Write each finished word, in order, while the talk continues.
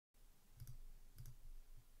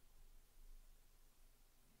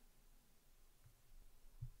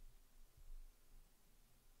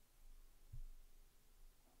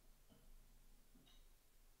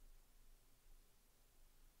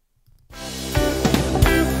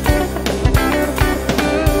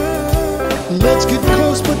Let's get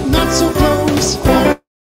close, but not so close. You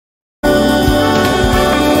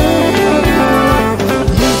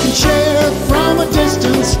can share from a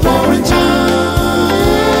distance or in time.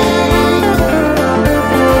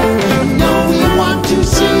 You know we want to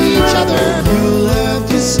see each other. You'll have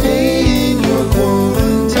to stay in your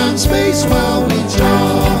quarantine space while we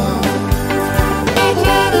talk.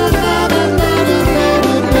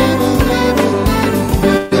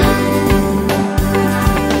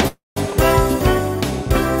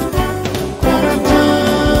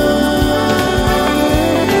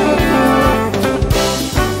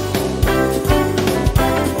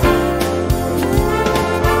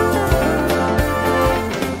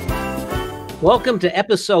 Welcome to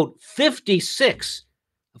episode 56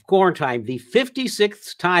 of Quarantime, the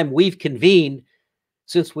 56th time we've convened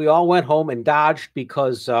since we all went home and dodged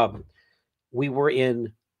because we were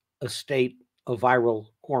in a state of viral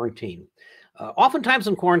quarantine. Oftentimes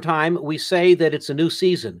in Quarantime, we say that it's a new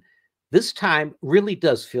season. This time really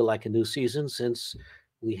does feel like a new season since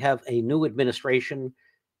we have a new administration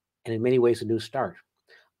and in many ways a new start.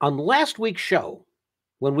 On last week's show,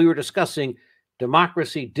 when we were discussing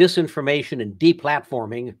democracy, disinformation, and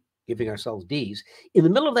deplatforming, giving ourselves Ds. In the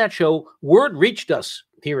middle of that show, word reached us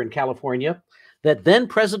here in California that then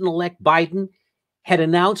President-elect Biden had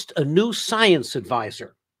announced a new science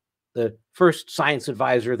advisor, the first science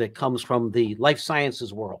advisor that comes from the life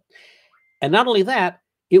sciences world. And not only that,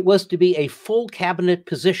 it was to be a full cabinet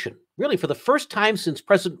position. Really, for the first time since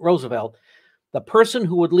President Roosevelt, the person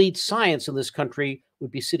who would lead science in this country would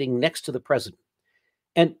be sitting next to the president.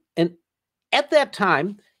 And at that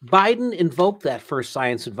time, Biden invoked that first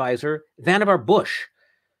science advisor, Vannevar Bush,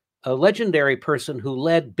 a legendary person who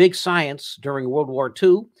led big science during World War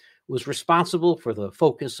II, was responsible for the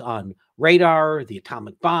focus on radar, the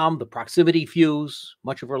atomic bomb, the proximity fuse,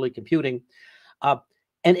 much of early computing. And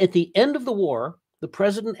at the end of the war, the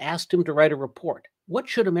president asked him to write a report. What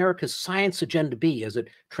should America's science agenda be as it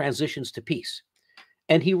transitions to peace?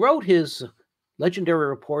 And he wrote his legendary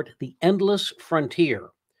report, The Endless Frontier,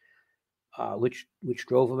 which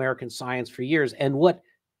drove American science for years. And what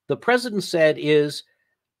the president said is,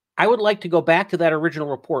 I would like to go back to that original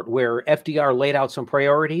report where FDR laid out some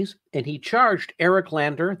priorities, and he charged Eric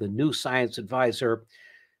Lander, the new science advisor,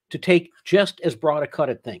 to take just as broad a cut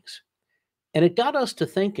at things. And it got us to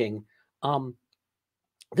thinking,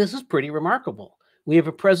 this is pretty remarkable. We have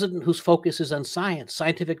a president whose focus is on science,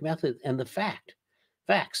 scientific method, and the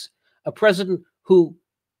facts. A president who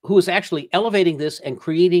is actually elevating this and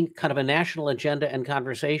creating kind of a national agenda and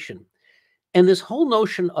conversation. And this whole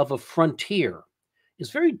notion of a frontier is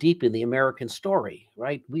very deep in the American story,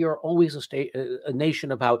 right? We are always a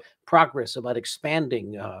nation about progress, about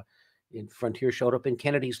expanding. Frontier showed up in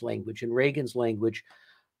Kennedy's language, in Reagan's language,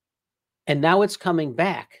 and now it's coming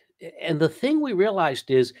back. And the thing we realized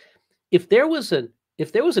is, if there was an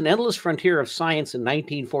endless frontier of science in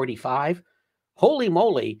 1945, holy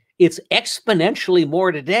moly, it's exponentially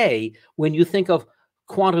more today when you think of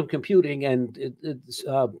quantum computing and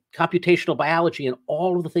computational biology and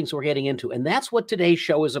all of the things we're getting into. And that's what today's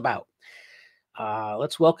show is about.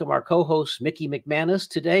 Let's welcome our co-host, Mickey McManus.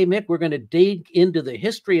 Today, Mick, we're going to dig into the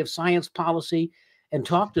history of science policy and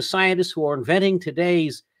talk to scientists who are inventing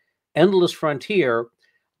today's endless frontier.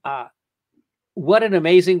 What an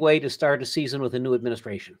amazing way to start a season with a new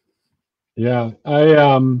administration. Yeah,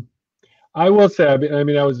 I will say, I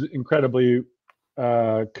mean, I was incredibly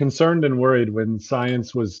concerned and worried when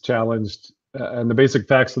science was challenged and the basic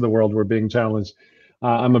facts of the world were being challenged.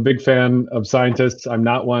 I'm a big fan of scientists. I'm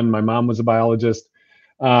not one. My mom was a biologist.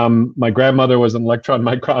 My grandmother was an electron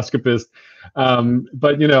microscopist.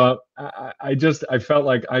 But, you know, I felt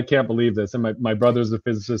like I can't believe this. And my brother's a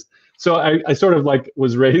physicist. So I sort of like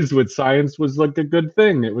was raised with science was like a good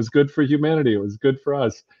thing. It was good for humanity. It was good for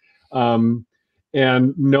us.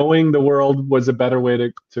 And knowing the world was a better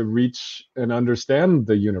way to reach and understand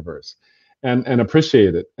the universe and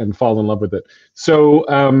appreciate it and fall in love with it. So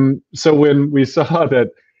so when we saw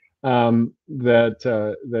that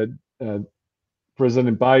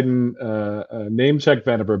President Biden name checked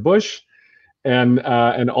Vannevar Bush and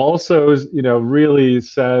also, you know, really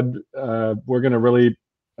said we're going to really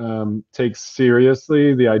take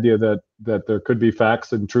seriously the idea that there could be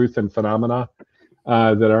facts and truth and phenomena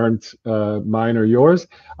that aren't mine or yours,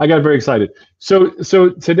 I got very excited. So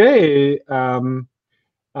today,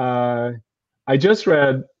 I just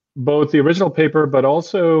read both the original paper, but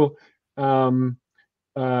also the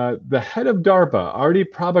head of DARPA, Arti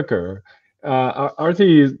Prabhakar.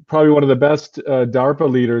 Arti is probably one of the best DARPA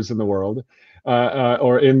leaders in the world,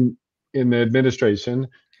 or in the administration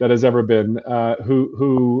that has ever been,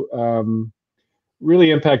 who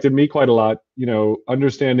really impacted me quite a lot,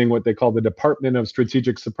 understanding what they call the Department of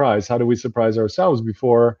Strategic Surprise. How do we surprise ourselves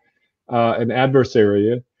before an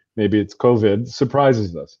adversary, maybe it's COVID,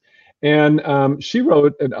 surprises us? And she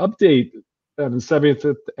wrote an update on the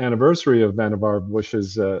 70th anniversary of Vannevar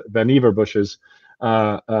Bush's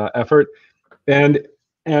effort. And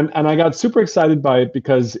I got super excited by it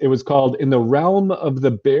because it was called In the Realm of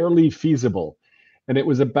the Barely Feasible. And it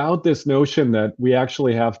was about this notion that we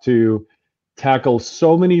actually have to tackle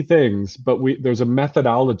so many things, but there's a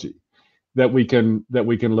methodology that we can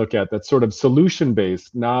look at that's sort of solution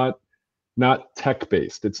based, not tech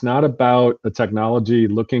based. It's not about a technology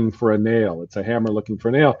looking for a nail. It's a hammer looking for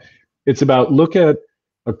a nail. It's about look at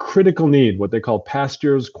a critical need, what they call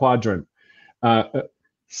Pasteur's quadrant.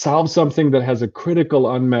 Solve something that has a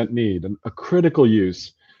critical unmet need, a critical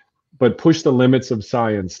use, but push the limits of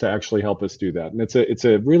science to actually help us do that. And it's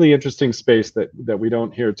a really interesting space that we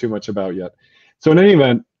don't hear too much about yet. So in any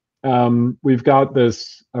event, we've got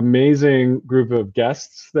this amazing group of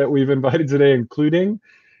guests that we've invited today, including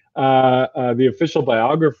the official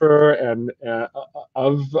biographer and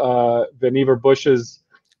of Vannevar Bush's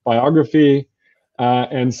biography.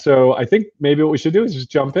 And so I think maybe what we should do is just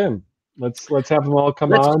jump in. Let's have them all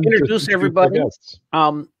come on. Let's introduce everybody.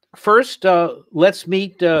 First, let's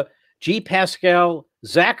meet G. Pascal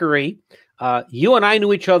Zachary. You and I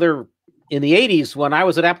knew each other in the 80s when I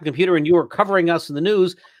was at Apple Computer and you were covering us in the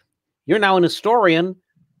news. You're now an historian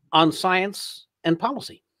on science and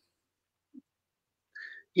policy.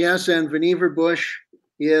 Yes, and Vannevar Bush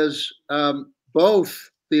is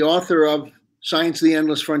both the author of Science: The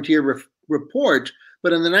Endless Frontier report,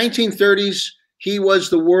 but in the 1930s, he was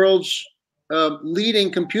the world's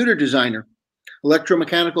leading computer designer,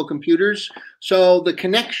 electromechanical computers. So the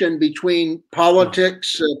connection between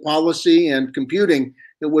politics, policy, and computing,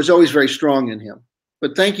 it was always very strong in him.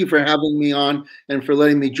 But thank you for having me on and for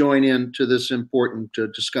letting me join in to this important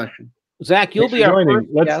discussion. Zach, you'll be our first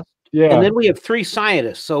guest. Yeah. And then we have three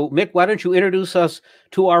scientists. So Mick, why don't you introduce us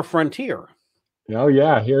to our frontier? Oh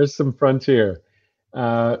yeah, here's some frontier.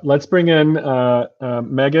 Let's bring in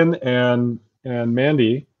Megan and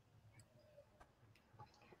Mandy.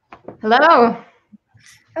 Hello.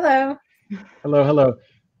 Hello. Hello.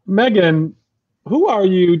 Megan, who are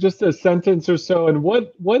you? Just a sentence or so. And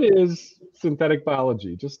what is synthetic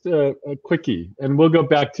biology? Just a quickie. And we'll go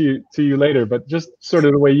back to you later, but just sort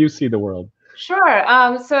of the way you see the world. Sure.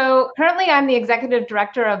 So currently I'm the executive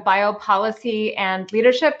director of biopolicy and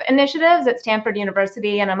leadership initiatives at Stanford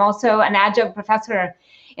University. And I'm also an adjunct professor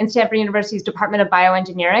in Stanford University's Department of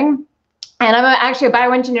Bioengineering. And I'm actually a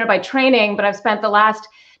bioengineer by training, but I've spent the last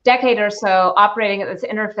decade or so operating at this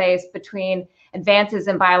interface between advances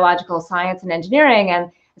in biological science and engineering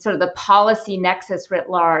and sort of the policy nexus writ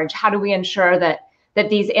large. How do we ensure that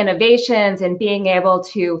these innovations and being able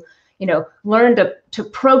to learn to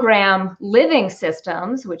program living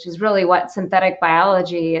systems, which is really what synthetic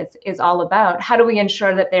biology is all about. How do we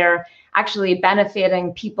ensure that they're actually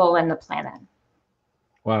benefiting people and the planet?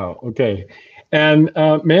 Wow. Okay. And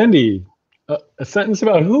Mandy, a sentence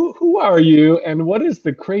about who are you and what is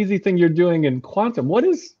the crazy thing you're doing in quantum? What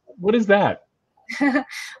is that? Well,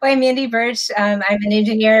 I'm Mandy Birch. I'm an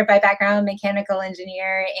engineer by background, mechanical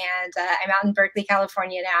engineer, and I'm out in Berkeley,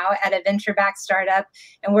 California now at a venture-backed startup,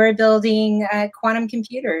 and we're building quantum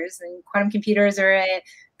computers. And quantum computers are a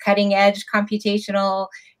cutting-edge computational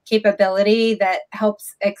capability that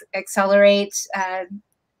helps accelerate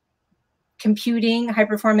computing,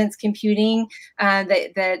 high-performance computing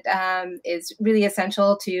that is really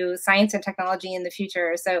essential to science and technology in the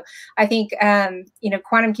future. So I think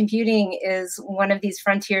quantum computing is one of these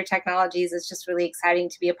frontier technologies. It's just really exciting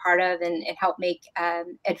to be a part of and help make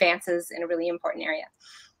advances in a really important area.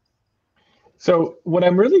 So what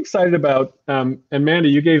I'm really excited about, and Mandy,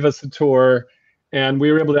 you gave us a tour, and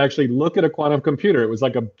we were able to actually look at a quantum computer. It was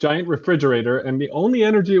like a giant refrigerator, and the only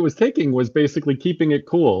energy it was taking was basically keeping it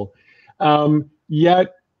cool.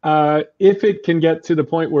 Yet, if it can get to the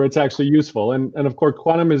point where it's actually useful, and of course,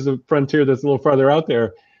 quantum is a frontier that's a little farther out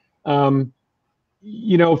there, for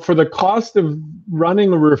the cost of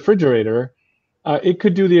running a refrigerator, it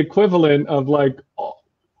could do the equivalent of like,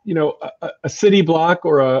 a city block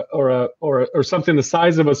or something the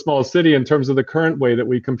size of a small city in terms of the current way that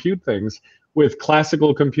we compute things with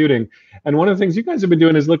classical computing. And one of the things you guys have been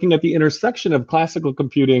doing is looking at the intersection of classical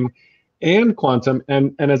computing and quantum,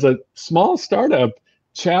 and as a small startup,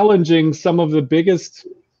 challenging some of the biggest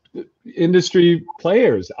industry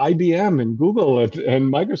players, IBM and Google and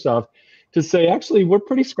Microsoft, to say, actually, we're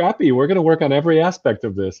pretty scrappy. We're going to work on every aspect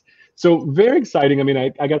of this. So very exciting. I mean,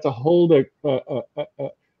 I got to hold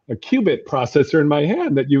qubit processor in my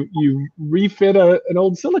hand that you refit an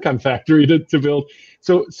old silicon factory to build.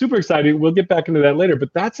 So super exciting. We'll get back into that later,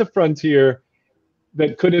 but that's a frontier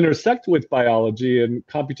that could intersect with biology and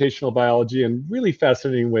computational biology in really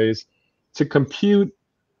fascinating ways to compute,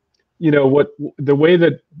 what the way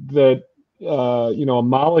that a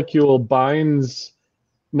molecule binds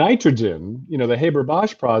nitrogen, the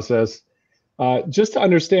Haber-Bosch process, just to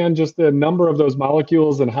understand just the number of those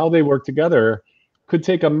molecules and how they work together could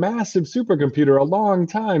take a massive supercomputer a long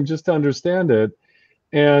time just to understand it.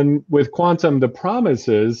 And with quantum, the promise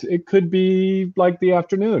is it could be like the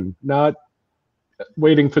afternoon, not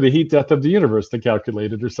waiting for the heat death of the universe to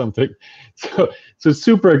calculate it or something. So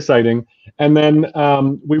super exciting. And then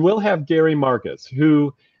we will have Gary Marcus,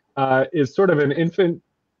 who is sort of an infant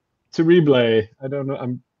terrible. I don't know,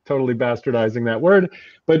 I'm totally bastardizing that word,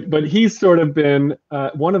 but he's sort of been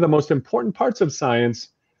one of the most important parts of science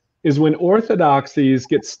is when orthodoxies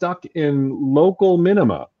get stuck in local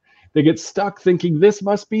minima. They get stuck thinking this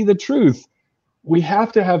must be the truth. We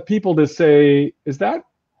have to have people to say, is that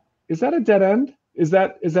a dead end? Is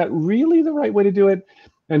that really the right way to do it?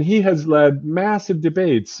 And he has led massive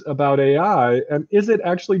debates about AI, and is it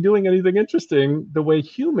actually doing anything interesting the way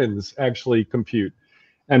humans actually compute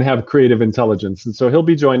and have creative intelligence? And so he'll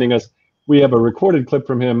be joining us. We have a recorded clip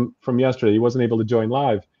from him from yesterday. He wasn't able to join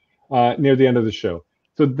live near the end of the show.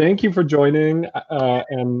 So thank you for joining,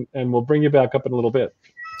 and we'll bring you back up in a little bit.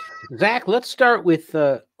 Zach, let's start with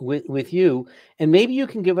you, and maybe you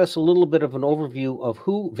can give us a little bit of an overview of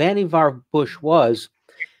who Vannevar Bush was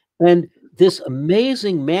and this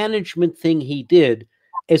amazing management thing he did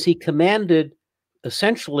as he commanded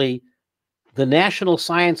essentially the national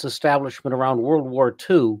science establishment around World War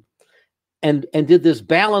II, and did this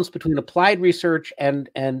balance between applied research and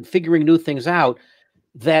figuring new things out.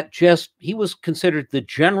 That just, he was considered the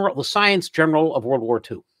science general of World War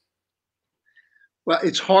II. Well,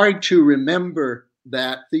 it's hard to remember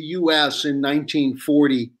that the U.S. in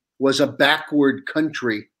 1940 was a backward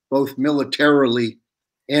country, both militarily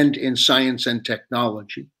and in science and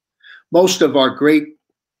technology. Most of our great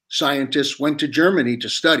scientists went to Germany to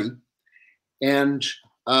study, and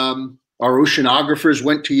our oceanographers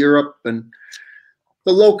went to Europe, and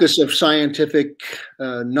the locus of scientific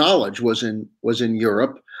knowledge was in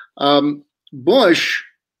Europe. Bush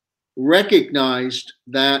recognized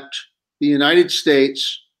that the United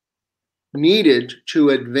States needed to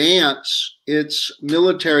advance its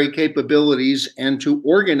military capabilities and to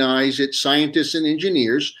organize its scientists and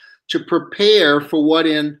engineers to prepare for what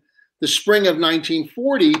in the spring of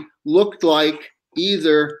 1940 looked like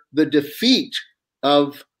either the defeat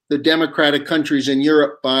of the democratic countries in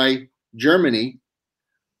Europe by Germany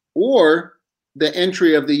or the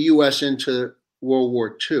entry of the US into World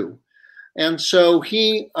War II. And so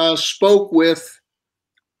he spoke with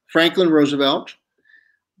Franklin Roosevelt.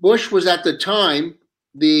 Bush was at the time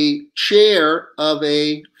the chair of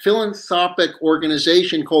a philanthropic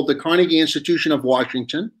organization called the Carnegie Institution of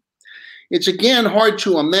Washington. It's again hard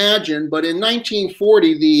to imagine, but in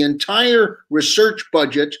 1940, the entire research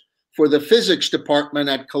budget for the physics department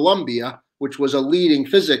at Columbia, which was a leading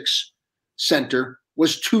physics center,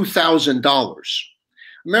 was $2,000.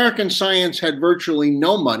 American science had virtually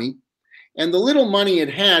no money, and the little money it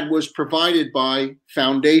had was provided by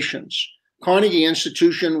foundations. Carnegie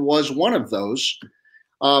Institution was one of those,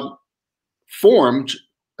 formed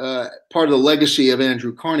part of the legacy of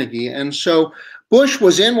Andrew Carnegie. And so Bush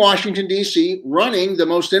was in Washington, D.C., running the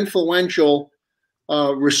most influential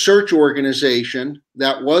research organization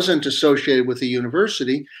that wasn't associated with the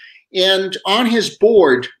university. And on his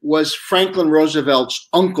board was Franklin Roosevelt's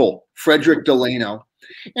uncle, Frederick Delano.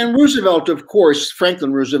 And Roosevelt, of course,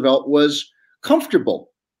 Franklin Roosevelt was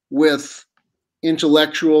comfortable with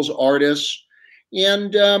intellectuals, artists,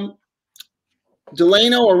 and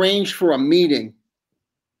Delano arranged for a meeting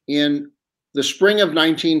in the spring of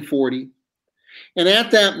 1940. And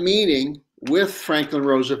at that meeting with Franklin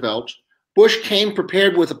Roosevelt, Bush came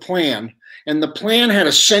prepared with a plan, and the plan had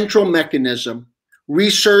a central mechanism: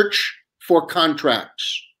 research for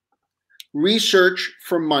contracts, research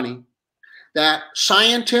for money. That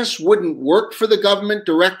scientists wouldn't work for the government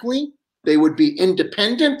directly. They would be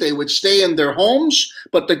independent. They would stay in their homes,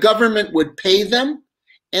 but the government would pay them,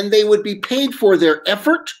 and they would be paid for their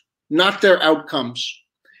effort, not their outcomes.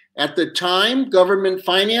 At the time, government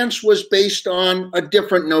finance was based on a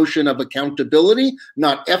different notion of accountability,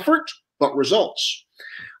 not effort, but results.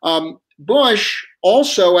 Bush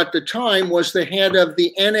also at the time was the head of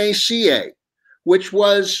the NACA, which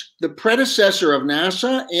was the predecessor of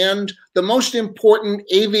NASA and the most important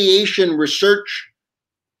aviation research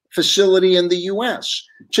facility in the US.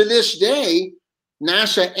 To this day,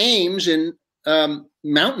 NASA Ames in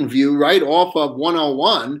Mountain View, right off of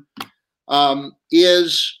 101,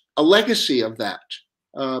 is a legacy of that.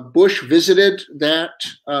 Bush visited that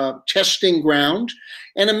testing ground,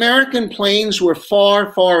 and American planes were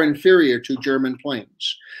far, far inferior to German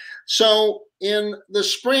planes. So in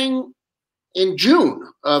June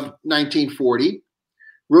of 1940,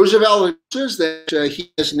 Roosevelt announces that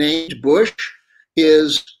he has named Bush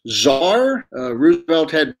his czar.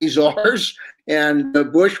 Roosevelt had many czars, and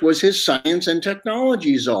Bush was his science and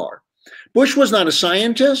technology czar. Bush was not a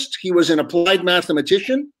scientist. He was an applied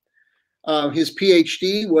mathematician. His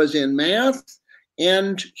PhD was in math,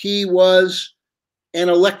 and he was an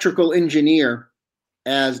electrical engineer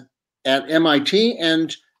at MIT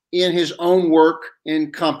and in his own work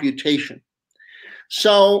in computation.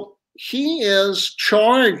 So he is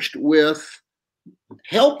charged with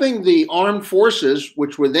helping the armed forces,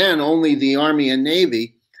 which were then only the Army and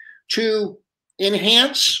Navy, to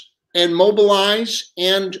enhance and mobilize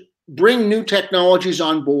and bring new technologies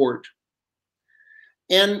on board.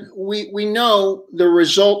 And we know the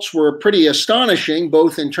results were pretty astonishing,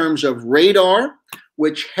 both in terms of radar,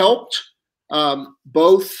 which helped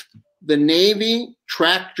both the Navy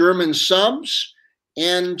track German subs,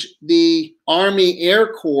 and the Army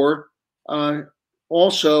Air Corps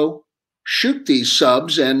also shoot these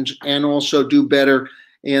subs and also do better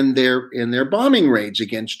in their bombing raids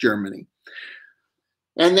against Germany.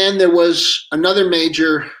 And then there was another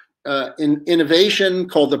major innovation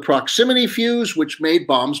called the proximity fuse, which made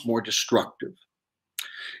bombs more destructive.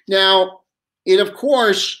 Now, it of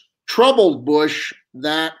course troubled Bush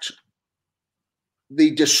that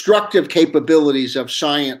the destructive capabilities of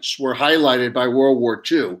science were highlighted by World War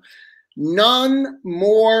II. None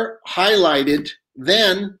more highlighted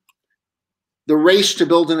than the race to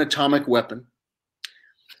build an atomic weapon.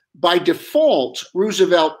 By default,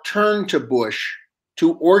 Roosevelt turned to Bush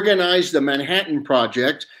to organize the Manhattan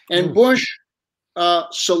Project, and Bush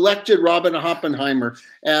selected Robert Oppenheimer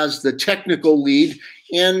as the technical lead.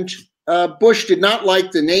 And Bush did not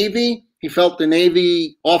like the Navy. He felt the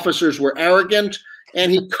Navy officers were arrogant,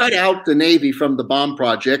 and he cut out the Navy from the bomb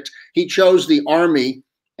project. He chose the Army,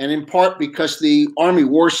 and in part because the Army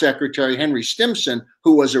War Secretary, Henry Stimson,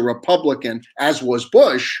 who was a Republican, as was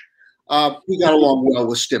Bush, he got along well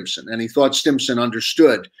with Stimson, and he thought Stimson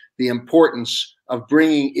understood the importance of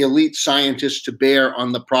bringing elite scientists to bear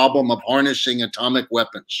on the problem of harnessing atomic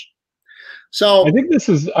weapons. So I think this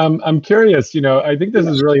is, I'm curious, I think this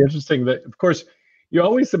is really interesting that, of course, you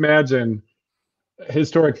always imagine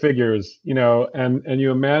historic figures, and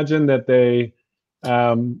you imagine that they,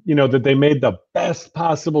 that they made the best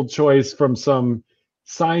possible choice from some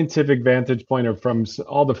scientific vantage point or from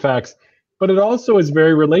all the facts. But it also is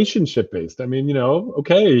very relationship based. I mean,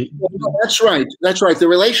 okay. Well, that's right. That's right. The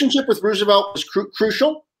relationship with Roosevelt was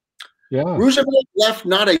crucial. Yeah. Roosevelt left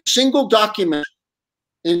not a single document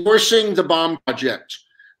endorsing the bomb project.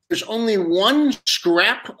 There's only one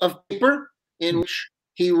scrap of paper in which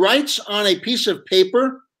he writes on a piece of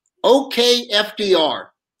paper, "Okay, FDR."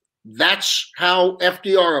 That's how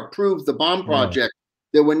FDR approved the bomb project.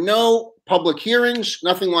 There were no public hearings,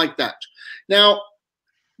 nothing like that. Now,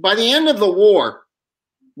 by the end of the war,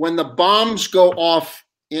 when the bombs go off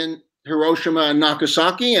in Hiroshima and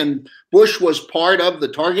Nagasaki, and Bush was part of the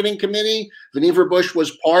targeting committee, Vannevar Bush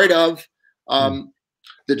was part of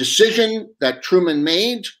the decision that Truman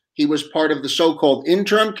made. He was part of the so-called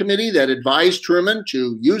interim committee that advised Truman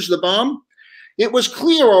to use the bomb. It was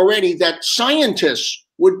clear already that scientists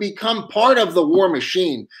would become part of the war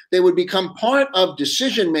machine. They would become part of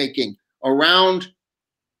decision-making around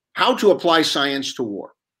how to apply science to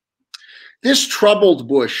war. This troubled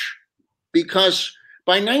Bush because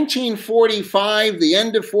by 1945, the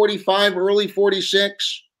end of 45, early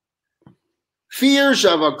 46, fears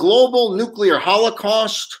of a global nuclear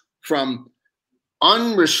holocaust from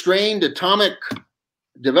unrestrained atomic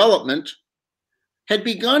development had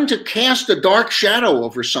begun to cast a dark shadow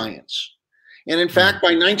over science. And in fact,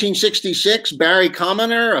 by 1966, Barry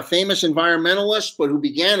Commoner, a famous environmentalist, but who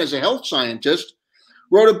began as a health scientist,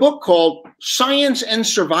 wrote a book called Science and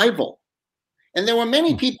Survival. And there were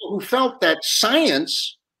many people who felt that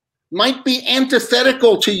science might be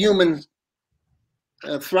antithetical to human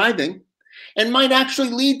thriving and might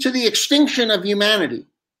actually lead to the extinction of humanity.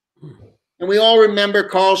 And we all remember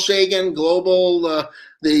Carl Sagan, global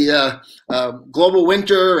winter.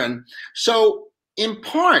 And so in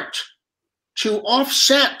part, to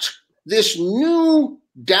offset this new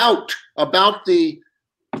doubt about the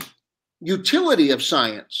utility of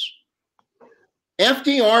science,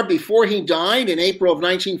 FDR, before he died in April of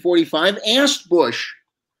 1945, asked Bush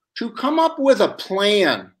to come up with a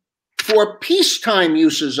plan for peacetime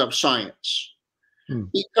uses of science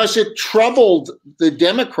because it troubled the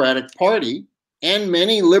Democratic Party and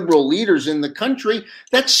many liberal leaders in the country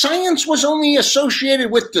that science was only associated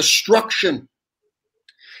with destruction.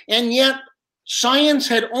 And yet, science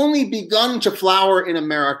had only begun to flower in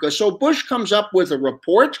America. So Bush comes up with a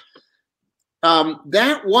report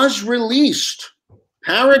that was released,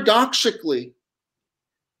 paradoxically,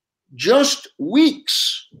 just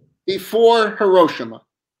weeks before Hiroshima.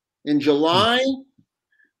 In July,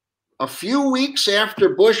 a few weeks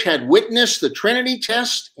after Bush had witnessed the Trinity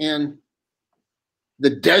test in the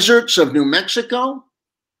deserts of New Mexico,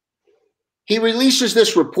 he releases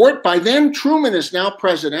this report. By then, Truman is now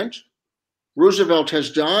president. Roosevelt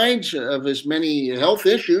has died of his many health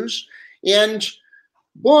issues. And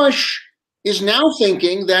Bush is now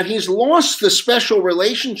thinking that he's lost the special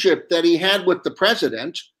relationship that he had with the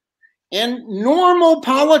president. And normal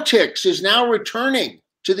politics is now returning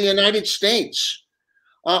to the United States.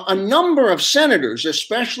 A number of senators,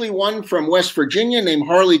 especially one from West Virginia named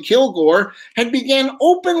Harley Kilgore, had began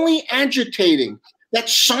openly agitating that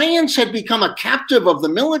science had become a captive of the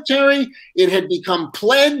military. It had become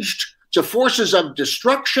pledged to forces of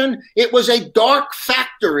destruction. It was a dark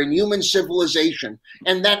factor in human civilization,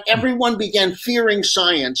 and that everyone began fearing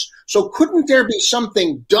science. So couldn't there be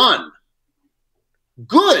something done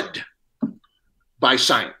good by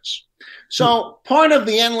science? So part of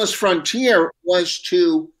the endless frontier was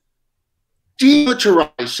to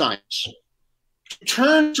demilitarize science,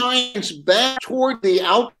 turn science back toward the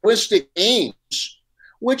altruistic aims,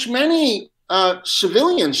 which many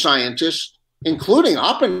civilian scientists, including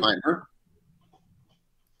Oppenheimer,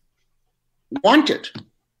 wanted.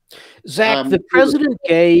 Zach, the president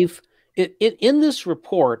gave, in this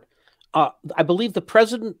report, I believe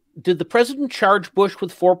did the president charge Bush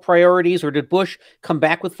with 4 priorities, or did Bush come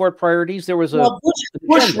back with 4 priorities? There was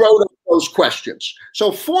Bush wrote up those questions.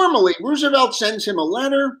 So formally, Roosevelt sends him a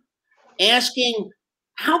letter asking,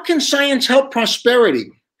 how can science help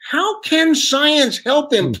prosperity? How can science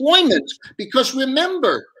help employment? Because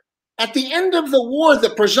remember, at the end of the war, the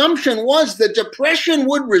presumption was the Depression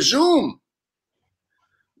would resume.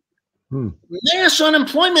 Mass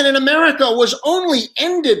unemployment in America was only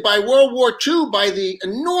ended by World War II by the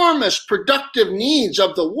enormous productive needs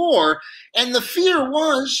of the war, and the fear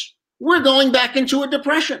was we're going back into a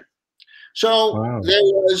depression. So there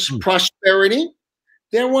was prosperity,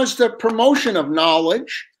 there was the promotion of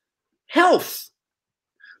knowledge, health.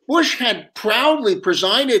 Bush had proudly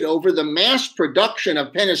presided over the mass production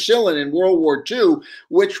of penicillin in World War II,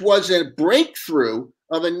 which was a breakthrough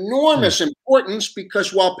of enormous importance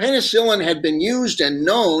because while penicillin had been used and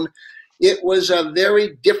known, it was a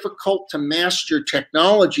very difficult to master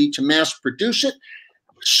technology to mass produce it.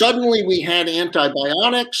 Suddenly we had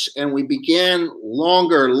antibiotics and we began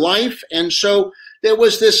longer life. And so there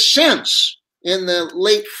was this sense in the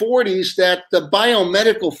late 40s that the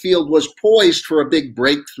biomedical field was poised for a big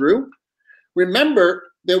breakthrough.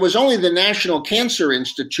 Remember, there was only the National Cancer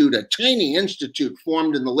Institute, a tiny institute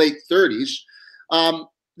formed in the late 30s.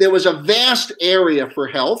 There was a vast area for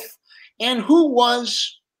health. And who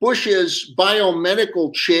was Bush's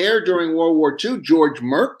biomedical chair during World War II? George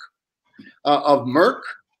Merck of Merck.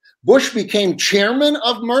 Bush became chairman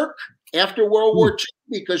of Merck after World War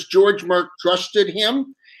II because George Merck trusted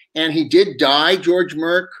him. And he did die, George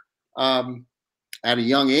Merck, at a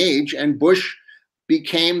young age. And Bush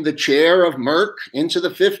became the chair of Merck into the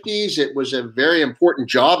 50s. It was a very important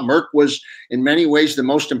job. Merck was, in many ways, the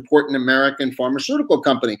most important American pharmaceutical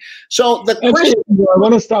company. So the question— I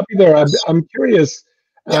want to stop you there. I'm curious.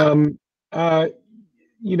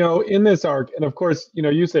 You know, in this arc, and of course, you know,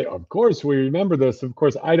 you say, of course, we remember this. Of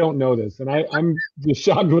course, I don't know this. And I'm just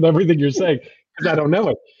shocked with everything you're saying because I don't know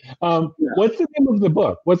it. What's the name of the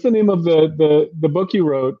book? What's the name of the book you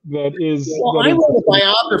wrote that is— Well, I wrote a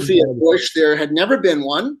biography of Bush. There had never been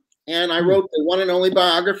one. And I wrote the one and only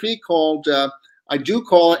biography called, I do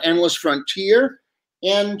call it Endless Frontier,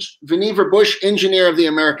 and Vannevar Bush, Engineer of the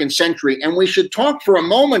American Century. And we should talk for a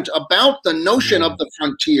moment about the notion of the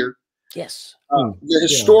frontier. Yes. The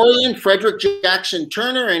historian Frederick Jackson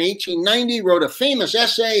Turner in 1890 wrote a famous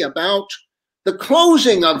essay about the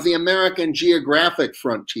closing of the American geographic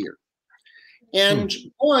frontier. And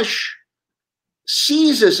Bush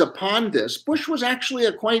seizes upon this. Bush was actually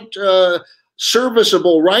a quite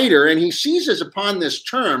serviceable writer, and he seizes upon this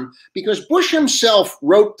term because Bush himself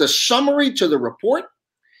wrote the summary to the report,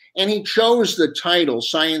 and he chose the title,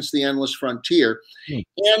 Science, the Endless Frontier.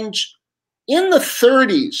 And in the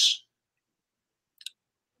 30s,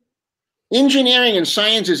 engineering and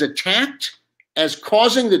science is attacked as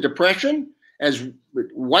causing the Depression, as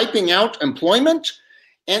wiping out employment.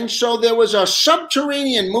 And so there was a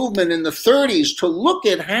subterranean movement in the 30s to look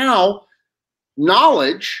at how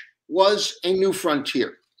knowledge was a new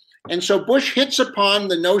frontier. And so Bush hits upon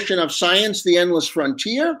the notion of science, the endless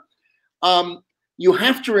frontier. You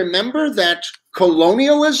have to remember that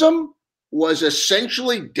colonialism was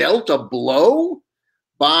essentially dealt a blow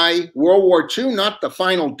by World War II, not the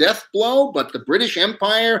final death blow, but the British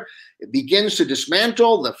Empire begins to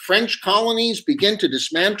dismantle, the French colonies begin to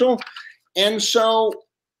dismantle. And so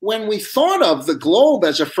when we thought of the globe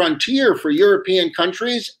as a frontier for European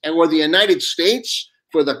countries or the United States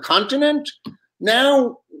for the continent,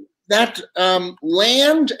 now that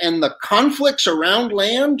land and the conflicts around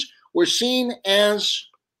land were seen as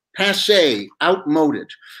passé, outmoded.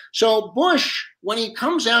 So Bush, when he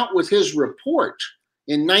comes out with his report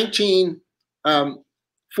in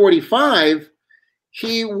 1945,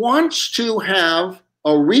 he wants to have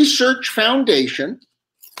a research foundation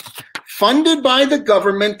funded by the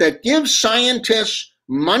government that gives scientists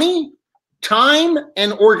money, time,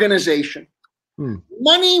 and organization.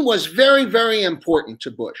 Money was very, very important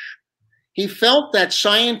to Bush. He felt that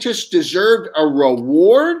scientists deserved a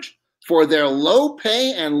reward for their low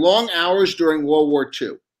pay and long hours during World War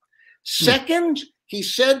II. Second, he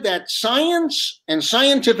said that science and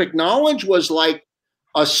scientific knowledge was like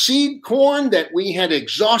a seed corn that we had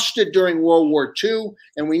exhausted during World War II,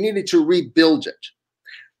 and we needed to rebuild it.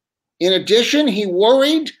 In addition, he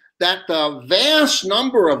worried that the vast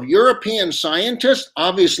number of European scientists,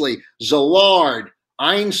 obviously Szilard,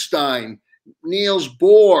 Einstein, Niels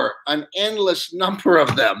Bohr, an endless number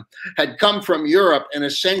of them, had come from Europe and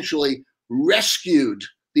essentially rescued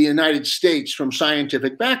the United States from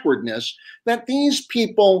scientific backwardness, that these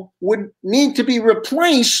people would need to be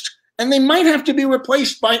replaced, and they might have to be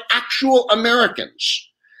replaced by actual Americans.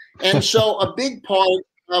 And so a big part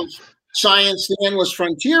of Science, the Endless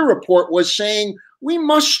Frontier report was saying we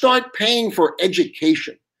must start paying for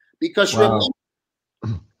education. Because remember,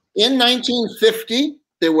 in 1950,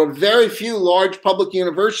 there were very few large public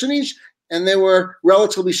universities, and they were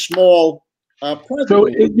relatively small. So,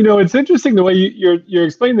 it's interesting the way you're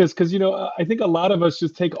explaining this, because, I think a lot of us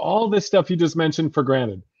just take all this stuff you just mentioned for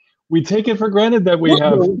granted. We take it for granted that we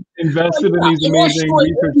have invested in these amazing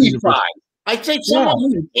research universities. I think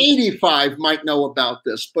someone who's 85 might know about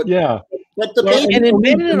this, but But the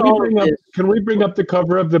can we bring up the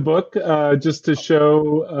cover of the book just to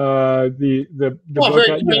show the book? Very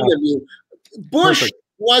kind of you. Bush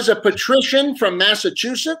was a patrician from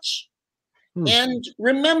Massachusetts, and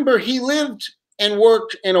remember, he lived and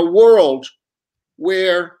worked in a world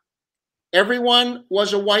where everyone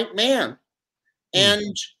was a white man,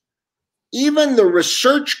 and even the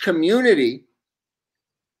research community,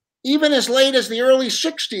 even as late as the early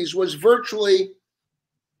 60s, was virtually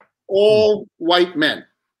all white men.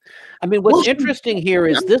 I mean, what's interesting here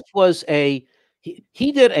is this was he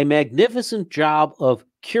did a magnificent job of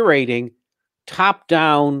curating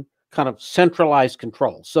top-down kind of centralized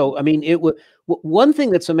control. So, I mean, one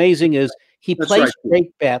thing that's amazing is he placed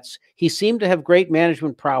great bets. He seemed to have great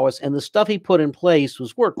management prowess, and the stuff he put in place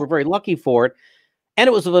was work. We're very lucky for it. And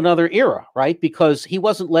it was of another era, right? Because he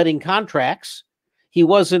wasn't letting contracts. He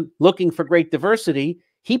wasn't looking for great diversity.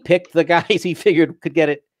 He picked the guys he figured could get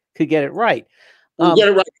it right. Get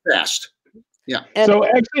it right fast. Yeah. So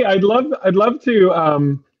actually, I'd love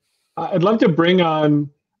to bring on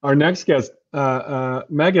our next guest,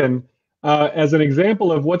 Megan, as an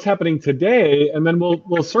example of what's happening today, and then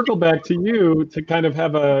we'll circle back to you to kind of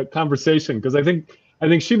have a conversation, because I think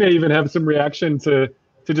she may even have some reaction to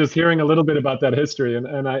just hearing a little bit about that history,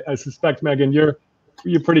 and I suspect, Megan, you're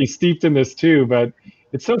pretty steeped in this too, but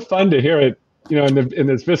it's so fun to hear it, in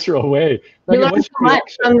this visceral way. You learn so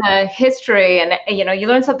much from the history, and you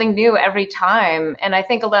learn something new every time. And I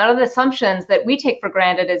think a lot of the assumptions that we take for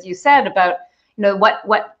granted, as you said, about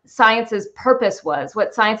what science's purpose was,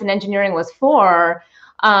 what science and engineering was for.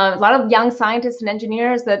 A lot of young scientists and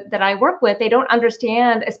engineers that I work with, they don't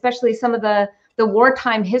understand, especially some of the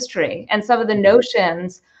wartime history and some of the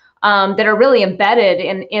notions that are really embedded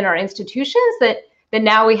in our institutions that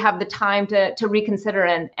now we have the time to reconsider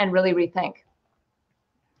and really rethink.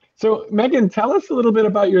 So Megan, tell us a little bit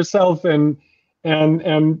about yourself and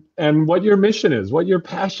what your mission is, what your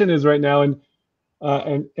passion is right now,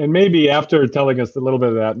 and maybe after telling us a little bit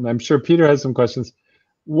of that, and I'm sure Peter has some questions.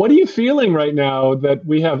 What are you feeling right now that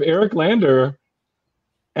we have Eric Lander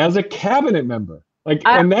as a cabinet member?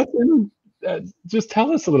 And that's just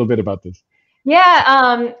tell us a little bit about this.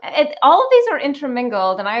 Yeah, all of these are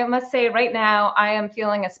intermingled, and I must say right now I am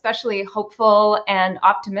feeling especially hopeful and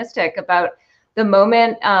optimistic about the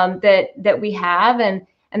moment that we have, and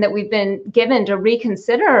and that we've been given to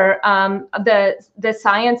reconsider the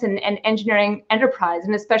science and engineering enterprise,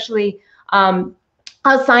 and especially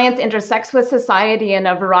how science intersects with society in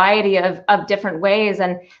a variety of different ways.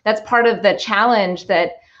 And that's part of the challenge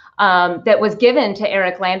that that was given to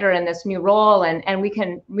Eric Lander in this new role, and we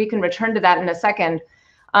can return to that in a second.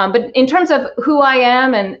 But in terms of who I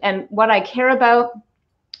am and what I care about,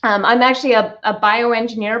 I'm actually a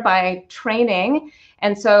bioengineer by training.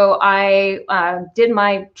 And so I did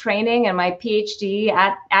my training and my PhD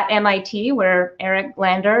at MIT, where Eric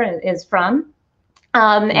Lander is from.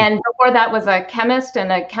 And before that was a chemist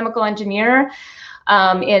and a chemical engineer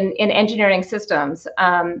in engineering systems.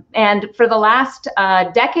 And for the last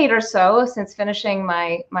decade or so, since finishing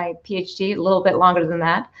my PhD, a little bit longer than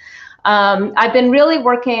that, I've been really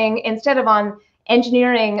working, instead of on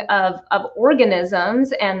engineering of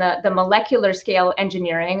organisms and the molecular scale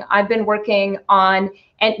engineering, I've been working on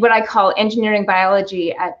what I call engineering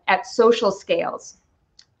biology at social scales.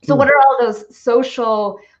 So what are all those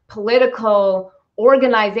social, political,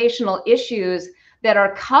 organizational issues that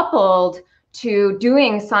are coupled to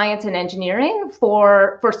doing science and engineering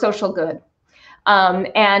for social good?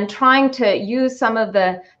 And trying to use some of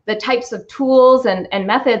the types of tools and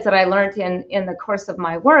methods that I learned in the course of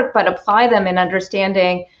my work, but apply them in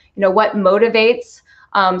understanding, what motivates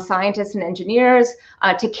scientists and engineers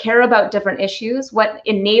to care about different issues, what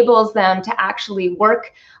enables them to actually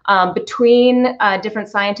work between different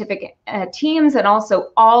scientific teams, and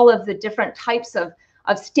also all of the different types of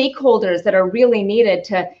stakeholders that are really needed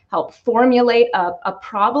to help formulate a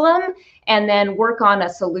problem and then work on a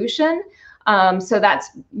solution. So that's,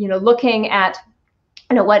 looking at,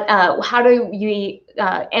 how do we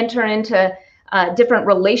enter into different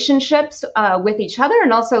relationships with each other,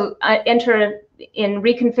 and also enter in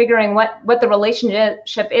reconfiguring what the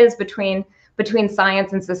relationship is between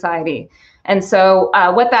science and society. And so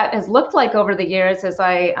what that has looked like over the years is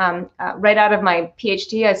right out of my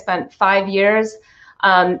PhD, I spent 5 years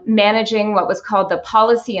managing what was called the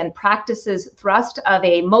Policy and Practices Thrust of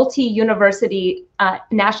a multi-university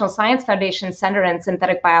National Science Foundation Center in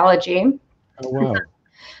Synthetic Biology. Oh, wow.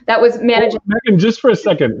 That was managed. Megan, just for a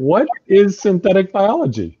second, what is synthetic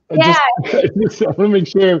biology? Yeah. I want to make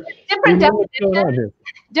sure.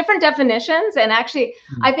 Different definitions. And actually,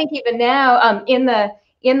 I think even now in the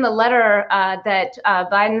letter that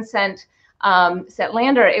Biden sent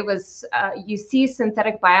Lander, it was, you see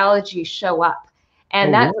synthetic biology show up.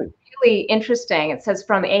 And that's really interesting. It says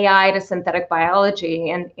from AI to synthetic biology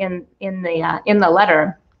in the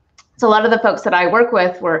letter. So a lot of the folks that I work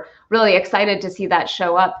with were really excited to see that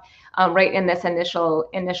show up right in this initial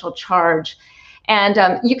charge.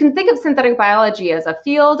 And you can think of synthetic biology as a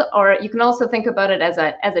field, or you can also think about it as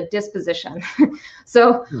a disposition.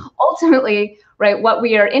 So ultimately, right, what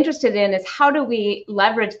we are interested in is how do we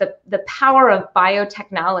leverage the power of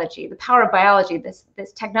biotechnology, the power of biology, this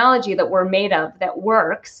technology that we're made of that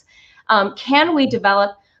works. Can we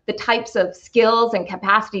develop the types of skills and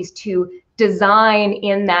capacities to design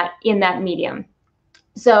in that medium?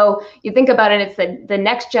 So you think about it, it's the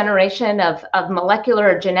next generation of molecular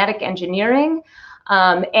or genetic engineering.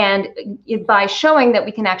 And by showing that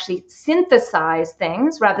we can actually synthesize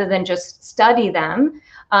things rather than just study them,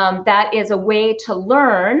 that is a way to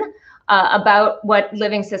learn about what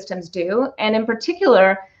living systems do. And in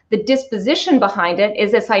particular, the disposition behind it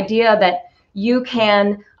is this idea that you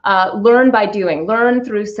can learn by doing, learn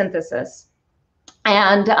through synthesis.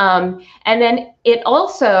 And then it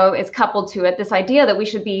also is coupled to it this idea that we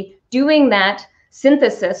should be doing that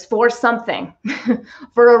synthesis for something,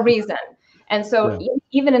 for a reason. And so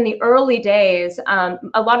even in the early days,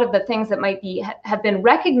 a lot of the things that might have been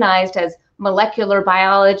recognized as molecular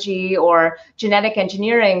biology or genetic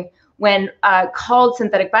engineering, when called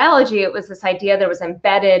synthetic biology, it was this idea there was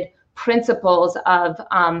embedded principles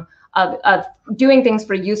of doing things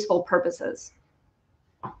for useful purposes.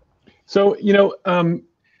 So,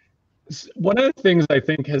 one of the things I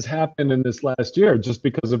think has happened in this last year, just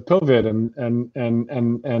because of COVID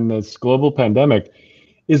and this global pandemic,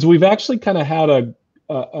 is we've actually kind of had an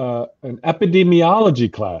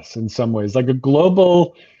epidemiology class in some ways, like a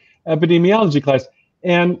global epidemiology class.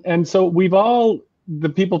 And so we've all, the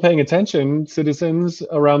people paying attention, citizens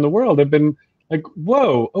around the world, have been like,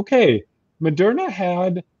 whoa, okay, Moderna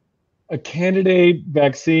had a candidate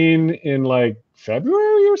vaccine in like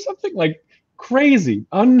February or something, like crazy,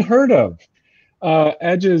 unheard of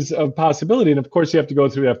edges of possibility. And of course, you have to go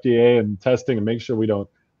through FDA and testing and make sure we don't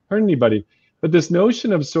hurt anybody. But this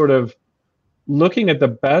notion of sort of looking at the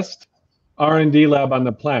best R&D lab on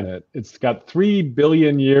the planet, it's got 3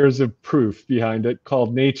 billion years of proof behind it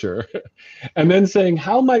called nature, and then saying,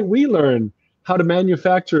 how might we learn how to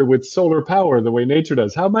manufacture with solar power the way nature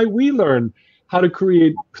does? How might we learn how to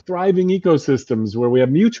create thriving ecosystems where we have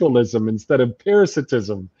mutualism instead of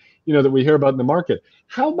parasitism, that we hear about in the market?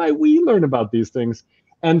 How might we learn about these things?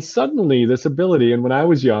 And suddenly this ability, and when I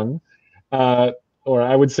was young, or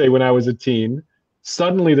I would say when I was a teen,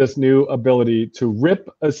 suddenly this new ability to rip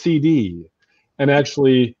a CD and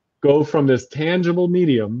actually go from this tangible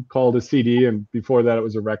medium called a CD, and before that it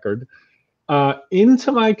was a record,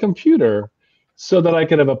 into my computer so that I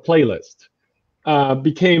could have a playlist,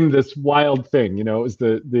 became this wild thing. It was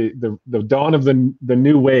the dawn of the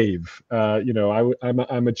new wave.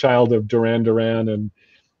 I'm a child of Duran Duran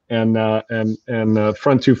and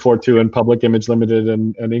Front 242 and Public Image Limited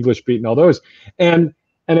and English Beat and all those. And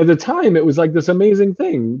at the time, it was like this amazing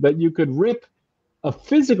thing that you could rip a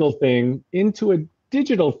physical thing into a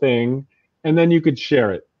digital thing, and then you could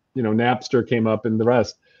share it. Napster came up and the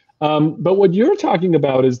rest. But what you're talking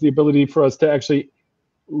about is the ability for us to actually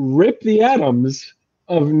rip the atoms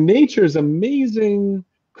of nature's amazing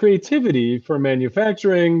creativity for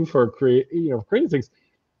manufacturing, for creating things,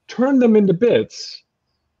 turn them into bits,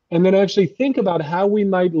 and then actually think about how we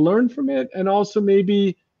might learn from it, and also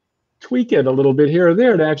maybe tweak it a little bit here or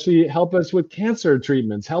there to actually help us with cancer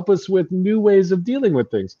treatments, help us with new ways of dealing with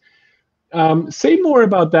things. Say more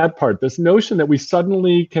about that part, this notion that we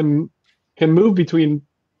suddenly can move between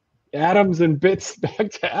atoms and bits back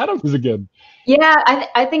to atoms again. Yeah,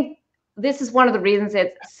 I think this is one of the reasons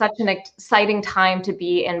it's such an exciting time to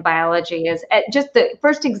be in biology. Is just the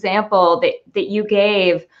first example that you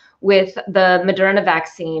gave with the Moderna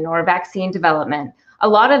vaccine or vaccine development. A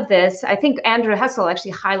lot of this, I think Andrew Hessel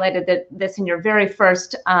actually highlighted this in your very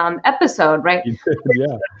first episode, right?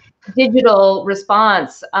 Yeah. Digital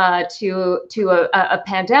response to a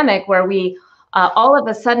pandemic where we all of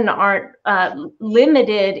a sudden aren't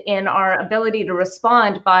limited in our ability to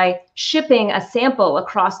respond by shipping a sample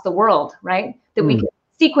across the world, right? That we can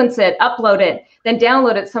sequence it, upload it, then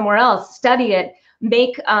download it somewhere else, study it,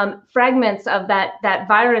 make fragments of that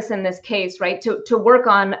virus in this case, right? To work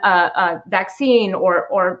on a vaccine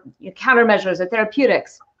or countermeasures or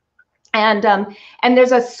therapeutics. And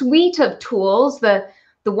there's a suite of tools.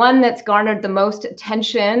 The one that's garnered the most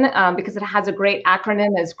attention because it has a great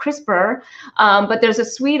acronym is CRISPR, but there's a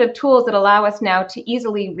suite of tools that allow us now to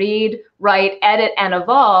easily read, write, edit, and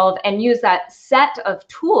evolve, and use that set of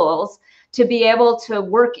tools to be able to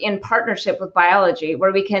work in partnership with biology,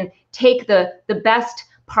 where we can take the best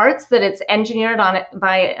parts that it's engineered on it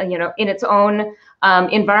by, in its own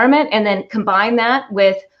environment, and then combine that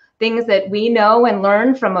with things that we know and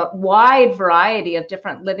learn from a wide variety of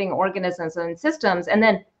different living organisms and systems, and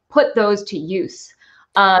then put those to use.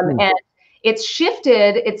 And it's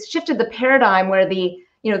shifted the paradigm where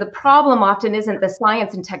the problem often isn't the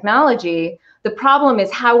science and technology. The problem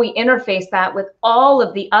is how we interface that with all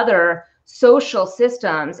of the other social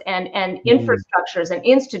systems and infrastructures and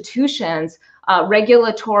institutions,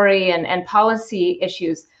 regulatory and policy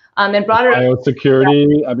issues. And broader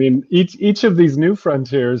biosecurity. I mean, each of these new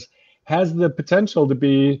frontiers has the potential to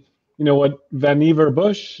be, what Vannevar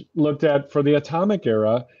Bush looked at for the atomic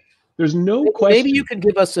era. There's no question. Maybe you could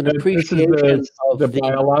give us an appreciation of the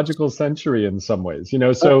biological century in some ways.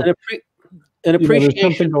 So an appreciation. There's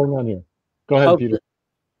something going on here. Go ahead, Peter.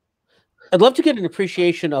 I'd love to get an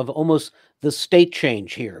appreciation of almost the state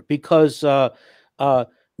change here, because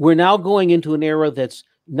we're now going into an era that's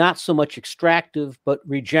not so much extractive, but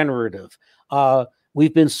regenerative.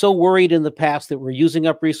 We've been so worried in the past that we're using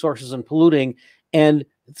up resources and polluting, and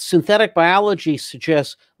synthetic biology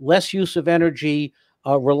suggests less use of energy,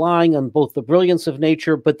 relying on both the brilliance of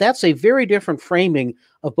nature, but that's a very different framing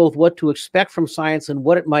of both what to expect from science and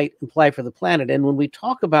what it might imply for the planet. And when we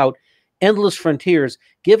talk about endless frontiers,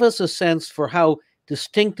 give us a sense for how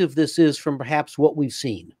distinctive this is from perhaps what we've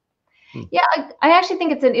seen. Yeah, I actually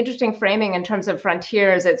think it's an interesting framing in terms of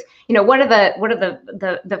frontiers. It's, what are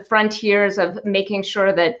the frontiers of making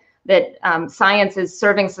sure that science is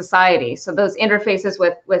serving society? So those interfaces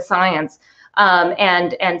with science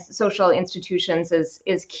and social institutions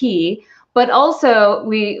is key. But also,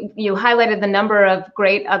 you highlighted the number of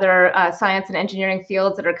great other science and engineering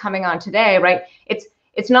fields that are coming on today, right?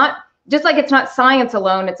 It's not just like it's not science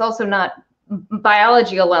alone. It's also not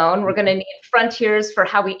biology alone. We're going to need frontiers for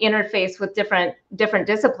how we interface with different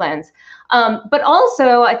disciplines. But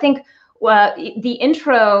also, I think the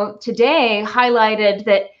intro today highlighted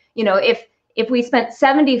that, if we spent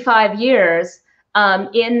 75 years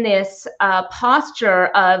in this posture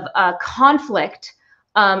of conflict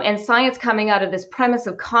and science coming out of this premise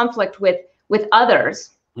of conflict with others,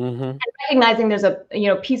 Mm-hmm. recognizing there's a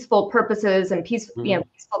peaceful purposes and peaceful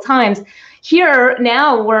times. Here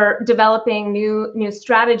now we're developing new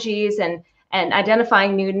strategies and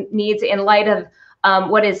identifying new needs in light of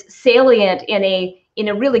what is salient in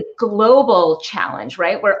a really global challenge,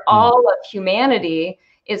 right? Where all of humanity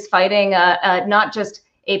is fighting not just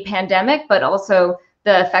a pandemic, but also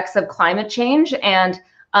the effects of climate change and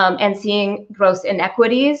seeing gross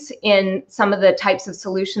inequities in some of the types of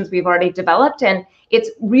solutions we've already developed. And it's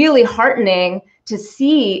really heartening to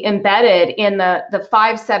see embedded in the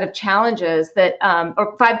 5 set of challenges that,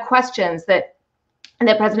 or 5 questions that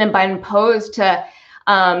President Biden posed to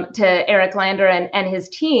Eric Lander and his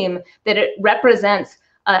team, that it represents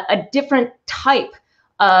a different type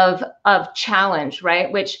of challenge, right?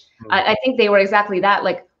 Which I think they were exactly that,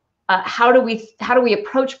 like, how do we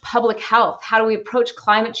approach public health? How do we approach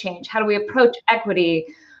climate change? How do we approach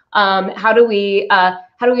equity? How do we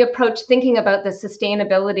approach thinking about the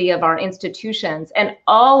sustainability of our institutions? And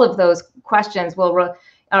all of those questions will,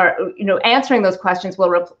 answering those questions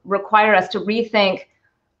will require us to rethink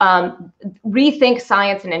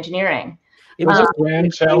science and engineering. Those are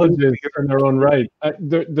grand challenges in their own right.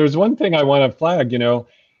 There's one thing I want to flag,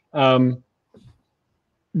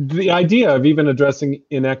 the idea of even addressing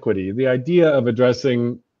inequity, the idea of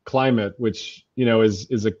addressing climate, which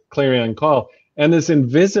is a clarion call, and this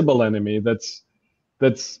invisible enemy that's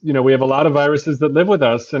we have a lot of viruses that live with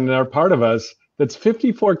us and are part of us. That's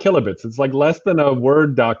 54 kilobits. It's like less than a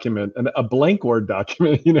Word document, and a blank Word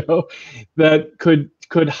document, that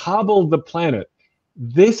could hobble the planet.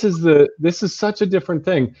 This is such a different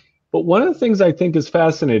thing. But one of the things I think is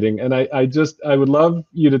fascinating, and I would love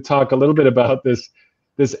you to talk a little bit about this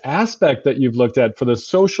aspect that you've looked at for the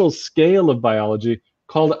social scale of biology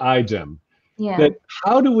called iGEM. Yeah. That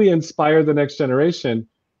how do we inspire the next generation?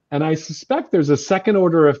 And I suspect there's a second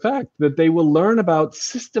order effect, that they will learn about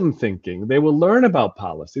system thinking. They will learn about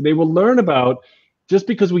policy. They will learn about, just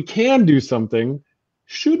because we can do something,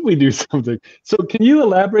 should we do something? So can you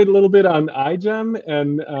elaborate a little bit on iGEM?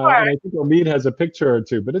 And I think Omid has a picture or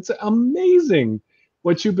two, but it's amazing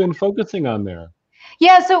what you've been focusing on there.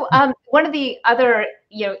 Yeah, so one of the other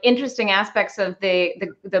interesting aspects of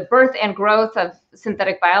the birth and growth of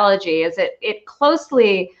synthetic biology is it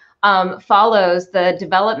closely follows the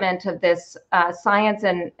development of this science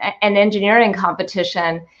and engineering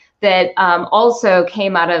competition that also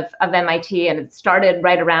came out of MIT, and it started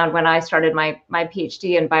right around when I started my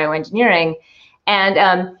PhD in bioengineering.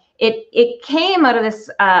 And it came out of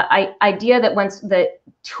this idea that once the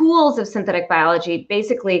tools of synthetic biology,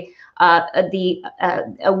 basically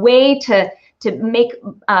a way to make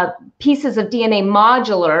pieces of DNA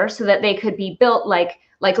modular so that they could be built like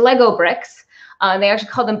Lego bricks. They actually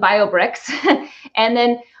call them biobricks. And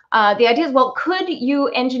then the idea is, well, could you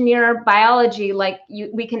engineer biology like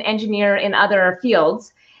we can engineer in other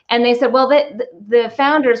fields? And they said, well, the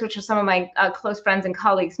founders, which are some of my close friends and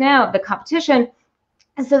colleagues now of the competition,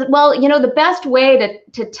 said, well, the best way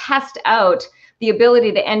to test out the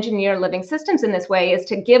ability to engineer living systems in this way is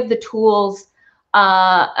to give the tools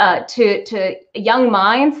to young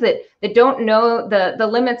minds that don't know the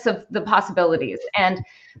limits of the possibilities. And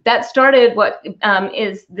that started what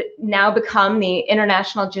is now become the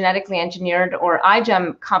International Genetically Engineered, or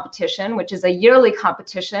iGEM, competition, which is a yearly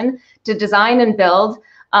competition to design and build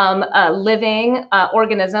living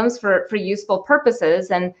organisms for useful purposes.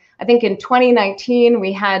 And I think in 2019,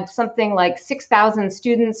 we had something like 6,000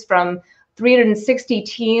 students from 360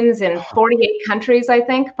 teams in 48 countries, I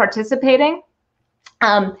think, participating.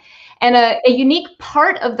 And a unique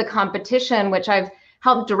part of the competition, which I've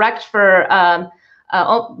helped direct for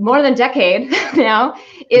more than a decade now,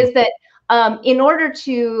 is that in order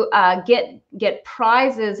to get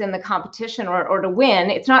prizes in the competition or to win,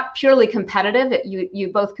 it's not purely competitive.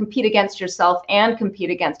 You both compete against yourself and compete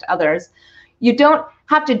against others. You don't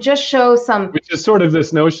have to just show some, which is sort of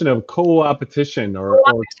this notion of co-opetition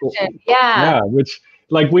yeah, which,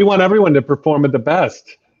 like, we want everyone to perform at the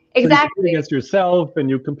best. Exactly. So you compete against yourself and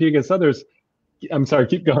you compete against others. I'm sorry,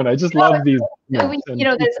 keep going. I just love these.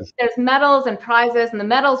 There's medals and prizes, and the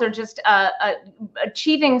medals are just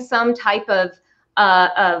achieving some type of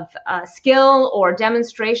skill or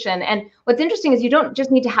demonstration. And what's interesting is you don't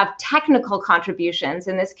just need to have technical contributions,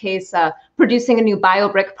 in this case, producing a new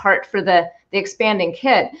biobrick part for the expanding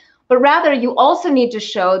kit, but rather you also need to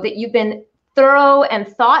show that you've been thorough and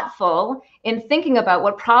thoughtful in thinking about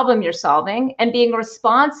what problem you're solving and being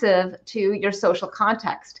responsive to your social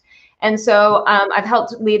context. And so I've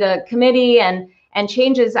helped lead a committee and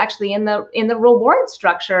changes actually in the reward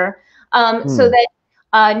structure, so that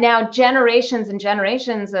now generations and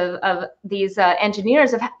generations of these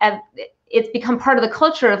engineers have it's become part of the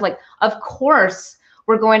culture of like, of course,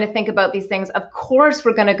 we're going to think about these things. Of course,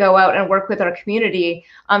 we're going to go out and work with our community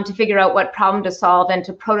to figure out what problem to solve and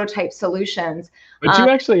to prototype solutions. But you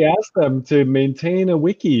actually asked them to maintain a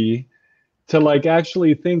wiki to like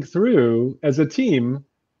actually think through as a team,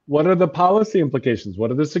 what are the policy implications?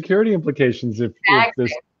 What are the security implications if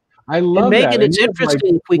this? I love and Megan, that. it's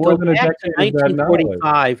interesting if we go back to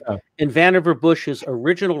 1945 in Vannevar Bush's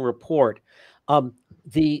original report.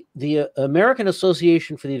 The American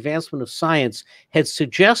Association for the Advancement of Science had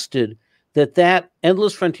suggested that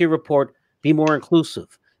Endless Frontier report be more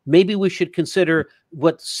inclusive. Maybe we should consider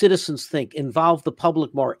what citizens think, involve the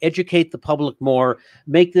public more, educate the public more,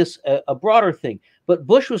 make this a broader thing. But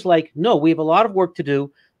Bush was like, no, we have a lot of work to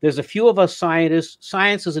do. There's a few of us scientists.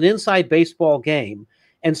 Science is an inside baseball game.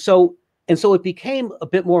 And so it became a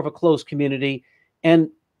bit more of a closed community. And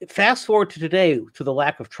fast forward to today, to the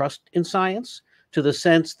lack of trust in science, to the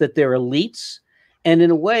sense that they're elites. And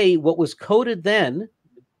in a way, what was coded then,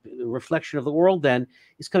 the reflection of the world then,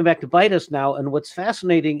 is coming back to bite us now. And what's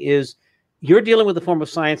fascinating is you're dealing with a form of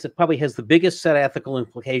science that probably has the biggest set of ethical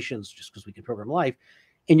implications, just because we can program life,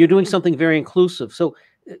 and you're doing something very inclusive. So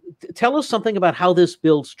tell us something about how this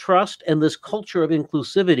builds trust and this culture of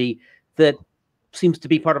inclusivity that seems to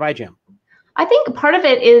be part of iGEM. I think part of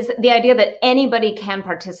it is the idea that anybody can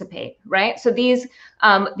participate, right? So these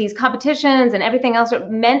competitions and everything else are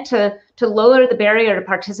meant to lower the barrier to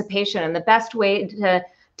participation, and the best way to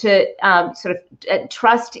sort of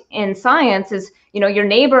trust in science is, you know, your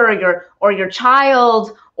neighbor or your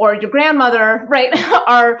child or your grandmother, right?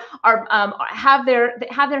 have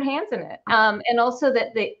their hands in it, and also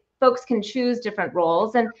that the folks can choose different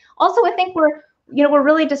roles. And also, I think we're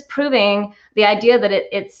really disproving the idea that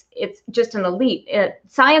it's just an elite.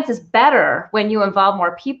 Science is better when you involve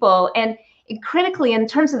more people. And critically, in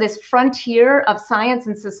terms of this frontier of science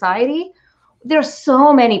and society, there's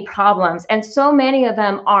so many problems, and so many of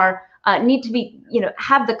them are need to be,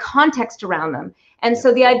 have the context around them. And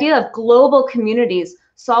so the idea of global communities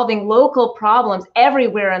solving local problems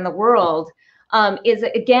everywhere in the world is,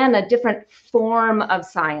 again, a different form of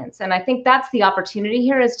science. And I think that's the opportunity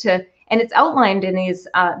here, and it's outlined in these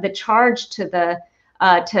the charge to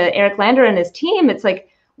Eric Lander and his team. It's like,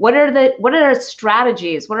 what are our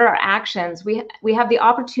strategies? What are our actions? We have the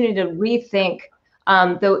opportunity to rethink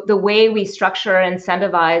the way we structure,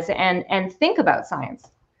 incentivize, and think about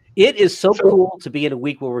science. It is so cool to be in a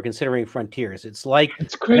week where we're considering frontiers. It's like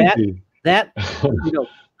it's crazy that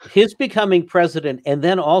his becoming president and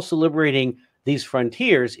then also liberating these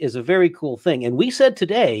frontiers is a very cool thing. And we said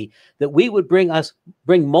today that we would bring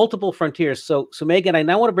multiple frontiers. So Megan, I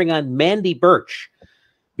now want to bring on Mandy Birch,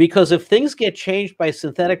 because if things get changed by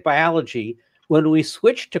synthetic biology, when we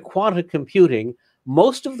switch to quantum computing,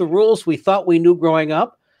 most of the rules we thought we knew growing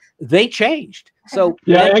up, they changed. So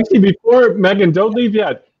yeah, actually, before Megan, don't leave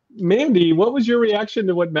yet. Mandy, what was your reaction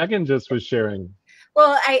to what Megan just was sharing?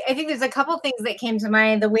 Well, I think there's a couple things that came to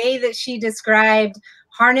mind. The way that she described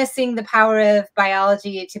harnessing the power of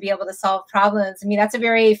biology to be able to solve problems. I mean, that's a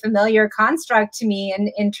very familiar construct to me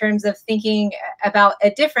in terms of thinking about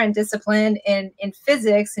a different discipline in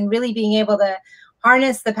physics, and really being able to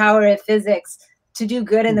harness the power of physics to do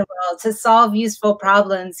good in the world, to solve useful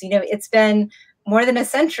problems. It's been more than a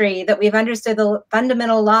century that we've understood the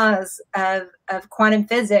fundamental laws of quantum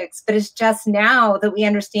physics, but it's just now that we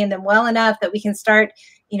understand them well enough that we can start,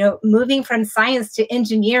 moving from science to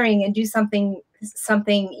engineering and do something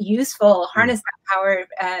useful, harness that power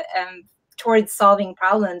towards solving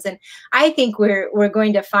problems. And I think we're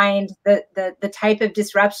going to find the type of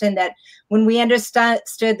disruption that when we understood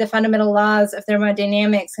the fundamental laws of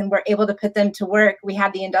thermodynamics and were able to put them to work, we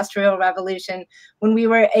had the Industrial Revolution. When we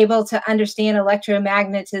were able to understand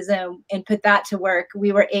electromagnetism and put that to work, we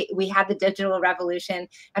had the Digital Revolution.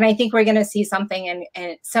 And I think we're going to see something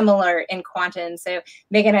similar in quantum. So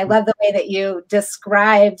Megan, I love the way that you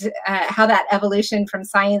described how that evolution from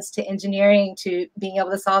science to engineering to being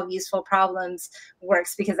able to solve useful problems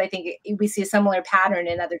works, because I think we see a similar pattern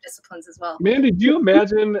in other disciplines as well. Mandy, do you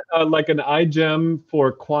imagine like an iGEM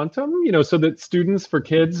for quantum, so that students, for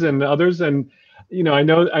kids and others, and I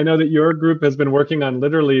know that your group has been working on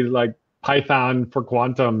literally like Python for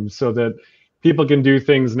quantum, so that people can do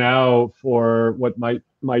things now for what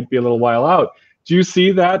might be a little while out. Do you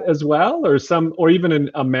see that as well, or even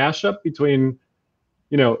a mashup between,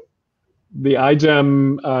 the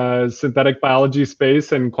iGEM synthetic biology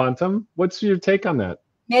space and quantum? What's your take on that?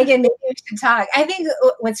 Megan, maybe we should talk. I think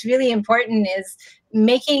what's really important is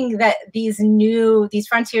making these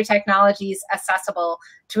frontier technologies accessible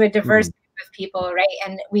to a diverse group of people, right?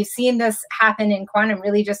 And we've seen this happen in quantum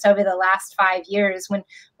really just over the last 5 years.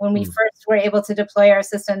 When we first were able to deploy our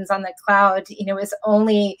systems on the cloud, it was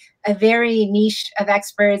only a very niche of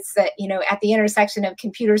experts that, at the intersection of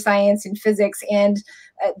computer science and physics and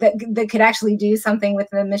that could actually do something with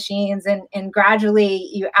the machines. And gradually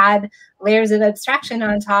you add layers of abstraction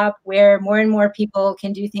on top where more and more people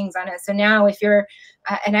can do things on it. So now if you're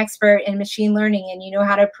an expert in machine learning and you know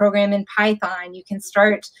how to program in Python, you can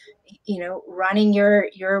start running your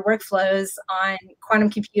workflows on quantum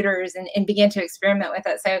computers and begin to experiment with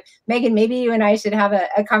it. So Megan, maybe you and I should have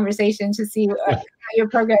a conversation to see how you're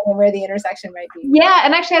programming and where the intersection might be. Yeah,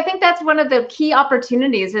 and actually I think that's one of the key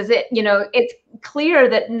opportunities is it's clear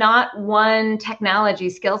that not one technology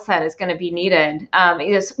skill set is going to be needed.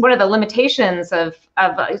 It's one of the limitations of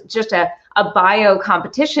just a bio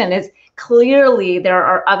competition is clearly there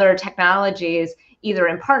are other technologies either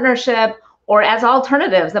in partnership or as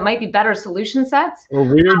alternatives that might be better solution sets. Or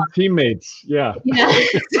weird teammates, yeah.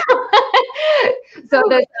 So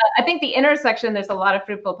I think the intersection, there's a lot of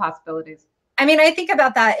fruitful possibilities. I mean, I think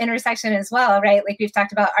about that intersection as well, right? Like we've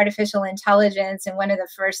talked about artificial intelligence, and one of the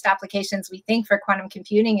first applications we think for quantum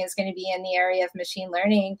computing is going to be in the area of machine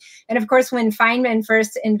learning. And of course, when Feynman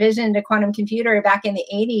first envisioned a quantum computer back in the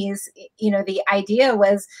 80s, the idea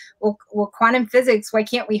was, well, quantum physics, why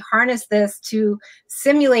can't we harness this to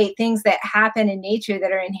simulate things that happen in nature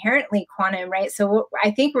that are inherently quantum, right? So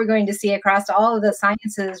I think we're going to see across all of the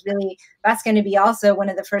sciences, really, that's going to be also one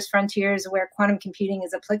of the first frontiers where quantum computing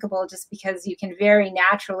is applicable, just because you can very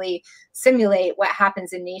naturally simulate what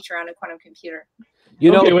happens in nature on a quantum computer.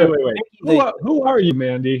 Okay, wait. Who are you,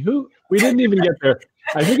 Mandy? We didn't even get there.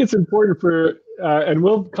 I think it's important for, and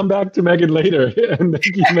we'll come back to Megan later. And thank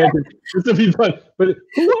you, Megan. This will be fun. But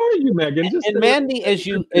who are you, Megan? And Mandy, as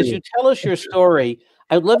you tell us your story,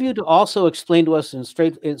 I'd love you to also explain to us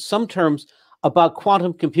in some terms about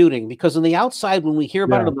quantum computing, because on the outside, when we hear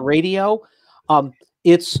about it on the radio,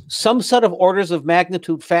 it's some set of orders of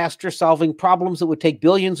magnitude faster, solving problems that would take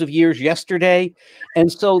billions of years yesterday.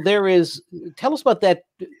 And so tell us about that.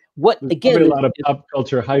 There's a lot of pop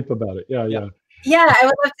culture hype about it. Yeah, I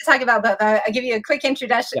would love to talk about both. I'll give you a quick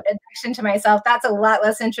introduction to myself. That's a lot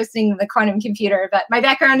less interesting than the quantum computer, but my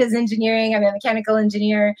background is engineering. I'm a mechanical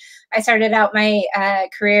engineer. I started out my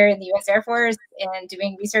career in the U.S. Air Force and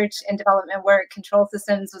doing research and development work. Control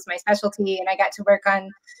systems was my specialty, and I got to work on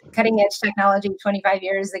cutting-edge technology 25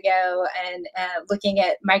 years ago and looking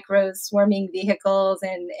at micro swarming vehicles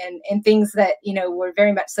and things that, were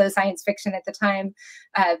very much so science fiction at the time.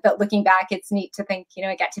 But looking back, it's neat to think,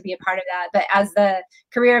 I got to be a part of that. But as the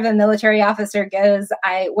career of a military officer goes,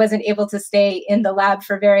 I wasn't able to stay in the lab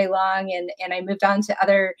for very long, and I moved on to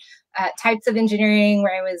other types of engineering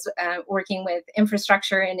where I was working with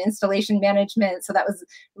infrastructure and installation management. So that was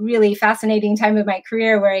really fascinating time of my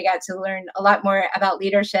career where I got to learn a lot more about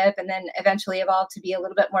leadership, and then eventually evolved to be a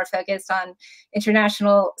little bit more focused on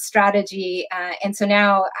international strategy. And so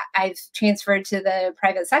now I've transferred to the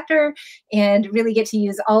private sector and really get to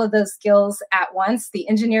use all of those skills at once, the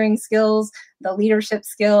engineering skills, the leadership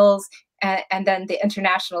skills, and then the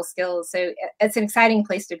international skills. So it's an exciting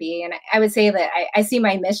place to be. And I would say that I see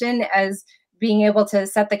my mission as being able to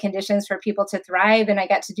set the conditions for people to thrive. And I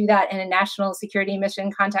got to do that in a national security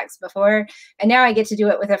mission context before. And now I get to do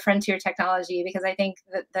it with a frontier technology, because I think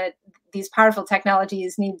that these powerful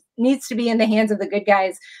technologies needs to be in the hands of the good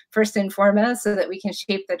guys first and foremost, so that we can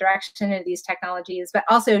shape the direction of these technologies, but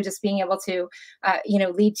also just being able to,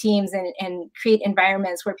 lead teams and create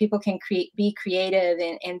environments where people can be creative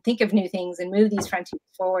and think of new things and move these frontiers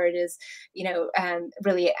forward is,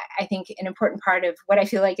 really, I think, an important part of what I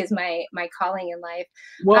feel like is my calling in life.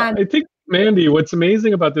 Well, I think, Mandy, what's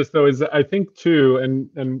amazing about this, though, is that I think, too,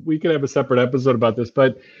 and we could have a separate episode about this,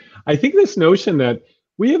 but I think this notion that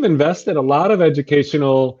we have invested a lot of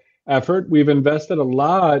educational effort, we've invested a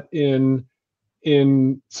lot in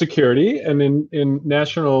security and in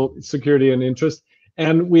national security and interest,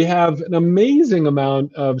 and we have an amazing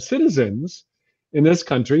amount of citizens in this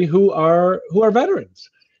country who are veterans,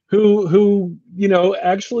 who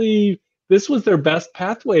actually, this was their best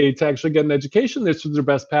pathway to actually get an education. This was their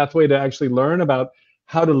best pathway to actually learn about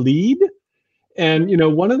how to lead. And,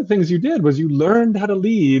 one of the things you did was you learned how to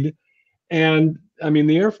lead. And I mean,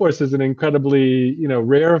 the Air Force is an incredibly,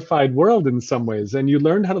 rarefied world in some ways. And you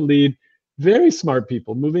learned how to lead very smart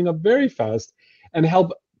people, moving up very fast, and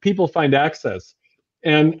help people find access.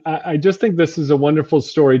 And I just think this is a wonderful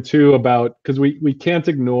story, too, about, because we can't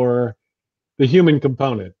ignore the human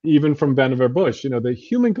component, even from Vannevar Bush, the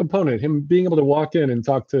human component, him being able to walk in and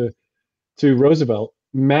talk to Roosevelt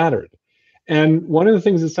mattered. And one of the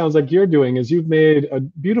things it sounds like you're doing is you've made a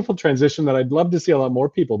beautiful transition that I'd love to see a lot more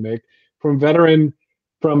people make from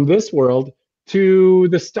this world to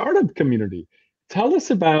the startup community. Tell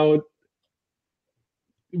us about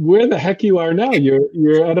where the heck you are now.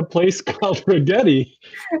 You're at a place called Rigetti,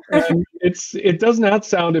 and it does not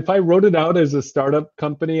sound. If I wrote it out as a startup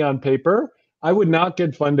company on paper, I would not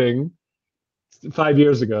get funding 5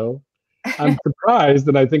 years ago. I'm surprised,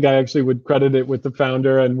 and I think I actually would credit it with the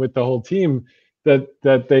founder and with the whole team that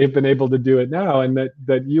they've been able to do it now, and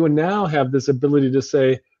that you now have this ability to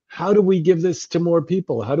say, how do we give this to more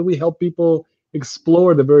people? How do we help people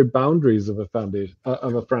explore the very boundaries of a foundation,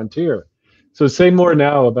 of a frontier? So say more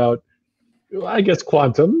now about, I guess,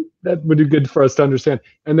 quantum. That would be good for us to understand.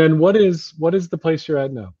 And then what is the place you're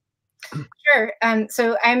at now? Sure.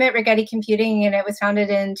 So I'm at Rigetti Computing, and it was founded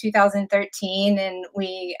in 2013, and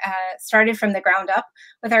we started from the ground up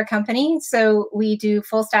with our company. So we do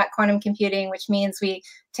full stack quantum computing, which means we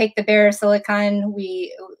take the bare silicon,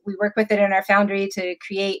 we work with it in our foundry to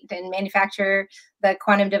create and manufacture the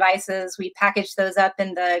quantum devices. We package those up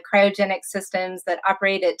in the cryogenic systems that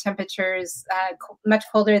operate at temperatures much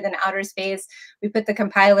colder than outer space. We put the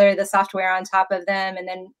compiler, the software on top of them, and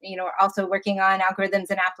then we're also working on algorithms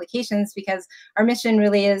and applications, because our mission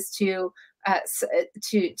really is to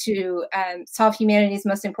solve humanity's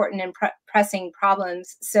most important and pressing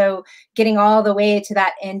problems. So getting all the way to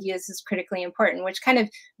that end use is critically important, which kind of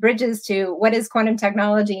bridges to what is quantum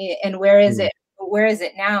technology and where is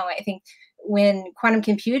it now. I think when quantum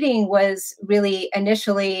computing was really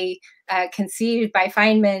initially conceived by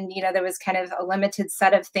Feynman, there was kind of a limited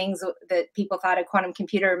set of things that people thought a quantum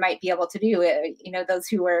computer might be able to do. Those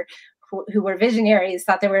who were visionaries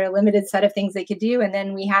thought there were a limited set of things they could do. And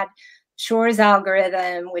then we had Shor's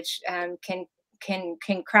algorithm, which can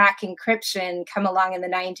crack encryption, come along in the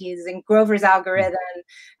 90s, and Grover's algorithm,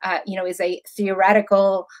 is a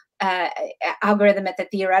theoretical algorithm at the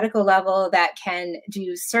theoretical level that can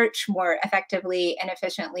do search more effectively and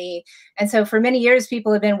efficiently. And so for many years,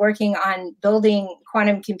 people have been working on building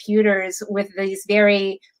quantum computers with these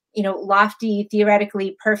very lofty,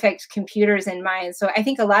 theoretically perfect computers in mind. So I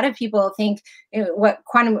think a lot of people think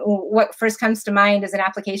what first comes to mind as an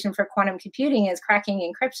application for quantum computing is cracking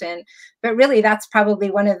encryption. But really, that's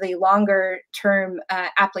probably one of the longer term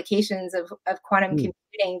applications of quantum computing.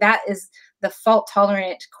 That is the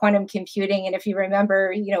fault-tolerant quantum computing. And if you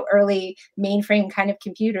remember, early mainframe kind of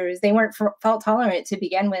computers, they weren't fault-tolerant to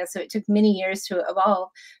begin with, so it took many years to evolve.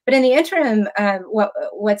 But in the interim,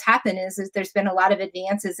 what's happened is there's been a lot of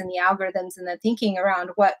advances in the algorithms and the thinking around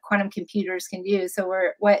what quantum computers can do. So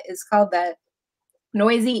we're what is called the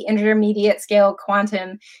noisy intermediate scale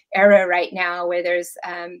quantum era right now, where there's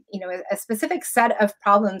a specific set of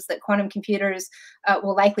problems that quantum computers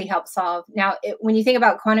will likely help solve. Now, when you think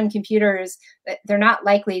about quantum computers, they're not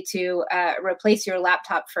likely to replace your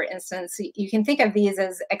laptop, for instance. You can think of these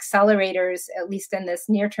as accelerators, at least in this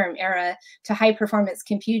near-term era, to high-performance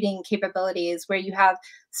computing capabilities, where you have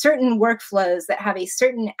certain workflows that have a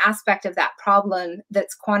certain aspect of that problem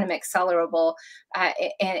that's quantum accelerable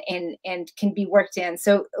and can be worked in.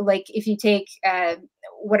 So like if you take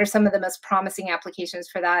what are some of the most promising applications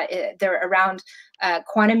for that? They're around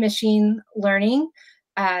quantum machine learning.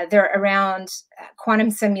 They're around quantum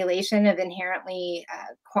simulation of inherently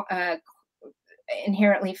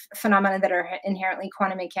phenomena that are inherently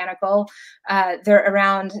quantum mechanical. They're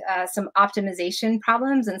around some optimization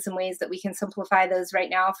problems and some ways that we can simplify those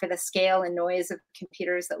right now for the scale and noise of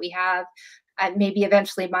computers that we have. Maybe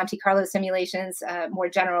eventually Monte Carlo simulations, more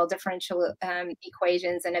general differential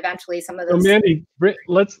equations, and eventually some of those. So Mandy,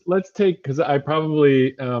 let's take, because I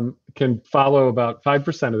probably can follow about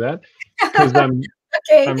 5% of that, because I'm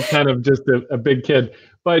kind of just a big kid.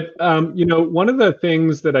 But one of the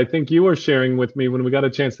things that I think you were sharing with me when we got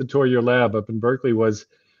a chance to tour your lab up in Berkeley was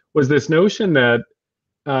this notion that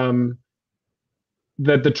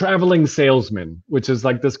that the traveling salesman, which is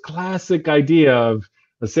like this classic idea of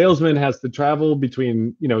a salesman has to travel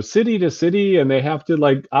between city to city, and they have to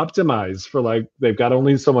like optimize for they've got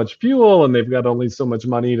only so much fuel and they've got only so much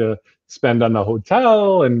money to spend on the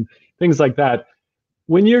hotel and things like that.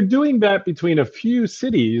 When you're doing that between a few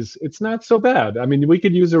cities, it's not so bad. I mean, we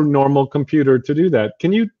could use a normal computer to do that.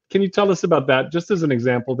 Can you tell us about that, just as an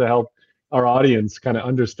example, to help our audience kind of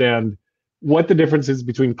understand what the difference is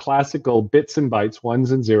between classical bits and bytes,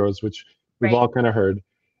 ones and zeros, which we've all kind of heard,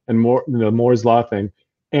 and Moore's law thing,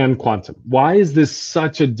 and quantum? Why is this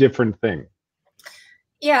such a different thing?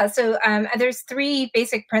 Yeah, so there's three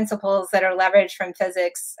basic principles that are leveraged from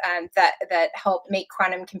physics that help make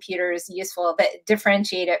quantum computers useful, that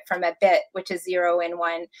differentiate it from a bit, which is 0 and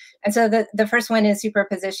 1. And so the first one is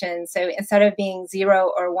superposition. So instead of being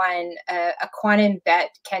 0 or 1, a quantum bit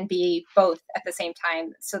can be both at the same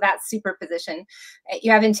time. So that's superposition.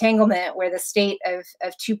 You have entanglement, where the state of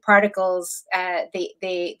two particles,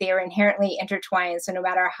 they are inherently intertwined. So no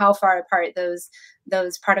matter how far apart those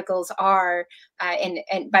particles are, and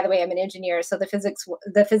by the way, I'm an engineer, so the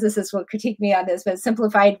physicists will critique me on this, but a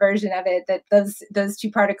simplified version of it, that those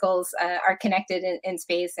two particles are connected in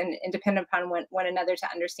space and depend upon one another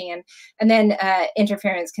to understand. And then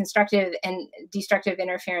interference, constructive and destructive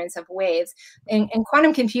interference of waves. And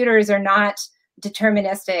quantum computers are not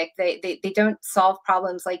deterministic. They don't solve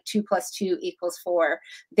problems like 2 + 2 = 4.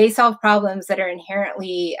 They solve problems that are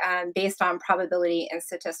inherently based on probability and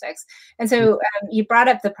statistics. And so you brought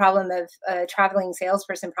up the problem of traveling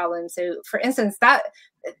salesperson problem. So for instance, that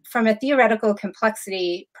from a theoretical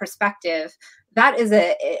complexity perspective, that is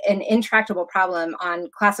an intractable problem on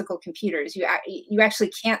classical computers. You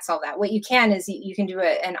actually can't solve that. What you can is you can do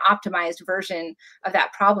an optimized version of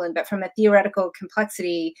that problem. But from a theoretical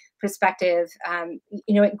complexity perspective,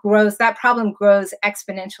 it grows. That problem grows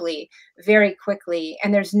exponentially, very quickly,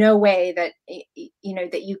 and there's no way that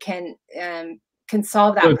that you can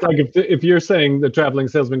solve that. So it's like if you're saying the traveling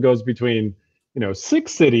salesman goes between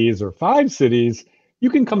 6 cities or 5 cities, you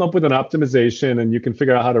can come up with an optimization, and you can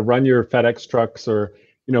figure out how to run your FedEx trucks, or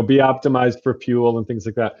be optimized for fuel and things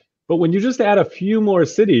like that. But when you just add a few more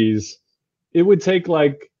cities, it would take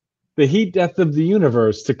like the heat death of the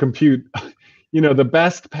universe to compute the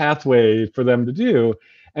best pathway for them to do.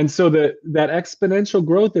 And so that exponential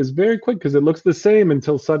growth is very quick, because it looks the same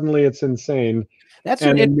until suddenly it's insane. That's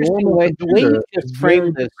an interesting way. The way you just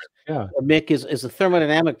framed this, yeah, Mick, is a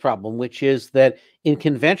thermodynamic problem, which is that in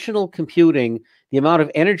conventional computing, the amount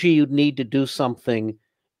of energy you'd need to do something,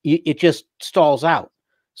 it just stalls out.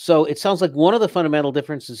 So it sounds like one of the fundamental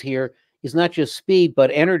differences here is not just speed,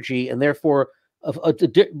 but energy, and therefore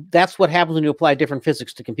that's what happens when you apply different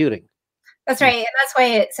physics to computing. That's right, and that's why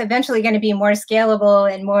it's eventually going to be more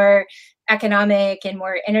scalable and more economic and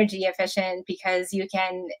more energy efficient, because you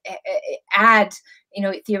can add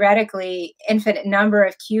theoretically infinite number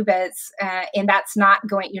of qubits, and that's not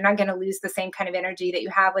going, you're not going to lose the same kind of energy that you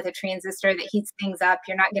have with a transistor that heats things up.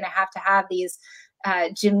 You're not going to have these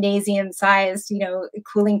gymnasium-sized,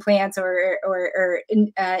 cooling plants or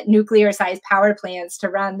nuclear-sized power plants to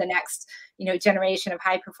run the next, generation of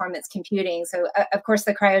high-performance computing. So, of course,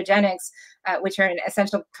 the cryogenics, which are an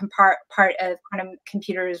essential part of quantum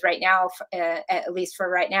computers right now, at least for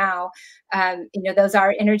right now, those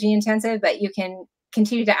are energy-intensive, but you can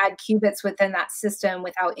continue to add qubits within that system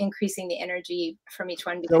without increasing the energy from each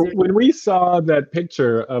one. So when we saw that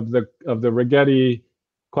picture of the Rigetti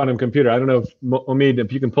quantum computer, I don't know if Omid,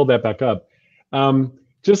 if you can pull that back up,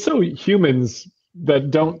 just so humans that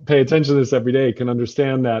don't pay attention to this every day can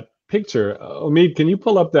understand that picture. Omid, can you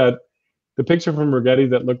pull up the picture from Rigetti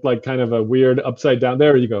that looked like kind of a weird upside down?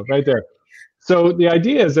 There you go, right there. So the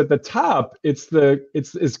idea is at the top, it's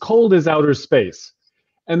as cold as outer space.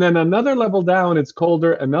 And then another level down, it's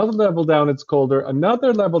colder. Another level down, it's colder.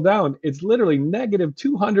 Another level down, it's literally negative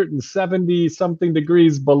 270 something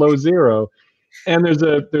degrees below zero. And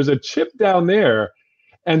there's a chip down there,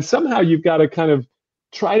 and somehow you've got to kind of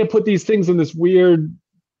try to put these things in this weird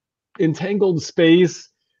entangled space,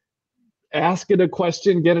 ask it a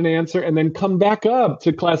question, get an answer, and then come back up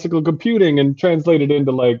to classical computing and translate it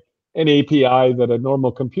into like an API that a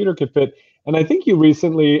normal computer could fit. And I think you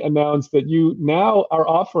recently announced that you now are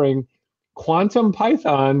offering quantum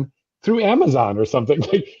Python through Amazon or something.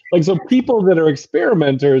 Like so people that are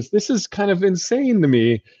experimenters, this is kind of insane to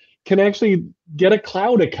me, can actually get a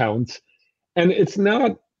cloud account, and it's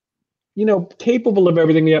not capable of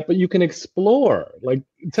everything yet, but you can explore. Like,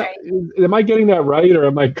 right. Am I getting that right, or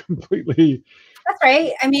am I completely? That's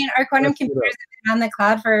right. I mean, our quantum computers have been on the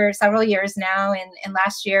cloud for several years now, and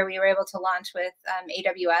last year we were able to launch with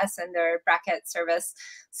AWS and their bracket service.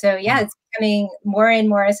 So yeah, it's becoming more and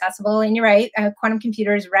more accessible. And you're right, quantum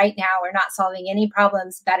computers right now are not solving any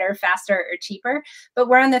problems better, faster, or cheaper, but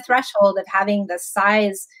we're on the threshold of having the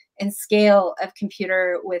size and scale of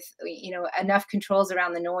computer with enough controls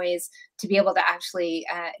around the noise to be able to actually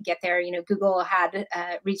get there. Google had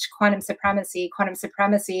reached quantum supremacy. Quantum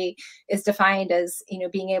supremacy is defined as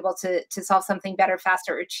being able to solve something better,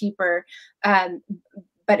 faster, or cheaper.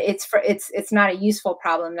 But it's not a useful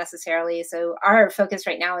problem necessarily. So our focus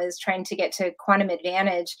right now is trying to get to quantum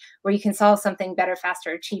advantage, where you can solve something better,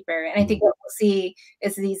 faster, cheaper. And I think what we'll see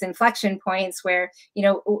is these inflection points where, you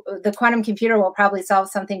know, the quantum computer will probably solve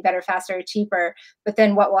something better, faster, cheaper, but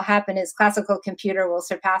then what will happen is classical computer will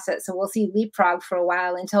surpass it. So we'll see leapfrog for a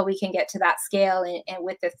while until we can get to that scale and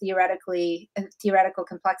with the theoretical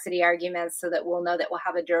complexity arguments, so that we'll know that we'll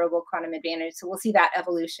have a durable quantum advantage. So we'll see that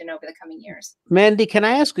evolution over the coming years. Mandy, can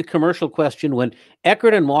I ask a commercial question? When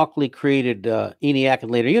Eckert and Walkley created ENIAC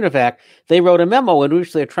and later UNIVAC, they wrote a memo in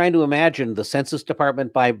which they're trying to imagine the Census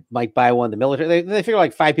Department might buy one, the military. They figure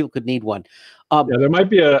like 5 people could need one. Yeah, there might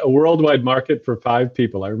be a worldwide market for 5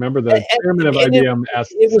 people. I remember the chairman of IBM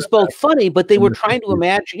asked. It was both funny, but they were trying to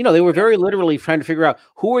imagine, you know, they were very literally trying to figure out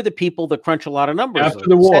who are the people that crunch a lot of numbers. After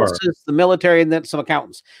the war. Census, the military, and then some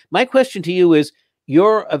accountants. My question to you is,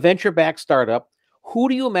 you're a venture-backed startup. Who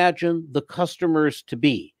do you imagine the customers to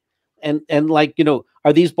be? And like, you know,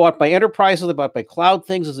 are these bought by enterprises? Are they bought by cloud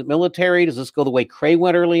things? Is it military? Does this go the way Cray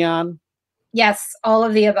went early on? Yes, all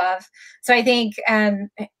of the above. So I think,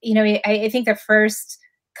 you know, I think the first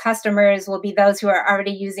customers will be those who are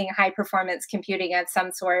already using high performance computing of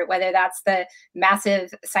some sort, whether that's the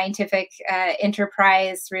massive scientific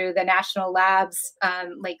enterprise through the national labs,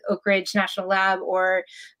 like Oak Ridge National Lab, or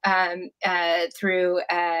through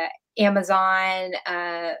Amazon,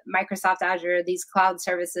 Microsoft Azure, these cloud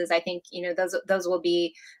services. I think, you know, those will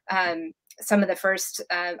be some of the first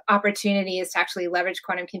opportunities to actually leverage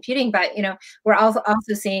quantum computing. But, you know, we're also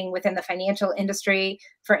seeing within the financial industry,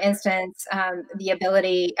 for instance, the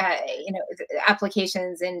ability, you know,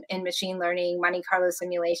 applications in machine learning, Monte Carlo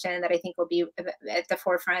simulation that I think will be at the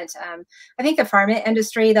forefront. I think the pharma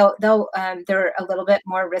industry, they're a little bit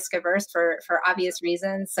more risk averse for obvious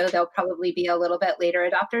reasons. So they'll probably be a little bit later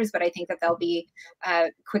adopters, but I think that they'll be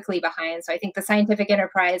quickly behind. So I think the scientific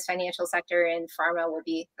enterprise, financial sector, and pharma will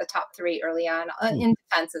be the top 3 early on, in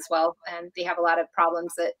defense as well. They have a lot of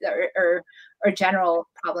problems that are general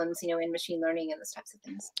problems, you know, in machine learning and those types of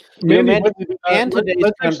things. Mandy,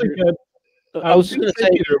 let's actually get. I was going to say,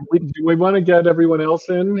 Peter, do we want to get everyone else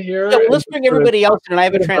in here? Yeah, let's bring everybody else in, and I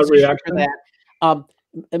have a transition for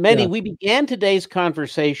that. Mandy, we began today's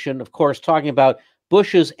conversation, of course, talking about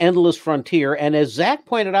Bush's endless frontier, and as Zach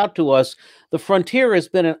pointed out to us, the frontier has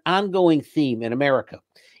been an ongoing theme in America.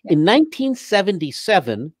 Yeah. In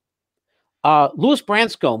 1977, Louis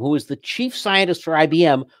Branscombe, who was the chief scientist for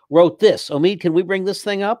IBM, wrote this. Omid, can we bring this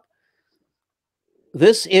thing up?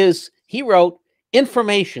 He wrote,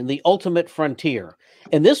 "Information, the ultimate frontier."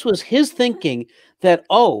 And this was his thinking that,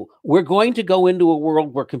 we're going to go into a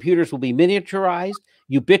world where computers will be miniaturized,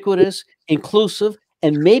 ubiquitous, inclusive,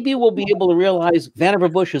 and maybe we'll be able to realize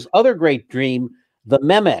Vannevar Bush's other great dream, the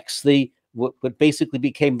MEMX, what basically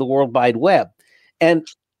became the World Wide Web. And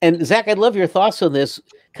Zach, I'd love your thoughts on this.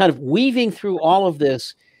 Kind of weaving through all of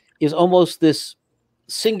this is almost this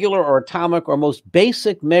singular or atomic or most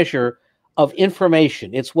basic measure of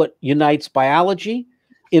information. It's what unites biology,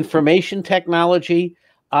 information technology,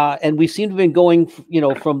 and we seem to have been going, you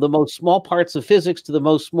know, from the most small parts of physics to the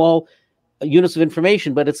most small units of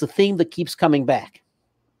information, but it's a theme that keeps coming back.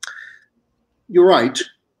 You're right.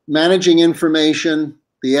 Managing information,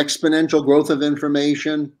 the exponential growth of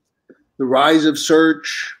information, the rise of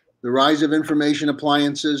search, the rise of information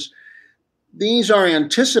appliances. These are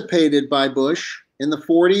anticipated by Bush in the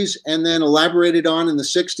 40s and then elaborated on in the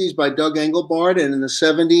 60s by Doug Engelbart, and in the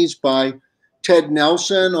 70s by Ted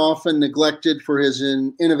Nelson, often neglected for his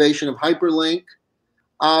innovation of hyperlink.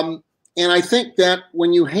 And I think that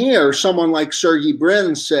when you hear someone like Sergey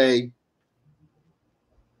Brin say,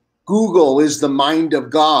 Google is the mind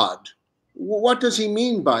of God, what does he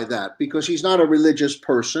mean by that? Because he's not a religious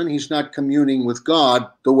person. He's not communing with God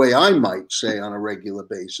the way I might say on a regular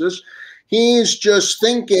basis. He's just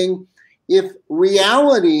thinking, if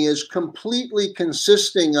reality is completely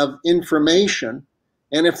consisting of information,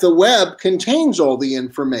 and if the web contains all the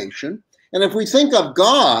information, and if we think of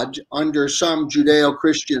God under some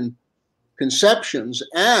Judeo-Christian conceptions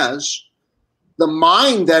as the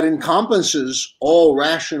mind that encompasses all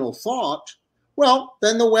rational thought, well,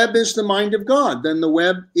 then the web is the mind of God. Then the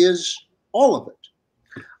web is all of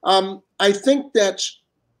it. I think that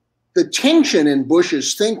the tension in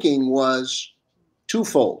Bush's thinking was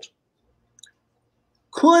twofold.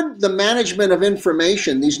 Could the management of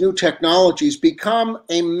information, these new technologies, become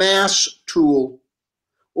a mass tool,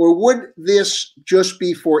 or would this just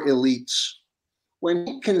be for elites? When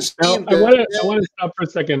he conceived I want to stop for a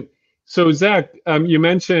second. So, Zach, you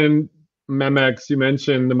mentioned MEMX, you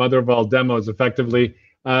mentioned the mother of all demos, effectively,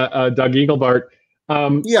 Doug Engelbart.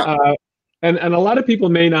 And a lot of people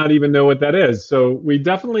may not even know what that is. So we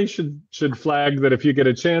definitely should flag that if you get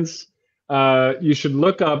a chance, you should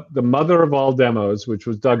look up the mother of all demos, which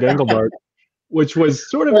was Doug Engelbart, which was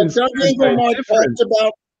sort of Doug Engelbart talks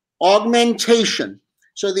about augmentation.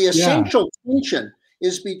 So the essential tension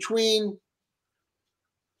is between,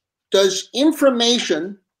 does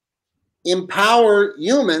information empower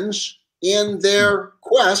humans in their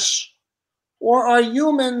quests, or are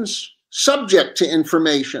humans subject to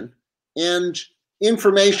information and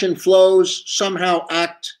information flows somehow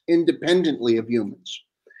act independently of humans?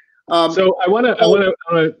 So I want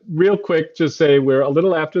to real quick just say we're a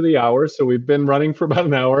little after the hour, so we've been running for about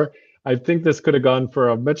an hour. I think this could have gone for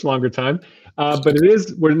a much longer time, but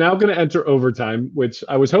we're now going to enter overtime, which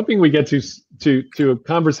I was hoping we get to a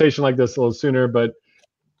conversation like this a little sooner, but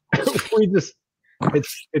it's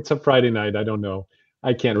a Friday night. I don't know.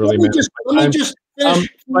 I can't really manage my time. Let me just finish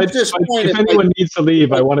this point. If anyone needs to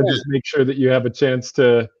leave, I want to just make sure that you have a chance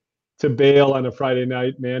to bail on a Friday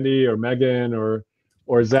night, Mandy or Megan or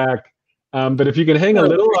Zach. But if you can hang a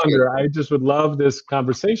little longer, I just would love this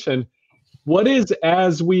conversation. What is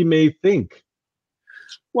As We May Think?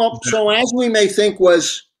 Well, so As We May Think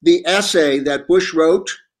was the essay that Bush wrote,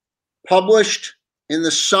 published in the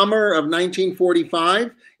summer of 1945.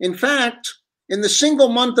 In fact, in the single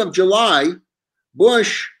month of July,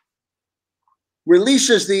 Bush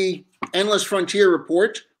releases the Endless Frontier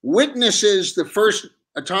Report, witnesses the first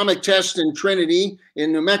atomic test in Trinity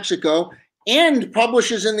in New Mexico, and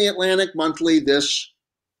publishes in the Atlantic Monthly this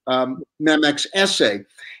Memex essay.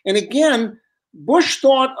 And again, Bush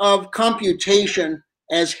thought of computation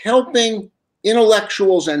as helping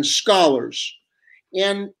intellectuals and scholars.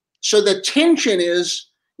 And so the tension is,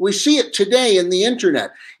 we see it today in the internet.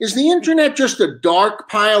 Is the internet just a dark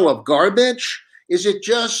pile of garbage? Is it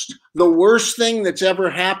just the worst thing that's ever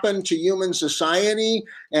happened to human society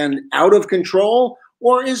and out of control?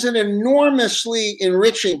 Or is it an enormously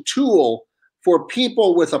enriching tool for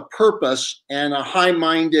people with a purpose and a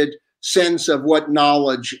high-minded sense of what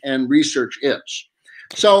knowledge and research is?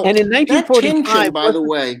 So, and in 1945, that tension, by the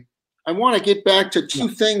way, I want to get back to two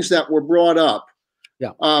things that were brought up.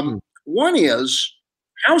 One is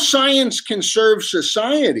how science can serve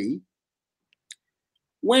society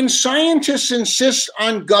when scientists insist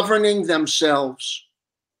on governing themselves.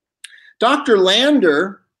 Dr.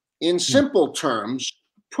 Lander, in simple terms,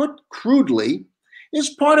 put crudely, is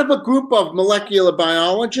part of a group of molecular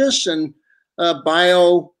biologists and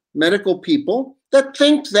biomedical people that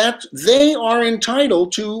think that they are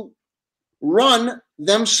entitled to run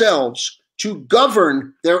themselves, to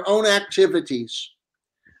govern their own activities.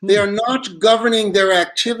 They are not governing their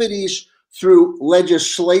activities through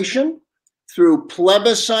legislation, through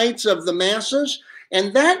plebiscites of the masses,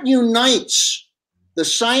 and that unites the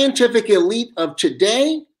scientific elite of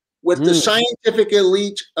today with the scientific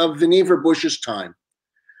elite of Vannevar Bush's time.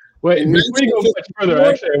 Wait, before you go much further,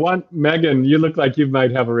 actually, I want Megan, you look like you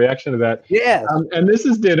might have a reaction to that. Yes. And this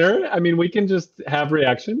is dinner. I mean, we can just have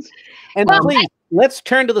reactions. And please, let's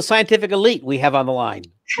turn to the scientific elite we have on the line.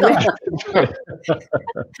 Well, I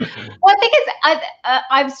think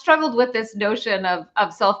I've struggled with this notion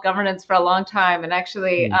of self-governance for a long time, and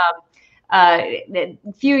actually a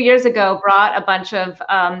few years ago brought a bunch of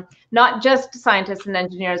not just scientists and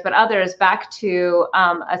engineers, but others back to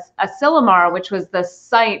Asilomar, which was the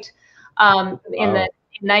site in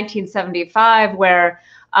 1975 where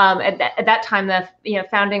at that time the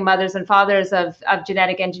founding mothers and fathers of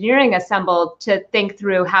genetic engineering assembled to think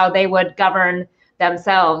through how they would govern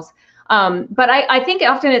themselves. But I think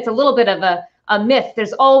often it's a little bit of a myth.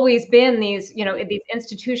 There's always been these, these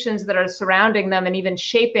institutions that are surrounding them and even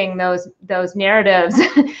shaping those narratives.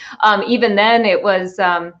 Even then, it was,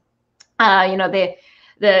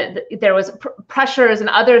 there was pressures and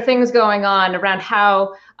other things going on around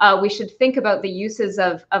how we should think about the uses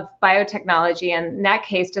of biotechnology, and in that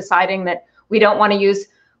case, deciding that we don't want to use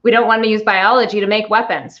biology to make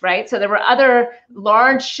weapons, right? So there were other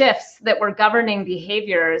large shifts that were governing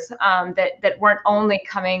behaviors that weren't only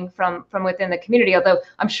coming from within the community, although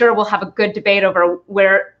I'm sure we'll have a good debate over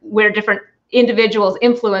where different individuals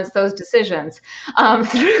influence those decisions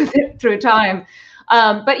through time.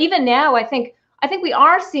 But even now, I think we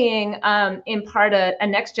are seeing in part a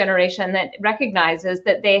next generation that recognizes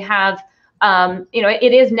that they have,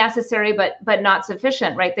 it is necessary, but not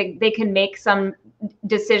sufficient, right? They can make some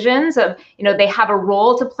decisions of, they have a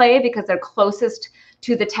role to play because they're closest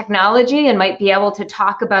to the technology and might be able to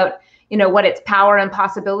talk about, what its power and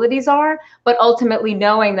possibilities are, but ultimately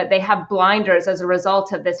knowing that they have blinders as a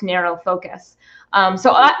result of this narrow focus.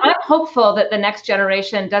 So I'm hopeful that the next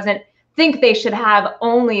generation doesn't think they should have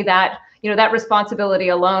only that, that responsibility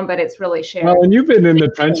alone, but it's really shared. Well, and you've been in the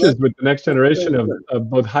trenches with the next generation of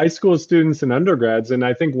both high school students and undergrads, and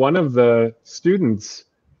I think one of the students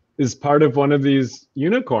is part of one of these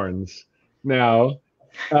unicorns now.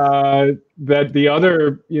 That the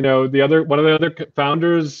other, one of the other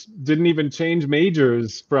founders didn't even change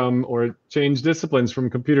majors or change disciplines from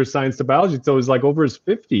computer science to biology until he was like over his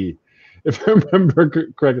 50, if I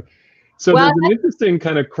remember correctly. So there's an interesting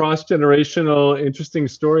kind of cross-generational, interesting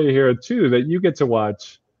story here too that you get to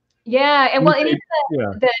watch. Yeah, and well, even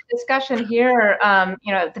the discussion here,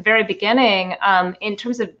 at the very beginning, in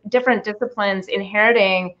terms of different disciplines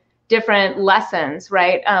inheriting different lessons,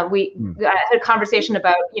 right? We had a conversation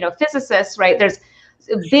about, physicists, right? There's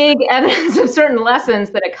big evidence of certain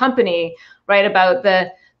lessons that accompany, right, about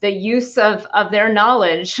the use of their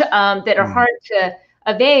knowledge that are hard to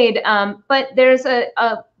evade. But there's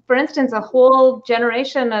for instance, a whole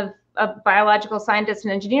generation of biological scientists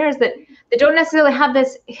and engineers that don't necessarily have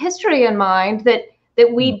this history in mind that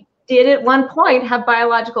we did at one point have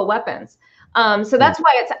biological weapons. So that's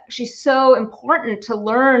why it's actually so important to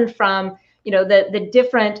learn from, the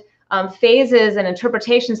different phases and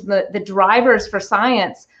interpretations, the drivers for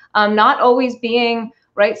science, not always being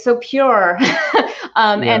so pure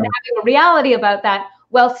and having a reality about that,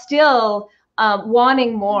 while still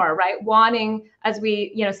wanting more, right? Wanting, as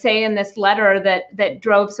we say in this letter that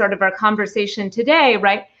drove sort of our conversation today,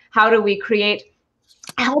 right? How do we create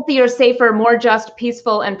healthier, safer, more just,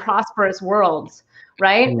 peaceful, and prosperous words,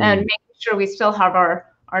 right? And making sure we still have our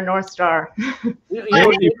North Star.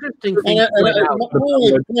 Interesting thing.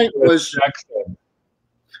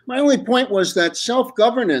 My only point was that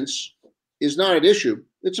self-governance is not at issue.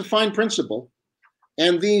 It's a fine principle.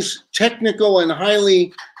 And these technical and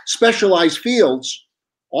highly specialized fields,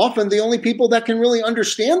 often the only people that can really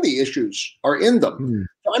understand the issues are in them.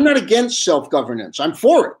 So I'm not against self-governance. I'm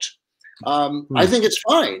for it. I think it's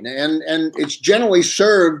fine. And it's generally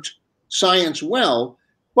served science well.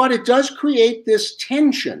 But it does create this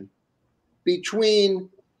tension between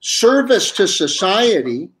service to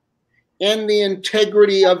society and the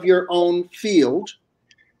integrity of your own field.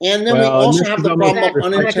 And then we also have the problem of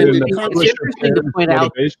unintended consequences. It's interesting to point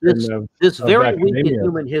out this very week in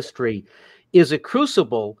human history is a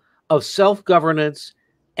crucible of self-governance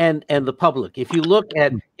and the public. If you look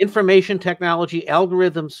at information technology,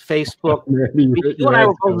 algorithms, Facebook, you and I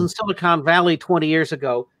were both in Silicon Valley 20 years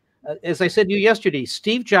ago. As I said to you yesterday,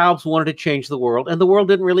 Steve Jobs wanted to change the world, and the world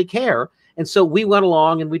didn't really care. And so we went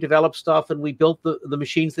along and we developed stuff, and we built the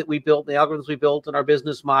machines that we built, the algorithms we built, and our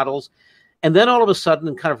business models. And then all of a sudden,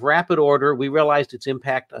 in kind of rapid order, we realized its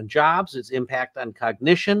impact on jobs, its impact on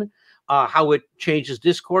cognition, how it changes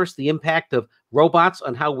discourse, the impact of robots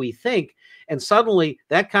on how we think. And suddenly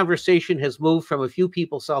that conversation has moved from a few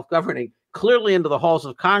people self-governing clearly into the halls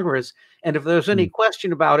of Congress. And if there's any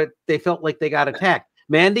question about it, they felt like they got attacked.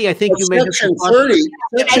 Mandy, I think you made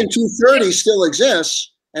Section 230 still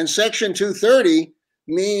exists, and Section 230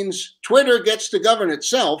 means Twitter gets to govern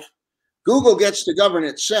itself, Google gets to govern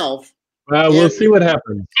itself. We'll see what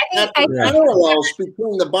happens. Parallels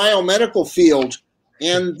between the biomedical field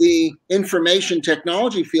and the information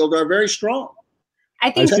technology field are very strong.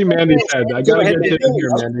 I see Mandy's head. I gotta get in here,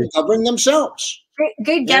 Mandy. Govern themselves.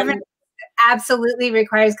 Good governance absolutely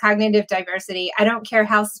requires cognitive diversity. I don't care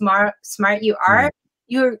how smart you are.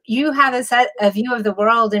 You have a view of the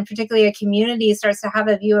world, and particularly a community starts to have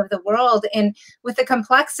a view of the world. And with the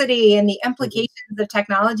complexity and the implications of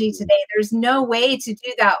technology today, there's no way to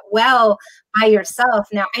do that well by yourself.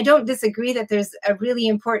 Now, I don't disagree that there's a really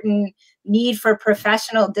important need for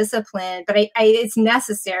professional discipline, but it's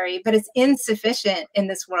necessary, but it's insufficient in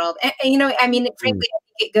this world. And frankly, I think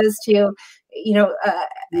it goes to,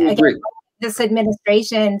 again, this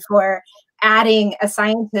administration for adding a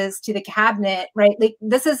scientist to the cabinet, right? Like,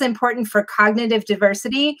 this is important for cognitive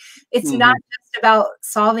diversity. It's not just about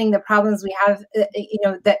solving the problems we have,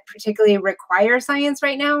 that particularly require science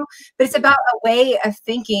right now, but it's about a way of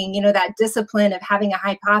thinking, that discipline of having a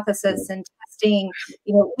hypothesis and testing.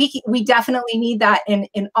 We definitely need that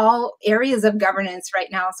in all areas of governance right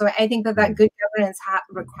now. So I think that good governance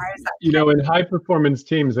requires that. In high performance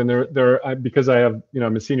teams, and because I have,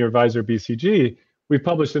 I'm a senior advisor at BCG, we've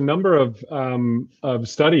published a number of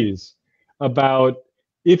studies about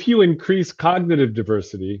if you increase cognitive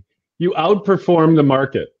diversity, you outperform the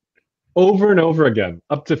market over and over again,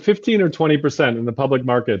 up to 15 or 20% in the public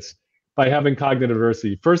markets by having cognitive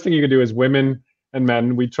diversity. First thing you can do is women and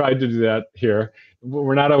men. We tried to do that here.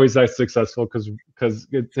 We're not always that successful because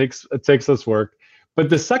it takes us work. But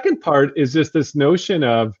the second part is just this notion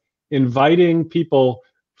of inviting people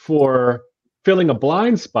for filling a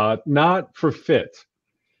blind spot, not for fit.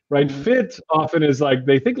 right? Fit often is like,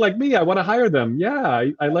 they think like me, I want to hire them. Yeah,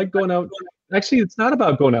 I like going out. Actually, it's not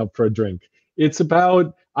about going out for a drink. It's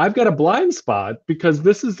about, I've got a blind spot because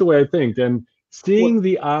this is the way I think. And seeing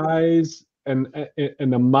the eyes and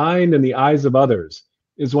the mind and the eyes of others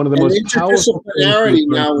is one of the most powerful things. Interdisciplinarity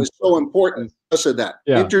now is so important because of that.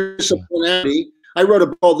 Yeah. Interdisciplinarity. I wrote a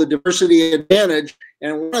book called The Diversity Advantage,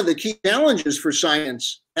 and one of the key challenges for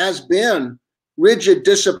science has been rigid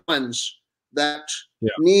disciplines that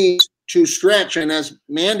need to stretch. And as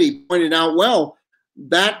Mandy pointed out well,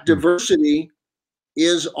 that diversity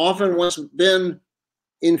is often what's been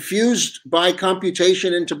infused by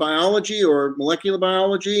computation into biology or molecular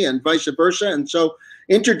biology and vice versa. And so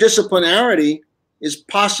interdisciplinarity is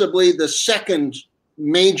possibly the second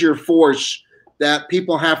major force that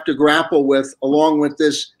people have to grapple with, along with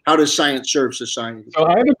this, how does science serve society? So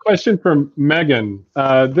I have a question from Megan.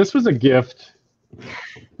 This was a gift.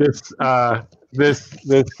 Yeah,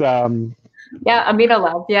 Amino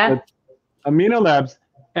Lab, yeah. Amino Labs.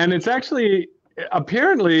 And it's actually,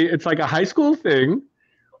 apparently, it's like a high school thing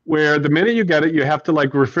where the minute you get it, you have to like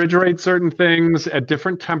refrigerate certain things at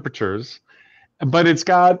different temperatures. But it's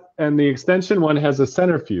got, and the extension one has a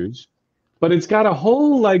centrifuge, but it's got a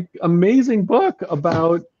whole like amazing book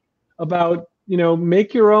about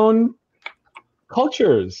make your own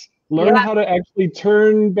cultures, learn how to actually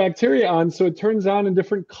turn bacteria on so it turns on in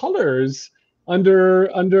different colors under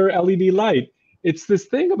LED light. It's this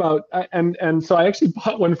thing about, and so I actually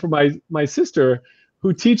bought one for my sister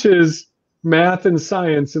who teaches math and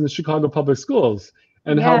science in the Chicago Public Schools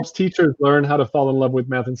and helps teachers learn how to fall in love with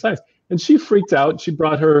math and science. And she freaked out. She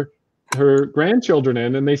brought her grandchildren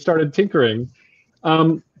in and they started tinkering.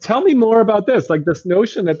 Tell me more about this, like this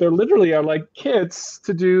notion that there literally are like kits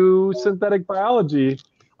to do synthetic biology.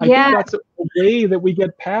 I think that's a way that we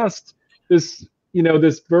get past this,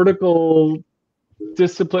 this vertical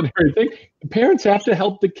disciplinary thing. Parents have to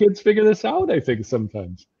help the kids figure this out, I think,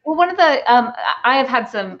 sometimes. Well, one of the, I have had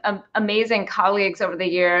some amazing colleagues over the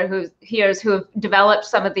years who have developed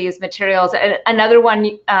some of these materials. Another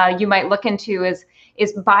one you might look into is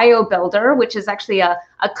BioBuilder, which is actually a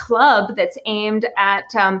club that's aimed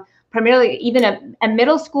at primarily even a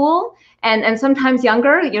middle school and sometimes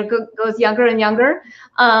younger, goes younger and younger.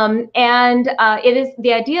 It is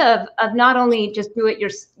the idea of not only just do it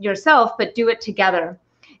yourself, but do it together.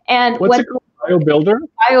 And what's it called? BioBuilder?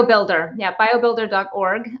 BioBuilder, yeah,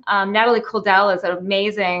 biobuilder.org. Natalie Kuldell is an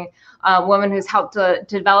amazing woman who's helped to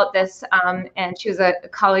develop this, and she was a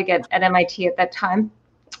colleague at MIT at that time.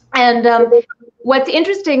 And what's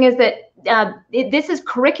interesting is that this is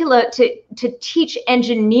curricula to teach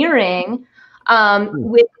engineering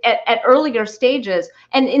at earlier stages.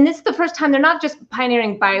 And this is the first time they're not just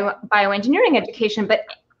pioneering bioengineering education, but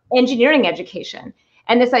engineering education.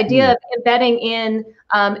 And this idea of embedding in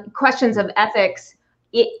questions of ethics,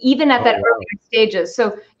 even at that earlier stages.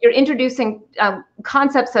 So you're introducing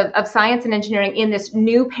concepts of science and engineering in this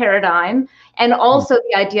new paradigm, and also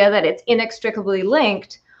the idea that it's inextricably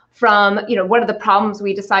linked from, what are the problems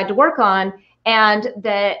we decide to work on, and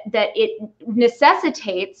that it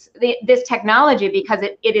necessitates this technology because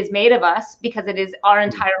it is made of us, because it is our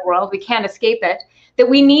entire world. We can't escape it, that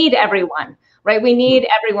we need everyone. Right, we need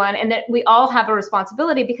everyone, and that we all have a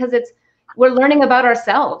responsibility because we're learning about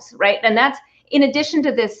ourselves, right? And that's in addition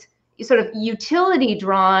to this sort of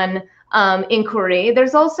utility-drawn inquiry.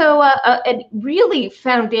 There's also a really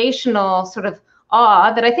foundational sort of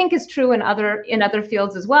awe that I think is true in other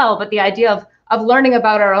fields as well. But the idea of learning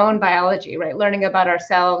about our own biology, right? Learning about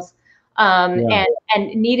ourselves, and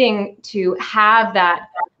needing to have that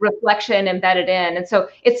reflection embedded in. And so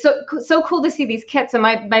it's so cool to see these kits. And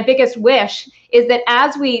my biggest wish is that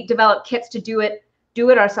as we develop kits to do it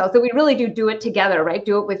ourselves, that we really do it together, right?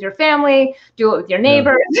 Do it with your family, do it with your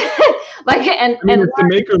neighbors. It's the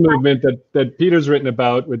maker movement that Peter's written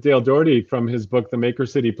about with Dale Doherty from his book, The Maker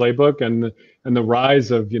City Playbook, and the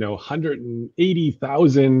rise of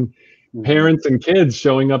 180,000 parents and kids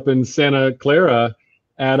showing up in Santa Clara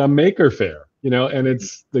at a maker fair, and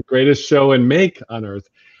it's the greatest show and make on earth.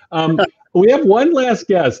 We have one last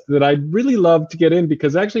guest that I'd really love to get in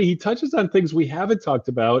because actually he touches on things we haven't talked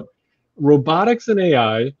about, robotics and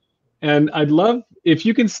AI. And I'd love, if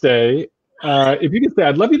you can stay,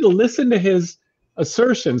 I'd love you to listen to his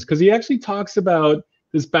assertions, because he actually talks about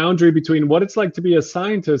this boundary between what it's like to be a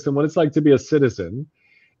scientist and what it's like to be a citizen,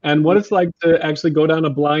 and what it's like to actually go down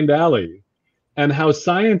a blind alley, and how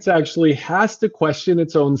science actually has to question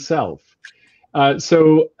its own self.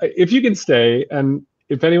 So if you can stay, and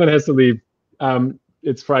if anyone has to leave,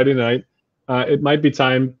 it's Friday night. It might be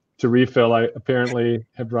time to refill. I apparently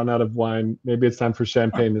have run out of wine. Maybe it's time for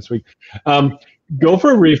champagne this week. Go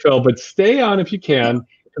for a refill, but stay on if you can,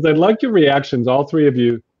 because I'd like your reactions, all three of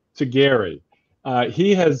you, to Gary.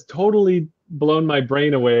 He has totally blown my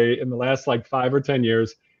brain away in the last like 5 or 10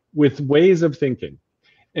 years with ways of thinking.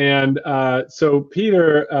 And so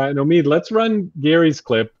Peter and Omid, let's run Gary's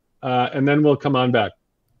clip, and then we'll come on back.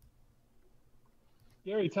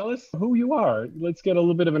 Gary, tell us who you are. Let's get a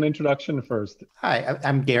little bit of an introduction first. Hi,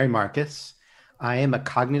 I'm Gary Marcus. I am a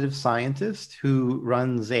cognitive scientist who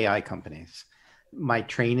runs AI companies. My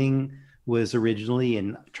training was originally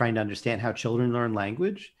in trying to understand how children learn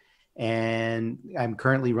language. And I'm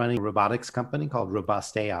currently running a robotics company called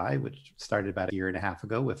Robust AI, which started about 1.5 years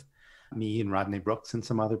ago with me and Rodney Brooks and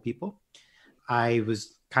some other people. I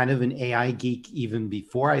was kind of an AI geek even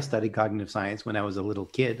before I studied cognitive science. When I was a little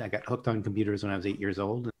kid, I got hooked on computers when I was 8 years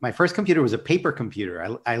old. My first computer was a paper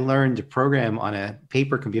computer. I learned to program on a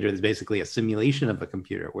paper computer that's basically a simulation of a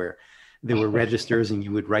computer where there were registers and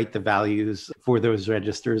you would write the values for those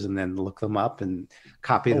registers and then look them up and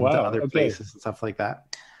copy them to other places and stuff like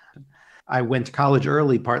that. I went to college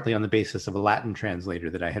early, partly on the basis of a Latin translator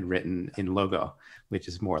that I had written in Logo, which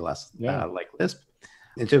is more or less like Lisp.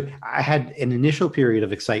 And so I had an initial period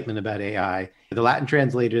of excitement about AI. The Latin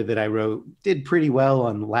translator that I wrote did pretty well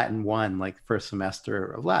on Latin 1, like the first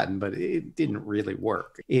semester of Latin, but it didn't really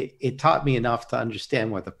work. It taught me enough to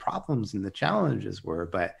understand what the problems and the challenges were,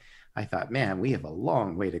 but I thought, man, we have a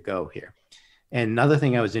long way to go here. And another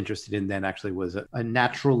thing I was interested in then actually was a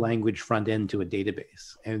natural language front end to a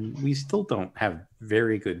database. And we still don't have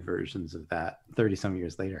very good versions of that 30 some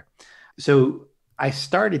years later. So I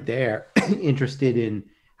started there interested in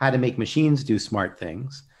how to make machines do smart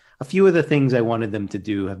things. A few of the things I wanted them to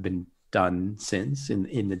do have been done since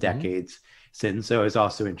in the decades since. So I was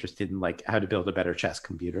also interested in like how to build a better chess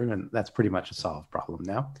computer. And that's pretty much a solved problem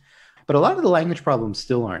now. But a lot of the language problems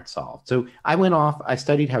still aren't solved. So I went off, I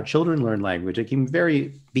studied how children learn language. I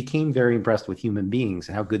became very impressed with human beings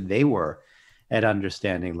and how good they were at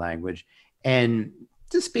understanding language. And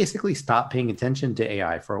just basically stopped paying attention to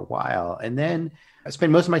AI for a while. And then I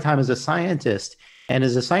spent most of my time as a scientist. And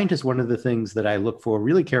as a scientist, one of the things that I look for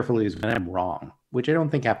really carefully is when I'm wrong, which I don't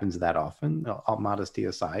think happens that often, all modesty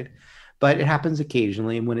aside. But it happens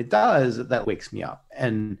occasionally. And when it does, that wakes me up.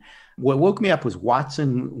 And what woke me up was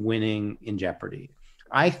Watson winning in Jeopardy.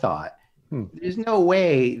 I thought, there's no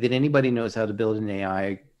way that anybody knows how to build an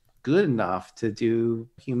AI good enough to do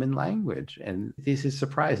human language. And this is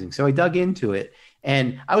surprising. So I dug into it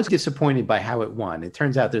and I was disappointed by how it won. It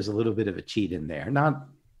turns out there's a little bit of a cheat in there, not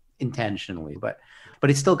intentionally, but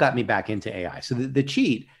it still got me back into AI. So the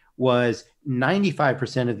cheat was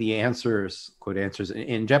 95% of the answers, quote answers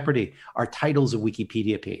in Jeopardy are titles of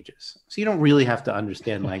Wikipedia pages. So you don't really have to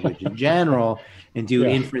understand language in general and do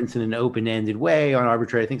inference in an open-ended way on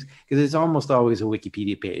arbitrary things, because it's almost always a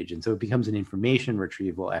Wikipedia page. And so it becomes an information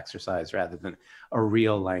retrieval exercise rather than a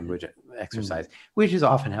real language exercise, which is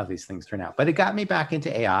often how these things turn out. But it got me back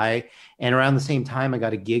into AI. And around the same time, I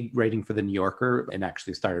got a gig writing for the New Yorker and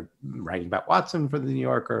actually started writing about Watson for the New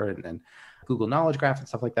Yorker and Google Knowledge Graph and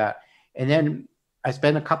stuff like that. And then I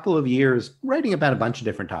spent a couple of years writing about a bunch of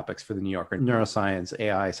different topics for the New Yorker, neuroscience,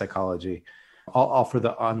 AI, psychology, all for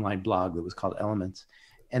the online blog that was called Elements.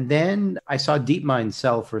 And then I saw DeepMind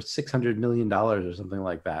sell for $600 million or something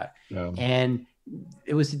like that. Yeah. And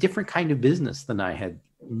it was a different kind of business than I had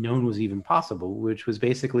known was even possible, which was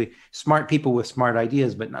basically smart people with smart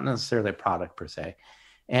ideas, but not necessarily a product per se.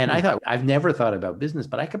 And I thought, I've never thought about business,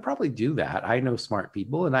 but I could probably do that. I know smart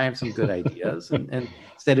people and I have some good ideas. And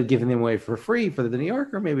instead of giving them away for free for the New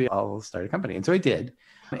Yorker, maybe I'll start a company. And so I did.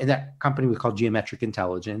 And that company was called Geometric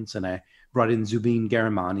Intelligence. And I brought in Zubin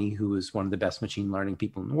Garamani, who is one of the best machine learning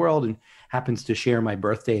people in the world and happens to share my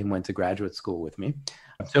birthday and went to graduate school with me.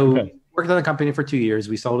 So worked on the company for 2 years.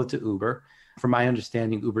 We sold it to Uber. From my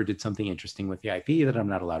understanding, Uber did something interesting with the IP that I'm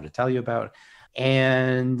not allowed to tell you about.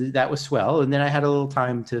 And that was swell. And then I had a little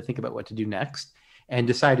time to think about what to do next and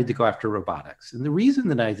decided to go after robotics. And the reason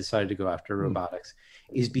that I decided to go after robotics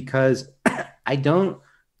is because I don't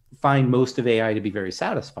find most of AI to be very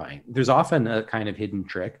satisfying. There's often a kind of hidden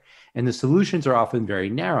trick and the solutions are often very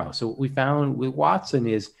narrow. So what we found with Watson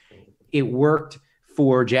is it worked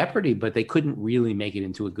for Jeopardy, but they couldn't really make it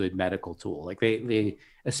into a good medical tool. Like they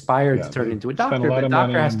aspired to turn it into a doctor, but the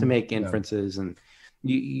doctor has to make inferences and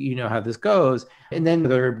you know how this goes. And then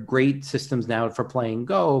there are great systems now for playing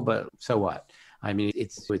Go, but so what? I mean,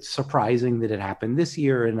 it's surprising that it happened this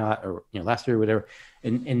year and not, or last year or whatever,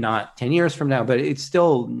 and not 10 years from now, but it's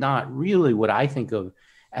still not really what I think of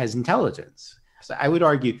as intelligence. So I would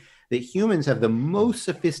argue that humans have the most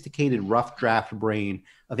sophisticated rough draft brain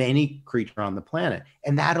of any creature on the planet.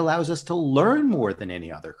 And that allows us to learn more than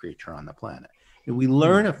any other creature on the planet. And we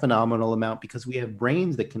learn a phenomenal amount because we have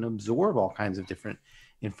brains that can absorb all kinds of different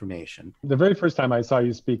information. The very first time I saw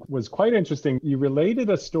you speak was quite interesting. You related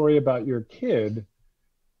a story about your kid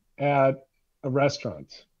at a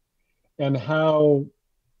restaurant and how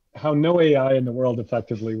no AI in the world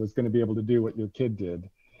effectively was going to be able to do what your kid did.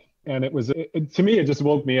 And it was, to me, it just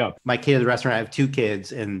woke me up. My kid at the restaurant, I have 2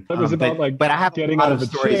 kids, and it was about but I have getting a lot out of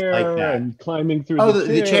of the stories chair like that. And climbing through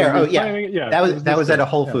the chair. Oh, yeah. Yeah. That was at a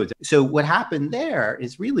Whole Foods. So what happened there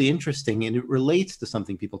is really interesting, and it relates to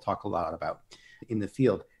something people talk a lot about in the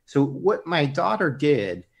field. So what my daughter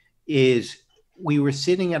did is we were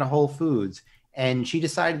sitting at a Whole Foods, and she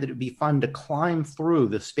decided that it'd be fun to climb through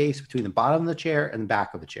the space between the bottom of the chair and the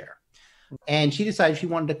back of the chair. And she decided she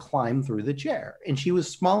wanted to climb through the chair. And she was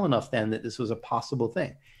small enough then that this was a possible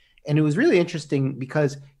thing. And it was really interesting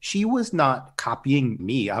because she was not copying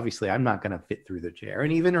me. Obviously, I'm not going to fit through the chair.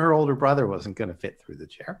 And even her older brother wasn't going to fit through the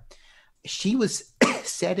chair. She was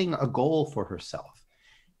setting a goal for herself.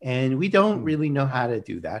 And we don't really know how to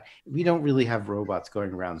do that. We don't really have robots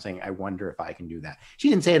going around saying, I wonder if I can do that. She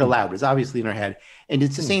didn't say it aloud. It was obviously in her head. And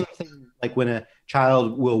it's the same thing like when a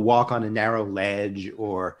child will walk on a narrow ledge.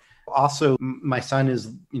 Or also my son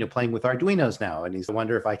is, playing with Arduinos now. And he's I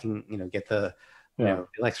wonder if I can, get the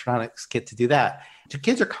electronics kit to do that. So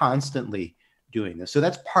kids are constantly doing this. So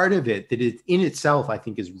that's part of it that it in itself, I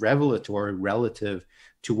think, is revelatory relative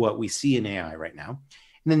to what we see in AI right now.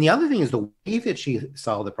 And then the other thing is the way that she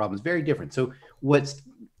solved the problem is very different. So what's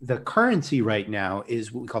the currency right now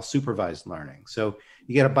is what we call supervised learning. So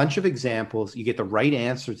you get a bunch of examples, you get the right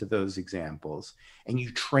answer to those examples, and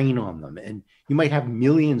you train on them. And you might have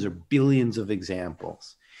millions or billions of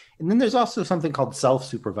examples. And then there's also something called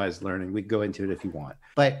self-supervised learning. We can go into it if you want.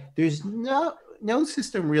 But there's no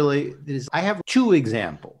system really that is, I have 2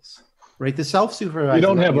 examples. Right, the self-supervised. You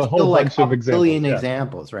don't have a whole bunch of examples. Billion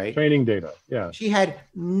examples, right? Training data, yeah. She had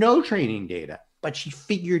no training data, but she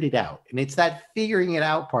figured it out, and it's that figuring it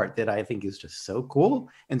out part that I think is just so cool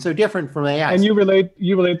and so different from AI. And you relate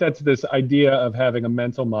that to this idea of having a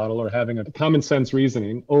mental model or having a common sense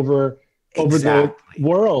reasoning over the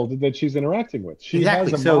world that she's interacting with. She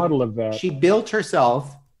has a model of that. She built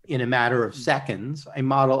herself in a matter of seconds a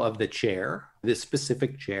model of the chair, this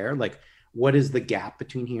specific chair, like. What is the gap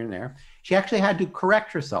between here and there? She actually had to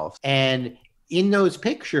correct herself. And in those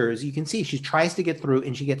pictures, you can see she tries to get through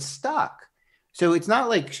and she gets stuck. So it's not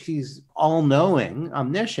like she's all-knowing,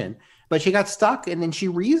 omniscient, but she got stuck and then she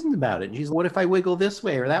reasoned about it. And she's, what if I wiggle this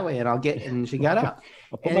way or that way? And she got out.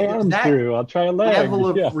 I'll put my arms through. I'll try a leg.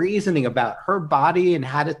 Level of reasoning about her body and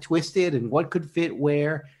how to twist it and what could fit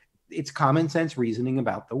where. It's common sense reasoning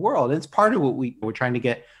about the world. And it's part of what we're trying to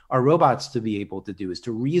get our robots to be able to do is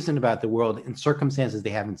to reason about the world in circumstances they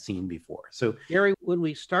haven't seen before. So Gary, when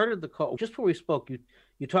we started the call, just before we spoke, we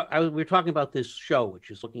were talking about this show,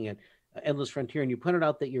 which is looking at Endless Frontier, and you pointed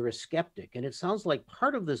out that you're a skeptic. And it sounds like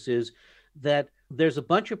part of this is that there's a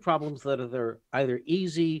bunch of problems that are either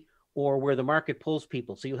easy or where the market pulls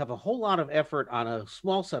people. So you have a whole lot of effort on a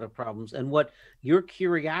small set of problems. And what your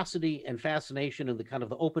curiosity and fascination and the kind of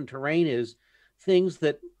the open terrain is things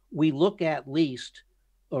that we look at least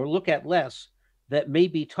or look at less that may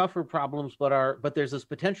be tougher problems, but there's this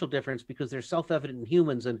potential difference because they're self-evident in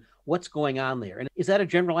humans and what's going on there. And is that a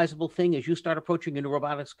generalizable thing as you start approaching a new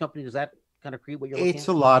robotics company? Does that kind of create what you're looking at? It's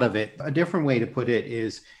a lot of it. A different way to put it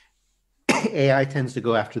is AI tends to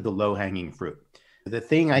go after the low-hanging fruit. The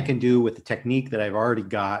thing I can do with the technique that I've already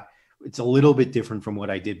got, it's a little bit different from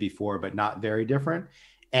what I did before, but not very different.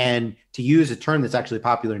 And to use a term that's actually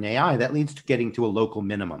popular in AI, that leads to getting to a local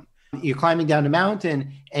minimum. You're climbing down a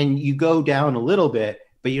mountain and you go down a little bit,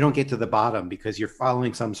 but you don't get to the bottom because you're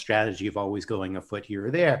following some strategy of always going a foot here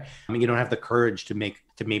or there. I mean, you don't have the courage to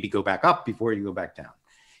maybe go back up before you go back down.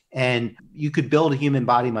 And you could build a human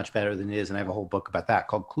body much better than it is. And I have a whole book about that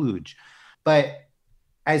called Klooge. But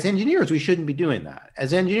as engineers, we shouldn't be doing that.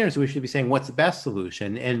 As engineers, we should be saying, what's the best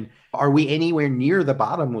solution? And are we anywhere near the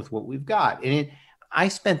bottom with what we've got? And I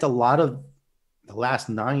spent a lot of the last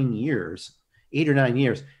 9 years, 8 or 9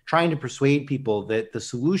 years, trying to persuade people that the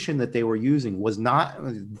solution that they were using was not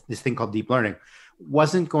this thing called deep learning,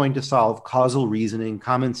 wasn't going to solve causal reasoning,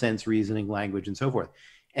 common sense reasoning, language, and so forth.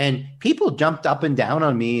 And people jumped up and down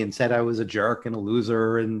on me and said I was a jerk and a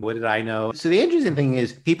loser and what did I know? So the interesting thing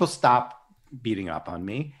is people stopped beating up on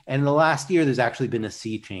me. And in the last year, there's actually been a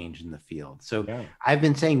sea change in the field. So I've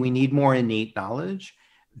been saying we need more innate knowledge,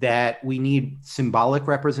 that we need symbolic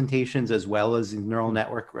representations as well as neural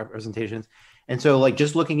network representations. And so like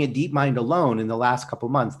just looking at DeepMind alone in the last couple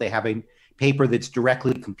of months, they have a paper that's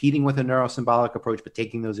directly competing with a neurosymbolic approach, but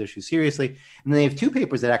taking those issues seriously. And then they have two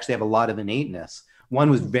papers that actually have a lot of innateness. One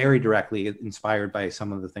was very directly inspired by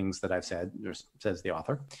some of the things that I've said, says the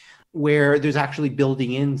author, where there's actually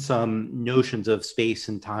building in some notions of space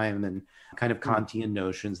and time and kind of Kantian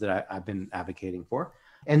notions that I've been advocating for.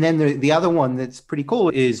 And then the other one that's pretty cool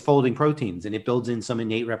is folding proteins, and it builds in some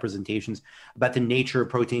innate representations about the nature of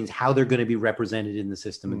proteins, how they're going to be represented in the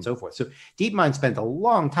system and so forth. So DeepMind spent a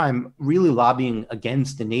long time really lobbying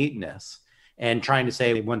against innateness and trying to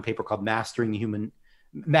say one paper called Mastering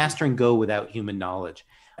Go Without Human Knowledge.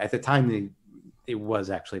 At the time, it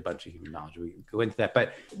was actually a bunch of human knowledge. We can go into that,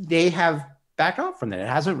 but they have backed off from that. It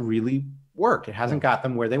hasn't really worked. It hasn't got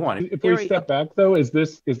them where they want it. If we step back though, is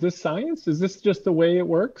this science? Is this just the way it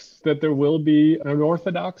works? That there will be an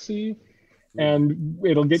orthodoxy and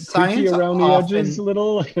it'll get creaky around the edges a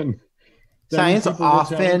little? And science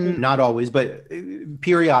often, not always, but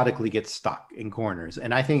periodically gets stuck in corners.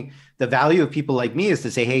 And I think the value of people like me is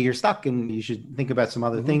to say, hey, you're stuck and you should think about some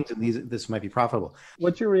other things and this might be profitable.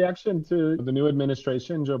 What's your reaction to the new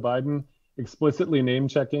administration, Joe Biden, explicitly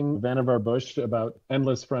name-checking Vannevar Bush about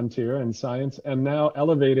endless frontier and science, and now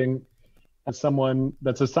elevating someone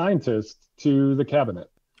that's a scientist to the cabinet?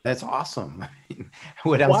 That's awesome. I mean,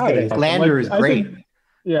 what else could I? Lander is great.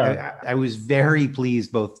 I was very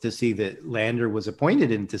pleased both to see that Lander was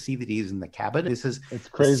appointed and to see that he's in the cabinet. This is it's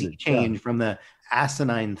crazy. A sea change from the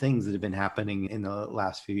asinine things that have been happening in the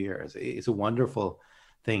last few years. It's a wonderful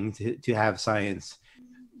thing to have science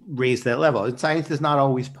raise that level. And science is not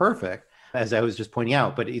always perfect, as I was just pointing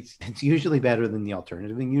out, but it's usually better than the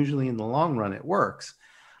alternative. And usually in the long run, it works.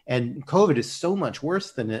 And COVID is so much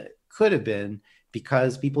worse than it could have been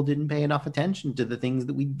because people didn't pay enough attention to the things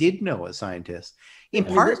that we did know as scientists, in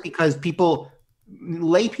part because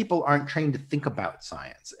lay people aren't trained to think about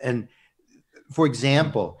science. And for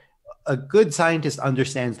example, a good scientist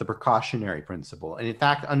understands the precautionary principle, and in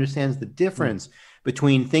fact, understands the difference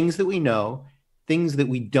between things that we know, things that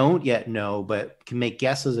we don't yet know, but can make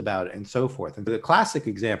guesses about it and so forth. And the classic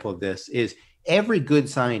example of this is every good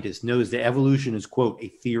scientist knows that evolution is, quote, a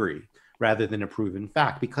theory rather than a proven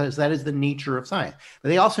fact, because that is the nature of science. But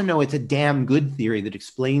they also know it's a damn good theory that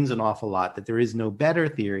explains an awful lot, that there is no better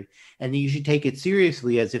theory, and you should take it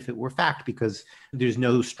seriously as if it were fact, because there's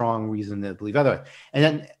no strong reason to believe otherwise. And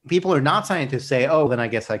then people who are not scientists say, oh, then I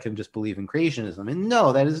guess I can just believe in creationism. And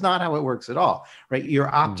no, that is not how it works at all, right? You're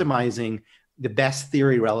optimizing the best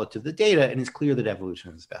theory relative to the data, and it's clear that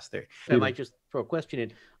evolution is the best theory. I might just throw a question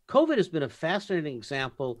in. COVID has been a fascinating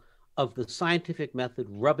example of the scientific method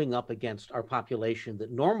rubbing up against our population that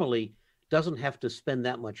normally doesn't have to spend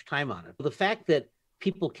that much time on it. The fact that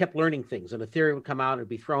people kept learning things and a theory would come out and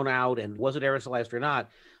be thrown out and was it aerosolized or not,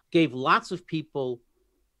 gave lots of people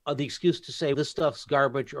the excuse to say this stuff's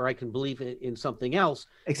garbage or I can believe in something else.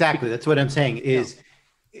 Exactly. That's what I'm saying is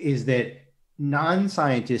that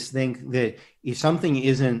non-scientists think that if something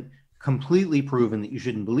isn't completely proven that you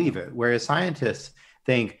shouldn't believe it, whereas scientists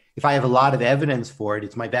think if I have a lot of evidence for it,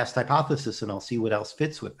 it's my best hypothesis and I'll see what else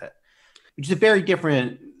fits with it, which is a very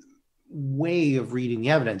different way of reading the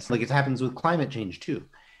evidence. Like it happens with climate change too.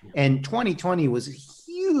 And 2020 was a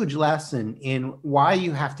huge lesson in why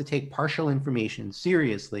you have to take partial information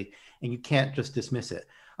seriously and you can't just dismiss it.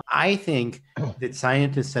 I think that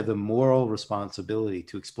scientists have a moral responsibility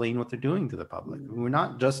to explain what they're doing to the public. We're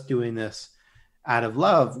not just doing this out of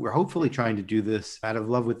love. We're hopefully trying to do this out of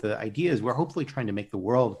love with the ideas. We're hopefully trying to make the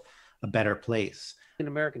world a better place. In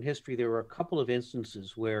American history, there were a couple of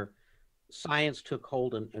instances where science took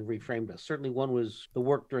hold and reframed us. Certainly one was the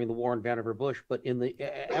work during the war in Vannevar Bush, but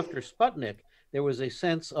after Sputnik, there was a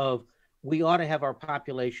sense of we ought to have our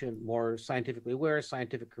population more scientifically aware,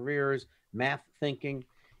 scientific careers, math thinking.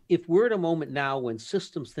 If we're at a moment now when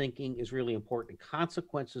systems thinking is really important,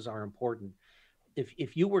 consequences are important,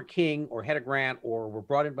 if you were king or had a grant or were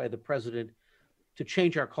brought in by the president to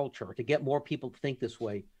change our culture, or to get more people to think this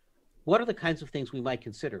way, what are the kinds of things we might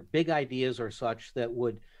consider? Big ideas or such that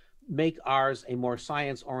would make ours a more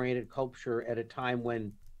science-oriented culture at a time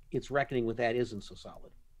when its reckoning with that isn't so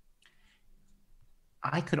solid?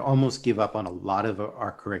 I could almost give up on a lot of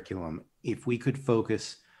our curriculum if we could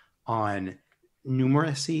focus on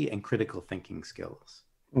numeracy and critical thinking skills.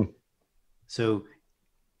 So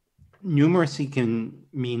numeracy can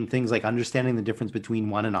mean things like understanding the difference between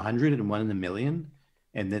 1 in 100 and 1 in a million,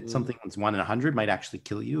 and that something that's 1 in 100 might actually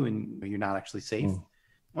kill you and you're not actually safe.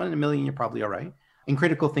 1 in a million, you're probably all right. in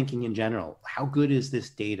critical thinking in general. How good is this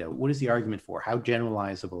data? What is the argument for? How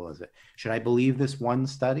generalizable is it? Should I believe this one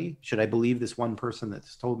study? Should I believe this one person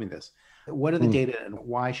that's told me this? What are the data and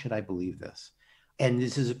why should I believe this? And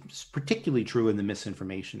this is particularly true in the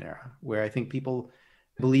misinformation era, where I think people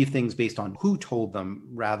believe things based on who told them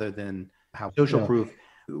rather than how social proof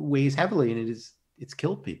weighs heavily. And it's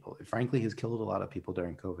killed people. It frankly has killed a lot of people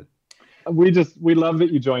during COVID. We love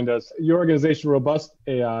that you joined us. Your organization, Robust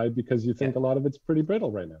AI, because you think a lot of it's pretty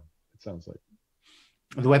brittle right now, it sounds like.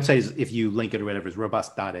 The website is, if you link it or whatever, is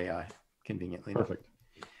robust.ai, conveniently. Perfect.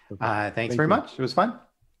 Thanks very much. It was fun.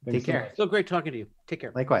 Take care. So great talking to you. Take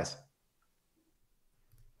care. Likewise.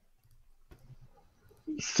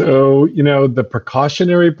 So, the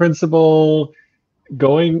precautionary principle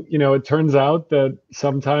going, it turns out that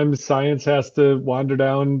sometimes science has to wander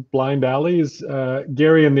down blind alleys.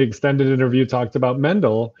 Gary, in the extended interview, talked about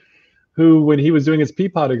Mendel, who, when he was doing his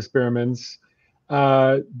peapod experiments,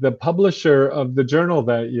 the publisher of the journal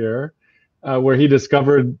that year, where he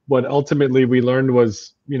discovered what ultimately we learned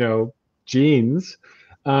was, genes,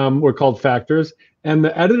 were called factors. And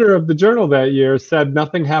the editor of the journal that year said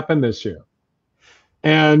nothing happened this year.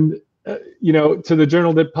 And, to the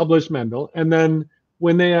journal that published Mendel. And then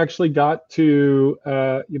when they actually got to,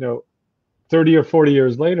 30 or 40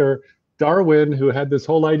 years later, Darwin, who had this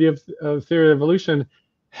whole idea of theory of evolution,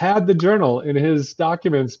 had the journal in his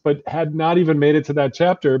documents, but had not even made it to that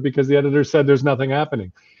chapter because the editor said there's nothing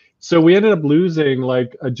happening. So we ended up losing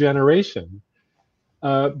like a generation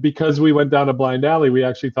because we went down a blind alley. We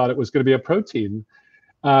actually thought it was going to be a protein.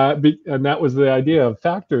 And that was the idea of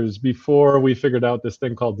factors before we figured out this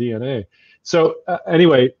thing called DNA. So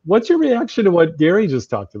anyway, what's your reaction to what Gary just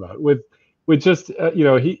talked about? With just,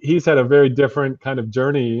 he's had a very different kind of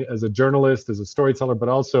journey as a journalist, as a storyteller, but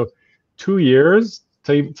also 2 years,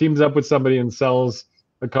 teams up with somebody and sells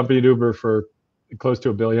a company to Uber for close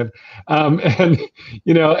to $1 billion.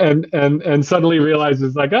 And suddenly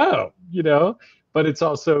realizes like, but it's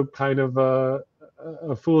also kind of a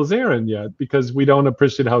fool's errand yet, because we don't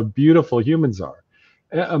appreciate how beautiful humans are.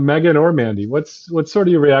 Megan or Mandy, what's sort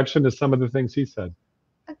of your reaction to some of the things he said?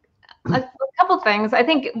 A couple things. I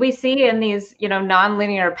think we see in these,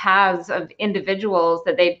 nonlinear paths of individuals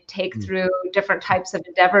that they take through different types of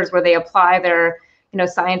endeavors where they apply their,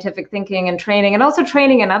 scientific thinking and training, and also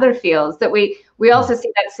training in other fields. That we also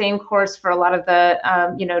see that same course for a lot of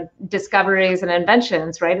the, discoveries and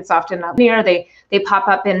inventions, right? It's often not linear. They pop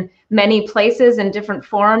up in many places in different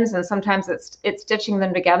forms, and sometimes it's stitching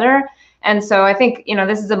them together. And so I think,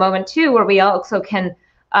 this is a moment too where we also can,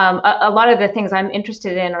 a lot of the things I'm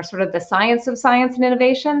interested in are sort of the science of science and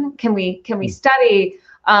innovation. Can we study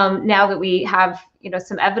now that we have,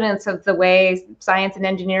 some evidence of the way science and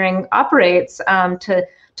engineering operates,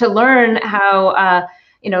 to learn how,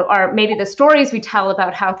 maybe the stories we tell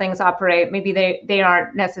about how things operate, maybe they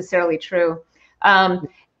aren't necessarily true.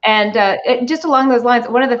 Just along those lines,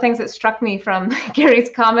 one of the things that struck me from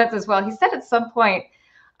Gary's comments as well, he said at some point,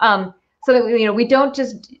 so that we don't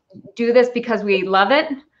just do this because we love it,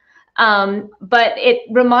 but it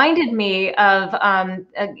reminded me of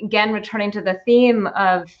again, returning to the theme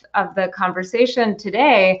of the conversation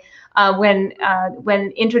today, when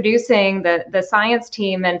introducing the science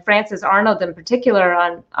team, and Frances Arnold in particular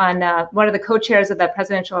on one of the co-chairs of the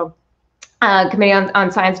Presidential Committee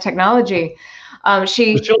on Science and Technology.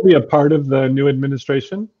 She'll be a part of the new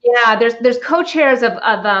administration. Yeah, there's co-chairs of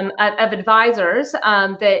advisors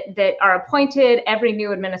that are appointed every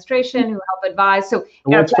new administration who help advise. So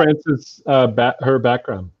what's Frances' her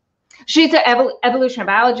background? She's an evolutionary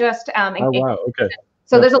biologist. Oh wow, okay.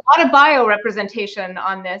 So there's a lot of bio representation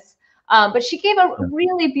on this, but she gave a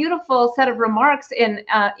really beautiful set of remarks in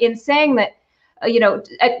saying that,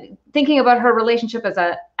 thinking about her relationship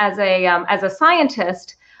as a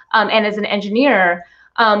scientist. And as an engineer,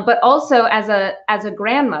 but also as a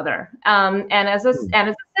grandmother, and as a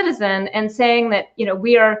citizen, and saying that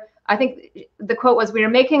we are. I think the quote was, "We are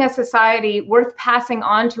making a society worth passing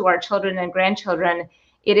on to our children and grandchildren.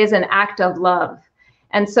 It is an act of love."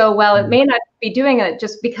 And so, while it may not be doing it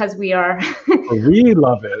just because we are, we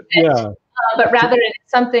love it, yeah, but rather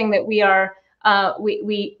it's something that we are.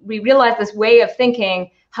 We realize this way of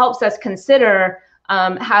thinking helps us consider.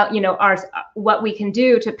 How what we can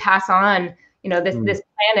do to pass on this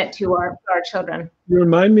planet to our children. You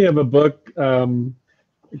remind me of a book,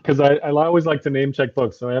 because I always like to name check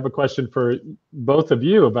books. So I have a question for both of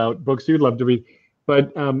you about books you'd love to read.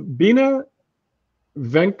 But Bina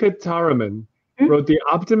Venkataraman wrote The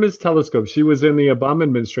Optimist Telescope. She was in the Obama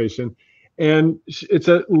administration, and it's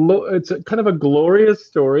a kind of a glorious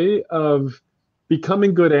story of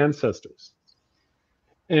becoming good ancestors.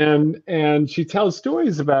 and she tells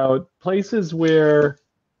stories about places where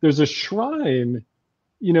there's a shrine,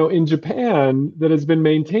 in Japan that has been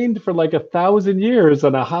maintained for like 1,000 years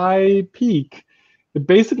on a high peak. It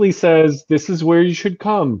basically says this is where you should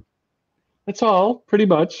come. That's all, pretty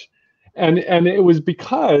much. And it was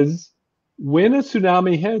because when a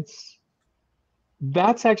tsunami hits,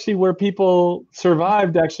 that's actually where people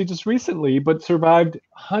survived, actually just recently, but survived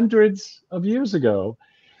hundreds of years ago.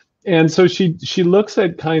 And so she looks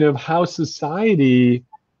at kind of how society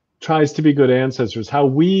tries to be good ancestors, how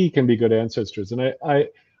we can be good ancestors. And I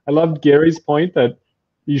loved Gary's point that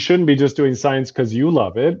you shouldn't be just doing science because you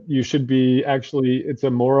love it. You should be actually, it's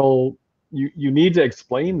a moral, you need to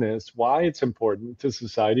explain this, why it's important to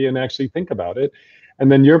society, and actually think about it.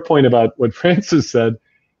 And then your point about what Francis said,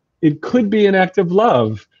 it could be an act of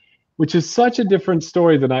love, which is such a different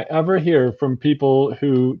story than I ever hear from people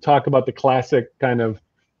who talk about the classic kind of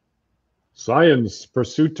science,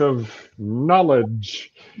 pursuit of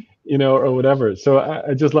knowledge, or whatever. So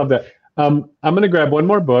I just love that. I'm going to grab one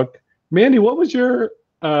more book. Mandy, what was your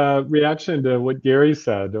reaction to what Gary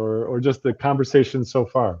said, or just the conversation so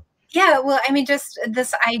far? Yeah, well, I mean, just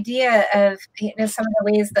this idea of, some of the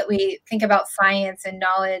ways that we think about science and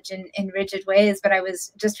knowledge in rigid ways, but I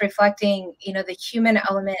was just reflecting, the human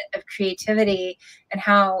element of creativity and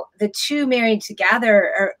how the two married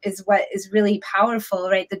together is what is really powerful,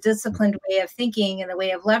 right? The disciplined way of thinking and the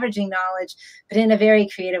way of leveraging knowledge, but in a very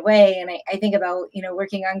creative way. And I think about,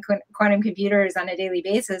 working on quantum computers on a daily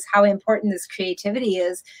basis, how important this creativity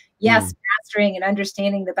is. Yes, mastering and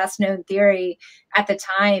understanding the best known theory at the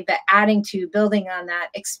time, but adding to, building on that,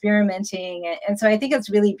 experimenting. And so I think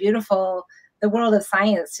it's really beautiful, the world of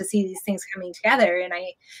science, to see these things coming together. And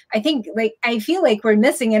I think, I feel like we're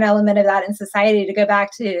missing an element of that in society. To go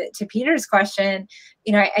back to Peter's question,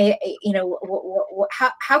 how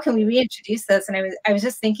can we reintroduce this? And I was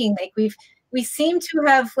just thinking, we seem to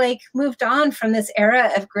have moved on from this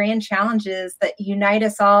era of grand challenges that unite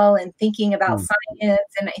us all in thinking about science.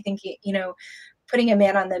 And I think, putting a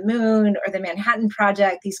man on the moon or the Manhattan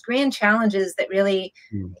Project, these grand challenges that really,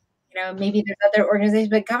 maybe there's other organizations,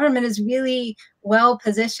 but government is really well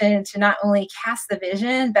positioned to not only cast the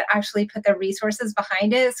vision, but actually put the resources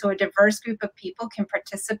behind it, so a diverse group of people can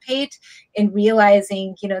participate in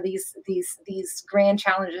realizing, these grand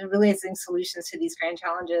challenges, realizing solutions to these grand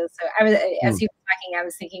challenges. So as you were talking, I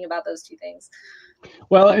was thinking about those two things.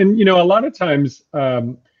 Well, and a lot of times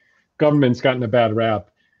government's gotten a bad rap.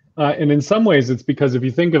 And in some ways, it's because if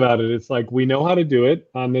you think about it, it's like, we know how to do it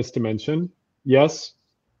on this dimension. Yes,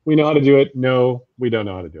 we know how to do it. No, we don't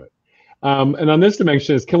know how to do it. And on this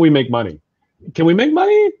dimension is, can we make money? Can we make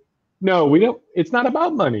money? No, we don't. It's not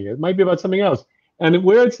about money. It might be about something else. And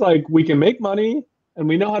where it's like, we can make money and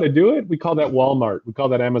we know how to do it, we call that Walmart. We call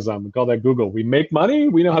that Amazon. We call that Google. We make money.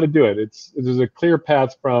 We know how to do it. There's a clear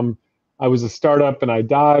path from, I was a startup and I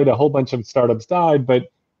died. A whole bunch of startups died,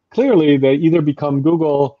 but clearly they either become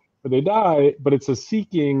Google or they die, but it's a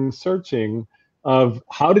searching of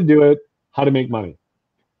how to do it, how to make money.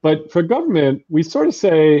 But for government, we sort of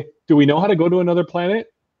say, do we know how to go to another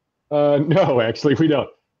planet? No, actually, we don't.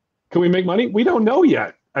 Can we make money? We don't know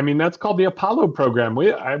yet. I mean, that's called the Apollo program.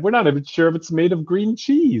 We're not even sure if it's made of green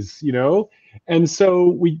cheese, And so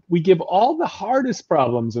we give all the hardest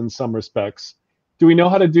problems in some respects. Do we know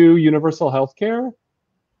how to do universal health care?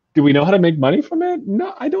 Do we know how to make money from it?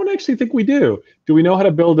 No, I don't actually think we do. Do we know how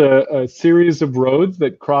to build a series of roads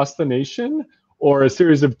that cross the nation, or a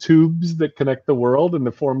series of tubes that connect the world in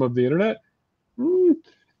the form of the internet?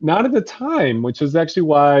 Not at the time, which is actually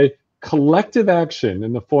why collective action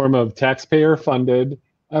in the form of taxpayer-funded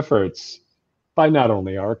efforts by not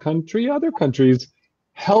only our country, other countries,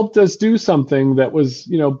 helped us do something that was,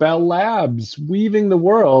 Bell Labs weaving the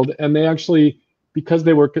world. And they actually, because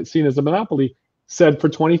they were seen as a monopoly, said for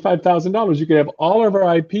 $25,000, you could have all of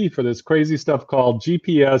our IP for this crazy stuff called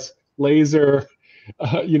GPS, laser,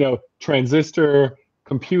 transistor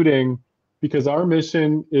computing, because our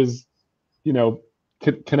mission is,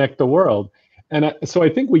 connect the world. And so I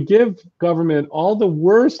think we give government all the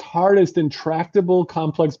worst, hardest, intractable,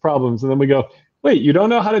 complex problems. And then we go, wait, you don't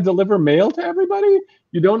know how to deliver mail to everybody?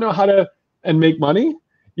 You don't know how to, and make money?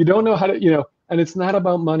 You don't know how to, and it's not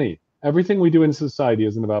about money. Everything we do in society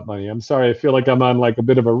isn't about money. I'm sorry, I feel like I'm on a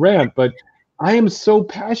bit of a rant, but I am so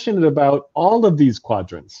passionate about all of these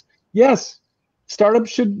quadrants. Yes, startups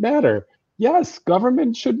should matter. Yes,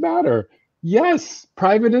 government should matter. Yes,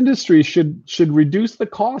 private industry should reduce the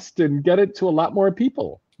cost and get it to a lot more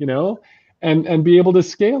people, and be able to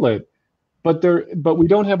scale it. But we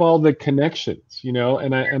don't have all the connections,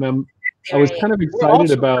 and I was kind of We're excited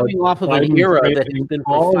also about coming off of an Biden era that has facing been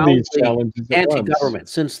all of these profoundly challenges at once. anti-government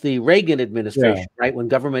since the Reagan administration, right? When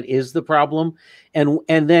government is the problem, and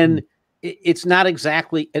then it's not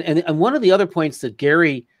exactly. And one of the other points that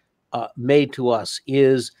Gary made to us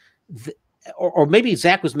is, or maybe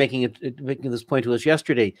Zach was making this point to us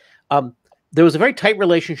yesterday. There was a very tight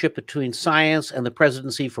relationship between science and the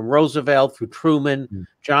presidency from Roosevelt through Truman,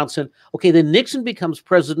 Johnson. Okay, then Nixon becomes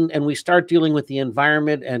president and we start dealing with the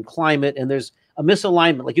environment and climate, and there's a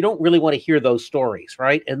misalignment. Like, you don't really want to hear those stories,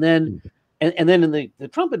 right? And then and then in the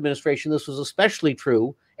Trump administration, this was especially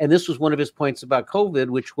true. And this was one of his points about COVID,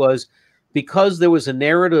 which was because there was a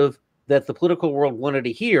narrative that the political world wanted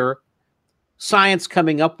to hear, science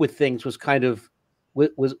coming up with things was kind of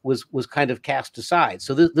kind of cast aside.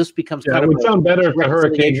 So this becomes kind it of would sound better if the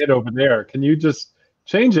hurricane hit over there. Can you just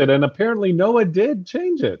change it? And apparently NOAA did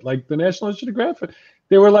change it. Like the National Institute of Geography,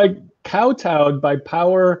 they were like kowtowed by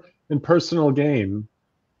power and personal gain.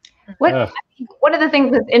 One of the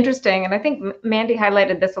things that's interesting, and I think Mandy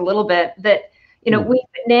highlighted this a little bit, that we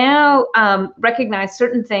now recognize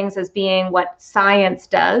certain things as being what science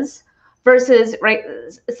does versus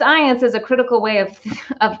science is a critical way of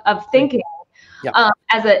thinking. Yep.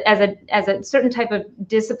 As a certain type of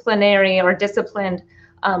disciplinary or disciplined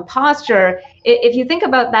posture. If you think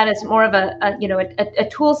about that as more of a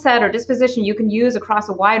tool set or disposition you can use across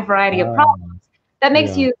a wide variety of problems, that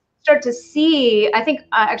makes you start to see. I think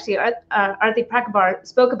actually Arthi Prakabar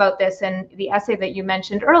spoke about this in the essay that you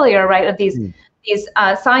mentioned earlier, right? Of these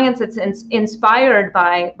science that's inspired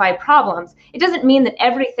by problems. It doesn't mean that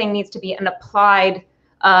everything needs to be an applied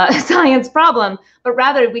science problem, but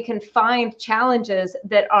rather we can find challenges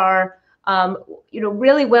that are,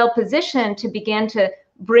 really well positioned to begin to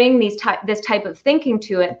bring this type of thinking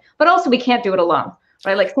to it. But also, we can't do it alone,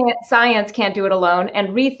 right? Like science can't do it alone, and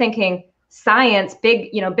rethinking science,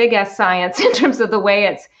 big S science, in terms of the way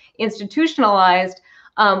it's institutionalized,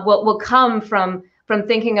 will come from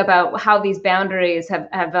thinking about how these boundaries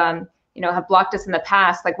have blocked us in the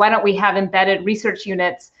past. Like, why don't we have embedded research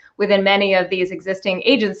units within many of these existing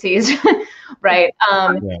agencies, right?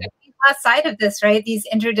 Last side of this, right? These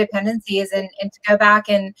interdependencies, and to go back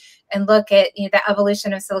and look at the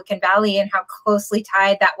evolution of Silicon Valley and how closely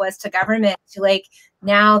tied that was to government. To like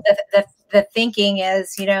now the thinking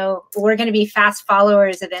is, we're going to be fast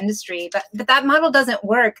followers of industry, but that model doesn't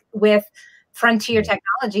work with frontier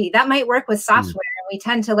technology. That might work with software. We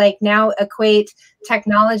tend to like now equate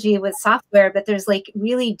technology with software, but there's like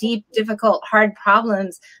really deep, difficult, hard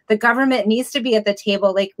problems. The government needs to be at the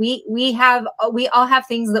table. Like we all have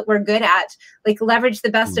things that we're good at, like leverage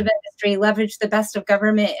the best of industry, leverage the best of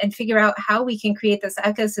government, and figure out how we can create this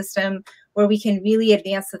ecosystem where we can really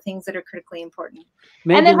advance the things that are critically important.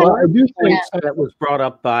 Megan, that was brought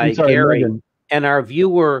up by Gary. Megan. And our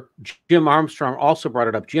viewer, Jim Armstrong, also brought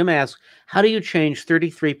it up. Jim asks, how do you change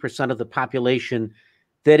 33% of the population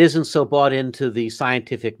that isn't so bought into the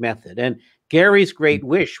scientific method? And Gary's great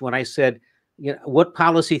wish, when I said, what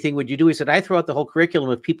policy thing would you do? He said, I throw out the whole curriculum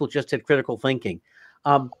if people just had critical thinking.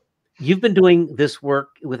 You've been doing this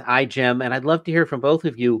work with iGEM, and I'd love to hear from both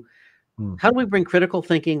of you. How do we bring critical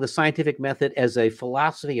thinking, the scientific method, as a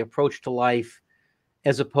philosophy approach to life,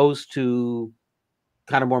 as opposed to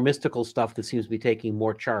kind of more mystical stuff that seems to be taking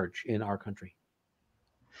more charge in our country?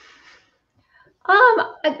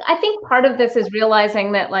 I think part of this is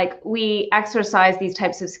realizing that like we exercise these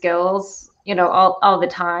types of skills, all the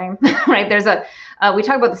time, right? There's we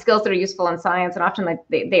talk about the skills that are useful in science, and often like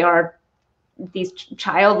they are these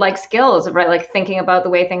childlike skills, right? Like thinking about the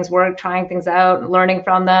way things work, trying things out, learning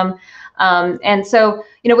from them. And so,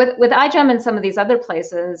 with iGEM and some of these other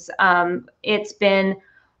places, it's been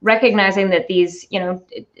recognizing that these,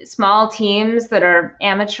 small teams that are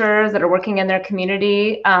amateurs that are working in their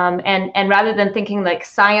community, and rather than thinking like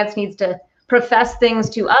science needs to profess things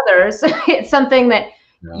to others, it's something that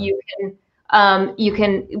you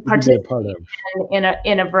can participate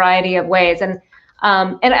in a variety of ways. And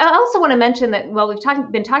I also want to mention that while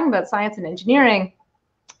we've been talking about science and engineering,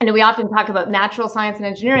 and we often talk about natural science and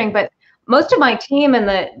engineering, but most of my team and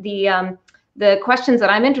the questions that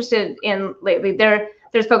I'm interested in lately,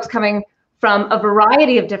 there's folks coming from a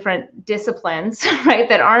variety of different disciplines, right?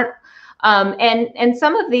 That aren't, and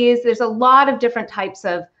some of these, there's a lot of different types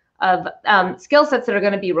of skill sets that are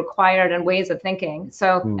going to be required and ways of thinking.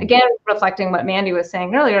 So again, reflecting what Mandy was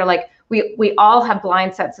saying earlier, like we all have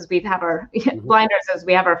blind sets as we have our blinders as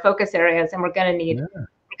we have our focus areas, and we're going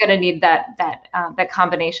to need that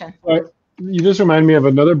combination. You just remind me of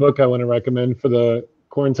another book I want to recommend for the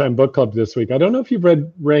Quarantine Book Club this week. I don't know if you've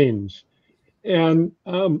read Range. And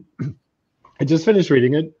I just finished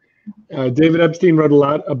reading it. David Epstein wrote a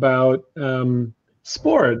lot about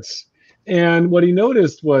sports. And what he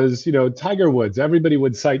noticed was, Tiger Woods, everybody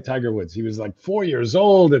would cite Tiger Woods. He was like 4 years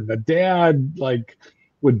old, and the dad like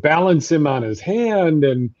would balance him on his hand.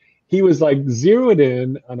 And he was like zeroed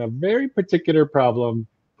in on a very particular problem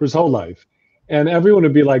for his whole life. And everyone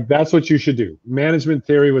would be like, that's what you should do. Management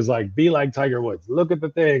theory was like, be like Tiger Woods. Look at the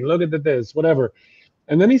thing, look at the this, whatever.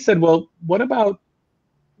 And then he said, well, what about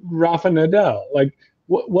Rafa Nadal? Like,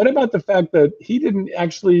 what about the fact that he didn't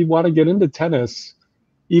actually want to get into tennis,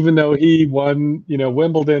 even though he won,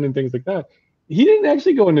 Wimbledon and things like that? He didn't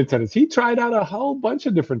actually go into tennis. He tried out a whole bunch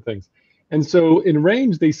of different things. And so in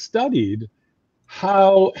range, they studied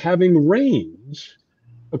how having range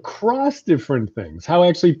across different things, how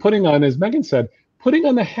actually putting on, as Megan said, putting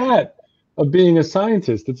on the hat of being a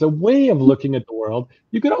scientist, it's a way of looking at the world.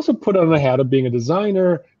 You could also put on the hat of being a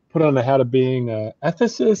designer, put on the hat of being an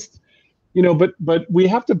ethicist, but we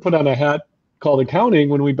have to put on a hat called accounting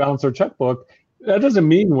when we balance our checkbook. That doesn't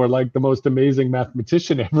mean we're like the most amazing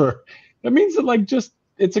mathematician ever. That means that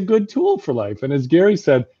it's a good tool for life. And as Gary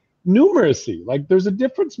said, numeracy, like there's a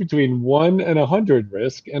difference between 1 in 100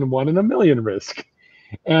 risk and 1 in a million risk.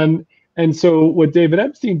 And so what David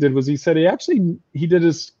Epstein did was he said he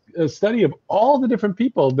did a study of all the different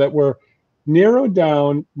people that were narrowed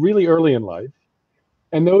down really early in life,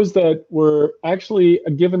 and those that were actually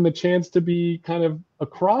given the chance to be kind of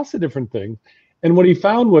across a different thing. And what he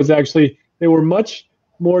found was actually they were much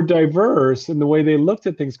more diverse in the way they looked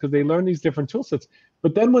at things because they learned these different tool sets.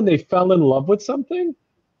 But then when they fell in love with something,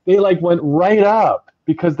 they went right up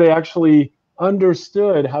because they actually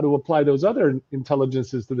understood how to apply those other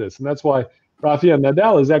intelligences to this. And that's why Rafael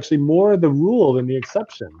Nadal is actually more the rule than the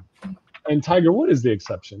exception. And Tiger Woods is the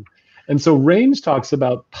exception. And so range talks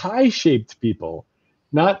about pie-shaped people,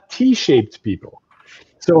 not T-shaped people.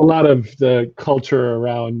 So a lot of the culture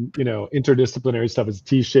around, interdisciplinary stuff is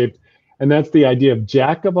T-shaped. And that's the idea of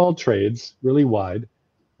jack of all trades, really wide,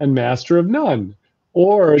 and master of none.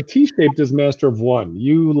 Or T-shaped is master of one.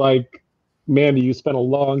 You, like Mandy, you spent a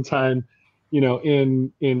long time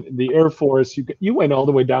in the Air Force. You went all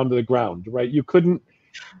the way down to the ground, right? You couldn't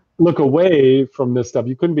look away from this stuff.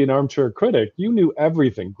 You couldn't be an armchair critic. You knew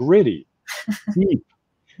everything, gritty, deep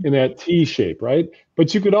in that T shape, right?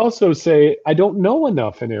 But you could also say, I don't know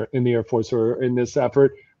enough in the Air Force or in this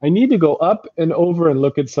effort. I need to go up and over and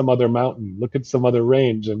look at some other mountain, look at some other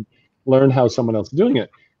range and learn how someone else is doing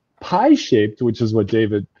it. Pie-shaped, which is what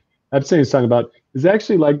David Epstein is talking about, is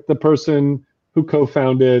actually like the person who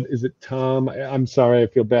co-founded, is it Tom? I'm sorry, I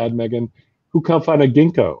feel bad, Megan. Who co-founded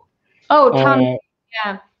Ginkgo? Oh, Tom,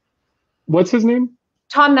 yeah. What's his name?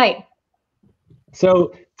 Tom Knight.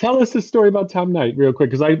 So tell us the story about Tom Knight real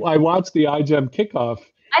quick, because I watched the iGEM kickoff,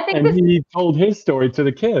 he told his story to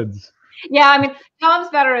the kids. Yeah, I mean, Tom's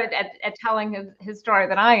better at telling his story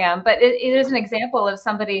than I am, but it is an example of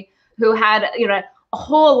somebody who had, a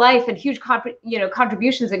whole life and huge,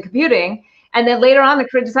 contributions in computing, and then later on the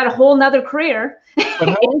career just had a whole nother career. But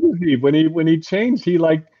how old was he when he changed? He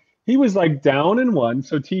was like down in one,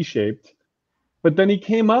 so T-shaped, but then he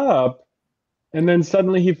came up, and then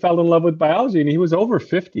suddenly he fell in love with biology, and he was over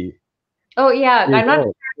 50. Oh yeah, I'm not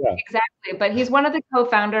sure exactly, but he's one of the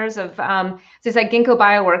co-founders of this like Ginkgo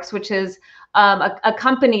Bioworks, which is a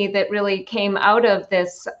company that really came out of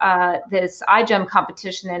this this iGEM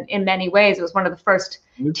competition in many ways. It was one of the first.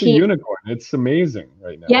 It's a unicorn. It's amazing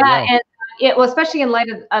right now. Yeah, and well, especially in light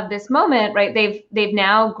of this moment, right? They've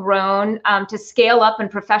now grown to scale up and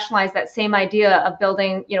professionalize that same idea of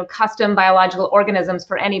building, custom biological organisms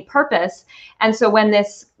for any purpose. And so when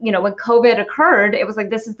this, when COVID occurred, it was like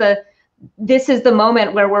this is the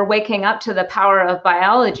moment where we're waking up to the power of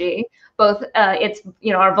biology, both its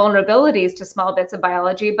our vulnerabilities to small bits of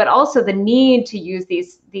biology, but also the need to use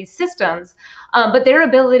these systems, but their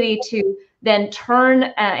ability to then turn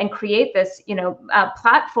and create this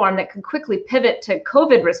platform that can quickly pivot to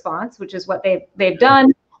COVID response, which is what they've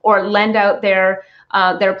done, or lend out their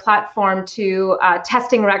platform to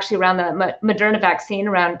testing, or actually around the Moderna vaccine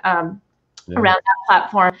around that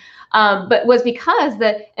platform, but was because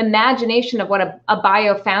the imagination of what a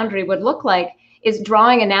biofoundry would look like is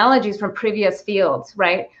drawing analogies from previous fields,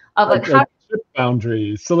 right? Of like how chip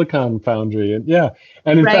foundry, silicon foundry, and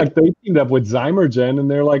in fact they teamed up with Zymergen, and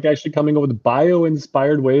they're like actually coming up with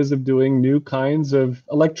bio-inspired ways of doing new kinds of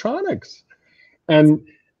electronics, and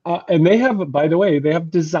they have, by the way, they have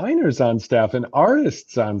designers on staff and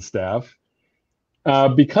artists on staff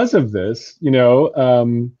because of this,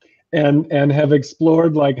 and have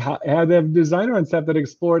explored they have a designer on staff that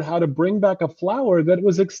explored how to bring back a flower that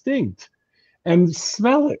was extinct and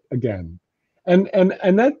smell it again. And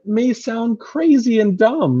that may sound crazy and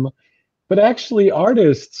dumb, but actually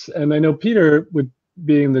artists, and I know Peter, with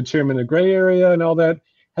being the chairman of Gray Area and all that,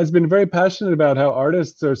 has been very passionate about how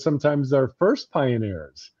artists are sometimes our first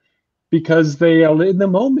pioneers because they are in the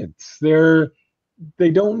moment. Their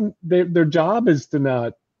job is to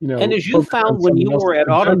not, and as you found when you were at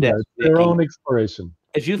Autodesk, their own exploration.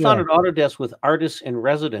 As you found at Autodesk with artists and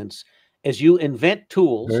residents, as you invent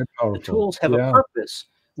tools, the tools have a purpose,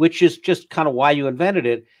 which is just kind of why you invented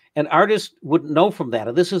it. And artists wouldn't know from that.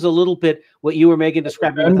 And this is a little bit what you were, Megan,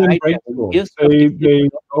 describing. They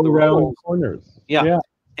go around corners. Yeah.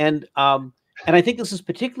 And I think this is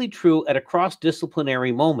particularly true at a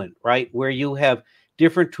cross-disciplinary moment, right? Where you have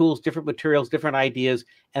different tools, different materials, different ideas,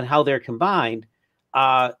 and how they're combined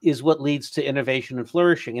is what leads to innovation and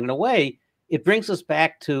flourishing. And in a way, it brings us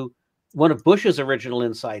back to one of Bush's original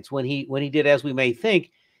insights when he did As We May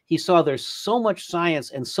Think. He saw there's so much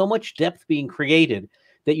science and so much depth being created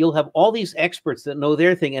that you'll have all these experts that know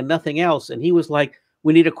their thing and nothing else. And he was like,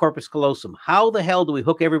 we need a corpus callosum. How the hell do we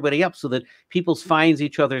hook everybody up so that people find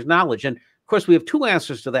each other's knowledge? And of course, we have two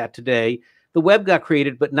answers to that today. The web got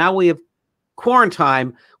created, but now we have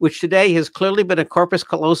Quarantime, which today has clearly been a corpus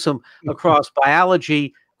callosum across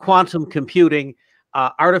biology, quantum computing,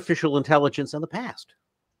 artificial intelligence, and the past.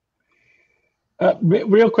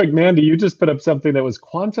 Real quick, Mandy, you just put up something that was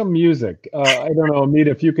quantum music. I don't know, Amit,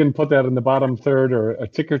 if you can put that in the bottom third or a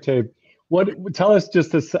ticker tape. Tell us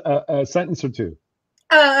just a sentence or two.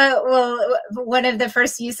 Well, one of the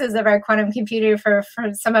first uses of our quantum computer for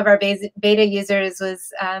some of our beta users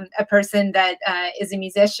was a person that is a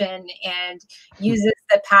musician and uses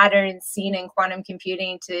the patterns seen in quantum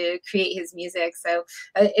computing to create his music. So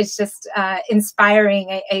it's just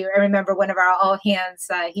inspiring. I remember one of our all hands,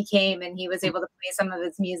 he came and he was able to play some of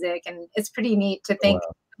his music, and it's pretty neat to think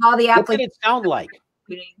all the applications. What did it sound like?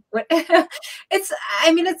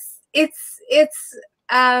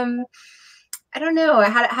 I don't know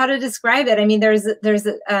how to describe it. I mean, there's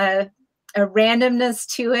a randomness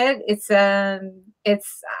to it.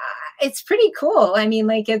 It's pretty cool. I mean,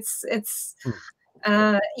 like you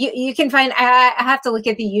can find. I have to look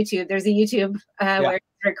at the YouTube. There's a YouTube where it's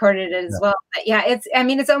recorded it as well. But yeah,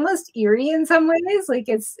 it's almost eerie in some ways. Like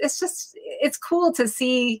it's cool to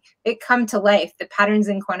see it come to life. The patterns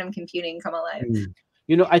in quantum computing come alive.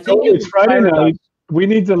 I think it's Friday night. We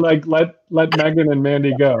need to let Megan and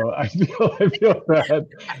Mandy go. I feel that.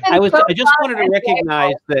 I just wanted to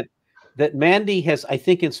recognize that Mandy has, I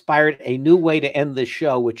think, inspired a new way to end this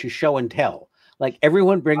show, which is show and tell. Like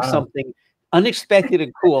everyone brings something unexpected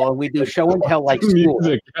and cool, and we do show and tell like school.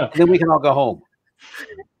 Music, then we can all go home.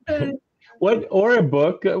 Or a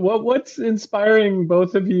book? What's inspiring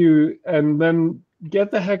both of you? And then get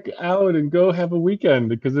the heck out and go have a weekend,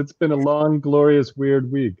 because it's been a long, glorious, weird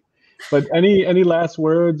week. But any last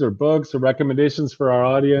words or books or recommendations for our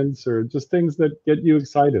audience, or just things that get you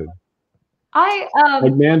excited?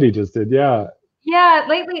 Like Mandy just did, Yeah,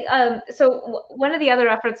 lately. So one of the other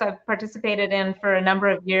efforts I've participated in for a number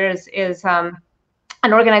of years is an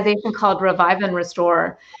organization called Revive and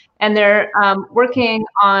Restore, and they're working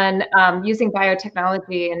on using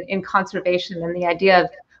biotechnology in conservation and the idea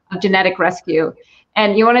of genetic rescue.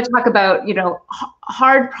 And you want to talk about,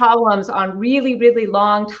 hard problems on really, really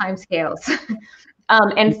long time scales,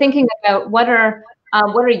 and thinking about what are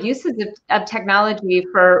uses of technology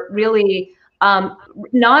for really in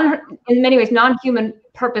many ways non-human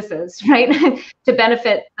purposes, right? To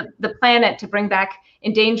benefit the planet, to bring back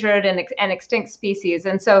endangered and extinct species.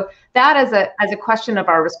 And so that as a question of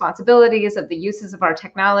our responsibilities, of the uses of our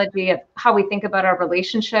technology, of how we think about our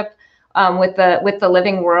relationship with the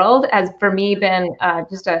living world, has for me been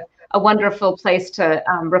just a wonderful place to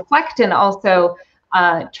reflect and also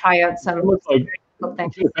try out some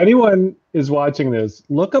things. If anyone is watching this,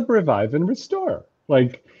 look up Revive and Restore,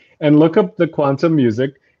 and look up the quantum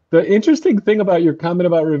music. The interesting thing about your comment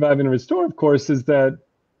about Revive and Restore, of course, is that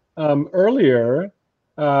earlier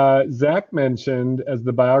Zach mentioned as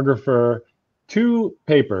the biographer two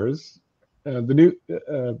papers, the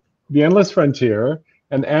Endless Frontier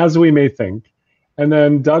and As We May Think. And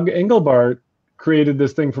then Doug Engelbart created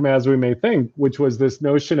this thing from As We May Think, which was this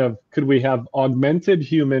notion of, could we have augmented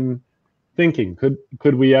human thinking?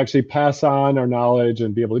 Could we actually pass on our knowledge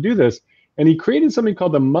and be able to do this? And he created something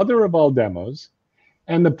called the Mother of All Demos.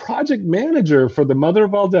 And the project manager for the Mother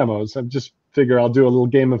of All Demos, I just figure I'll do a little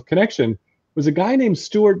game of connection, was a guy named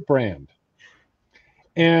Stuart Brand.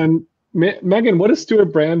 And Megan, what does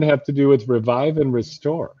Stuart Brand have to do with Revive and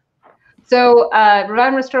Restore? So Revive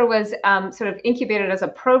and Restore was sort of incubated as a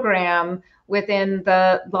program within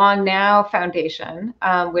the Long Now Foundation,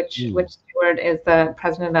 which Stewart is the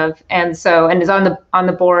president of, and is on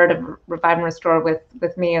the board of Revive and Restore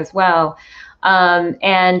with me as well. And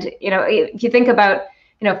if you think about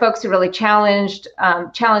folks who really challenged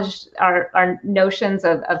our notions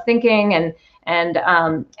of thinking and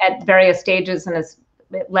at various stages, and has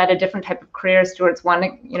led a different type of career. Stewart's one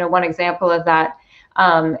example of that.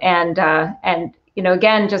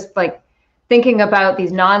 Again, just like thinking about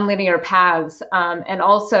these nonlinear paths, and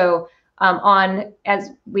also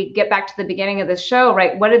as we get back to the beginning of the show,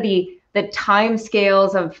 right? What are the time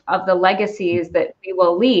scales of the legacies that we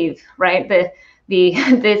will leave, right?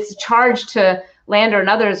 This charge to Lander and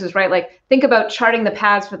others is, right, like, think about charting the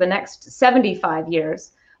paths for the next 75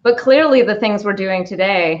 years. But clearly the things we're doing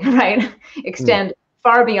today, right, extend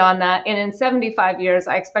far beyond that. And in 75 years,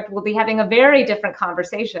 I expect we'll be having a very different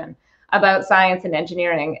conversation about science and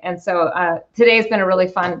engineering. And so today's been a really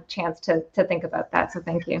fun chance to think about that. So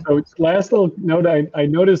thank you. So last little note, I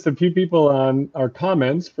noticed a few people on our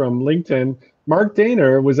comments from LinkedIn. Mark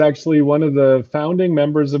Daner was actually one of the founding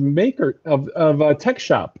members of Tech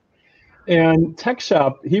Shop. And Tech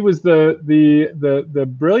Shop, he was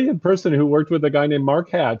the brilliant person who worked with a guy named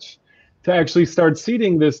Mark Hatch to actually start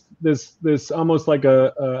seeding this almost like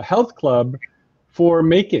a health club for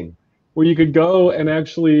making, where you could go and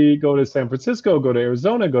actually go to San Francisco, go to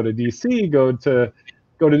Arizona, go to DC, go to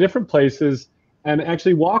different places, and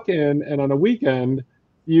actually walk in, and on a weekend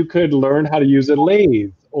you could learn how to use a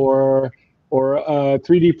lathe or a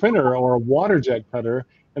 3D printer or a water jet cutter.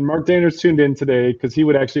 And Mark Daner's tuned in today because he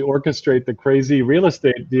would actually orchestrate the crazy real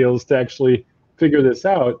estate deals to actually figure this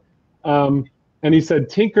out. And he said,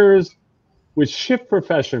 tinkers with shift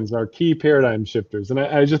professions are key paradigm shifters. And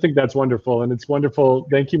I just think that's wonderful. And it's wonderful.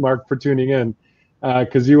 Thank you, Mark, for tuning in,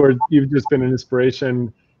 because you've just been an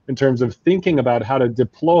inspiration in terms of thinking about how to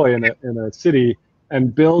deploy in a city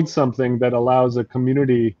and build something that allows a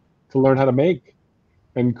community to learn how to make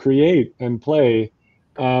and create and play.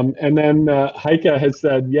 And then Heike has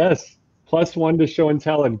said, yes, +1 to show and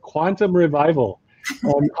tell and quantum revival.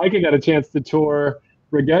 Heike got a chance to tour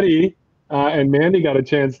Rigetti, and Mandy got a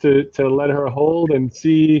chance to let her hold and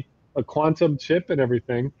see a quantum chip and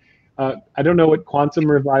everything. I don't know what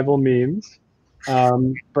quantum revival means,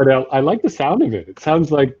 but I like the sound of it. It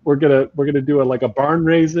sounds like we're gonna do a barn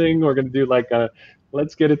raising. We're gonna do like a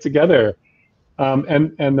let's get it together.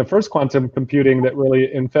 And the first quantum computing that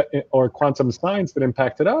really or quantum science that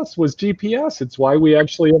impacted us was GPS. It's why we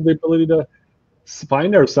actually have the ability to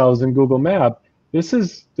find ourselves in Google Map. This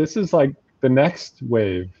is like the next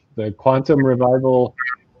wave, the quantum revival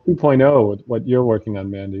 2.0, what you're working on,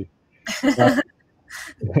 Mandy.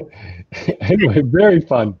 Anyway, very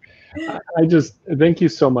fun. I just thank you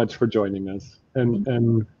so much for joining us,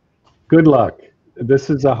 and good luck. This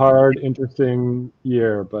is a hard, interesting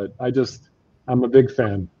year, but I'm a big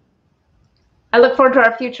fan. I look forward to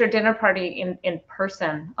our future dinner party in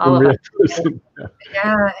person, all of us.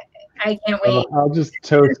 Yeah, I can't wait. I'll just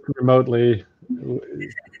toast remotely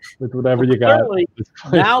with whatever you got.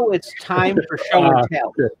 Now it's time for show and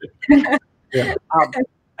tell. Yeah.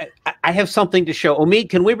 I have something to show. Omid,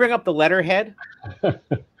 can we bring up the letterhead?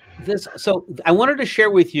 So I wanted to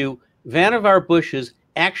share with you Vannevar Bush's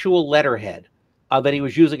actual letterhead that he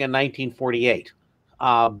was using in 1948.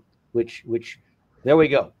 Which there we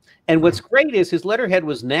go. And what's great is his letterhead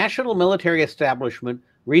was National Military Establishment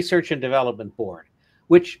Research and Development Board,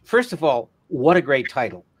 which, first of all, what a great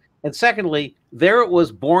title. And secondly, there it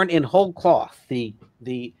was, born in whole cloth, the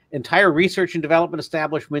entire research and development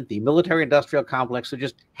establishment, the military industrial complex. So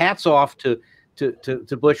just hats off to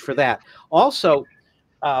Bush for that. Also,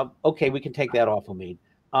 okay, we can take that off, Omid.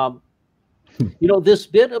 This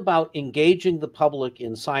bit about engaging the public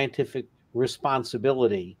in scientific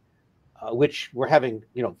responsibility, which we're having,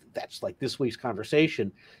 that's like this week's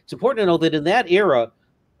conversation. It's important to know that in that era,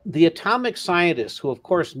 the atomic scientists, who of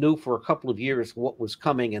course knew for a couple of years what was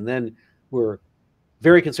coming, and then were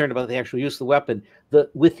very concerned about the actual use of the weapon,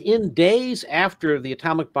 within days after the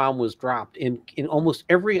atomic bomb was dropped, in almost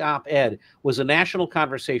every op-ed was a national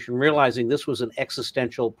conversation realizing this was an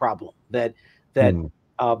existential problem, that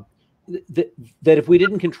if we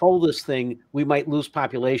didn't control this thing, we might lose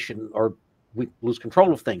population or we lose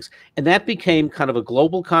control of things. And that became kind of a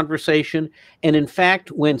global conversation. And in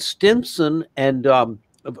fact, when Stimson and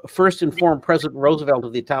first informed President Roosevelt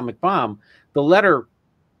of the atomic bomb, the letter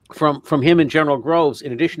from him and General Groves,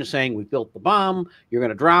 in addition to saying, we built the bomb, you're going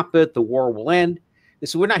to drop it, the war will end. They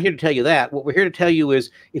said, we're not here to tell you that. What we're here to tell you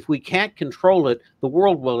is, if we can't control it, the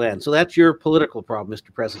world will end. So that's your political problem,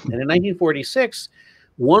 Mr. President. And in 1946,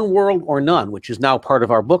 One World or None, which is now part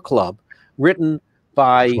of our book club, written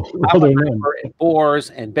by Well, they're none. Oppenheimer and Boers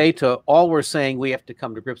and Beta, all were saying we have to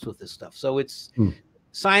come to grips with this stuff. So it's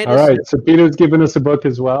scientists. All right. So Peter's given us a book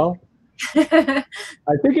as well. I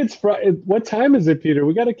think it's Friday. What time is it, Peter?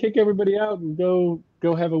 We got to kick everybody out and go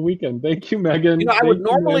have a weekend. Thank you, Megan. You know, I would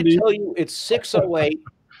normally tell you it's 6:08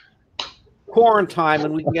 quarantine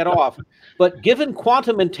and we can get off. But given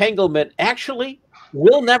quantum entanglement, actually,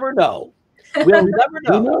 we'll never know. We'll never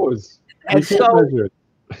know. Who knows? And so,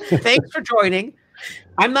 thanks for joining.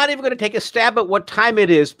 I'm not even going to take a stab at what time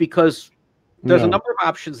it is because there's a number of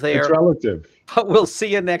options there. It's relative. But we'll see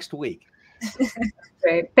you next week.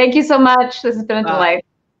 Great. Thank you so much. This has been a delight.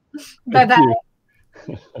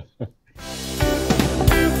 Bye-bye.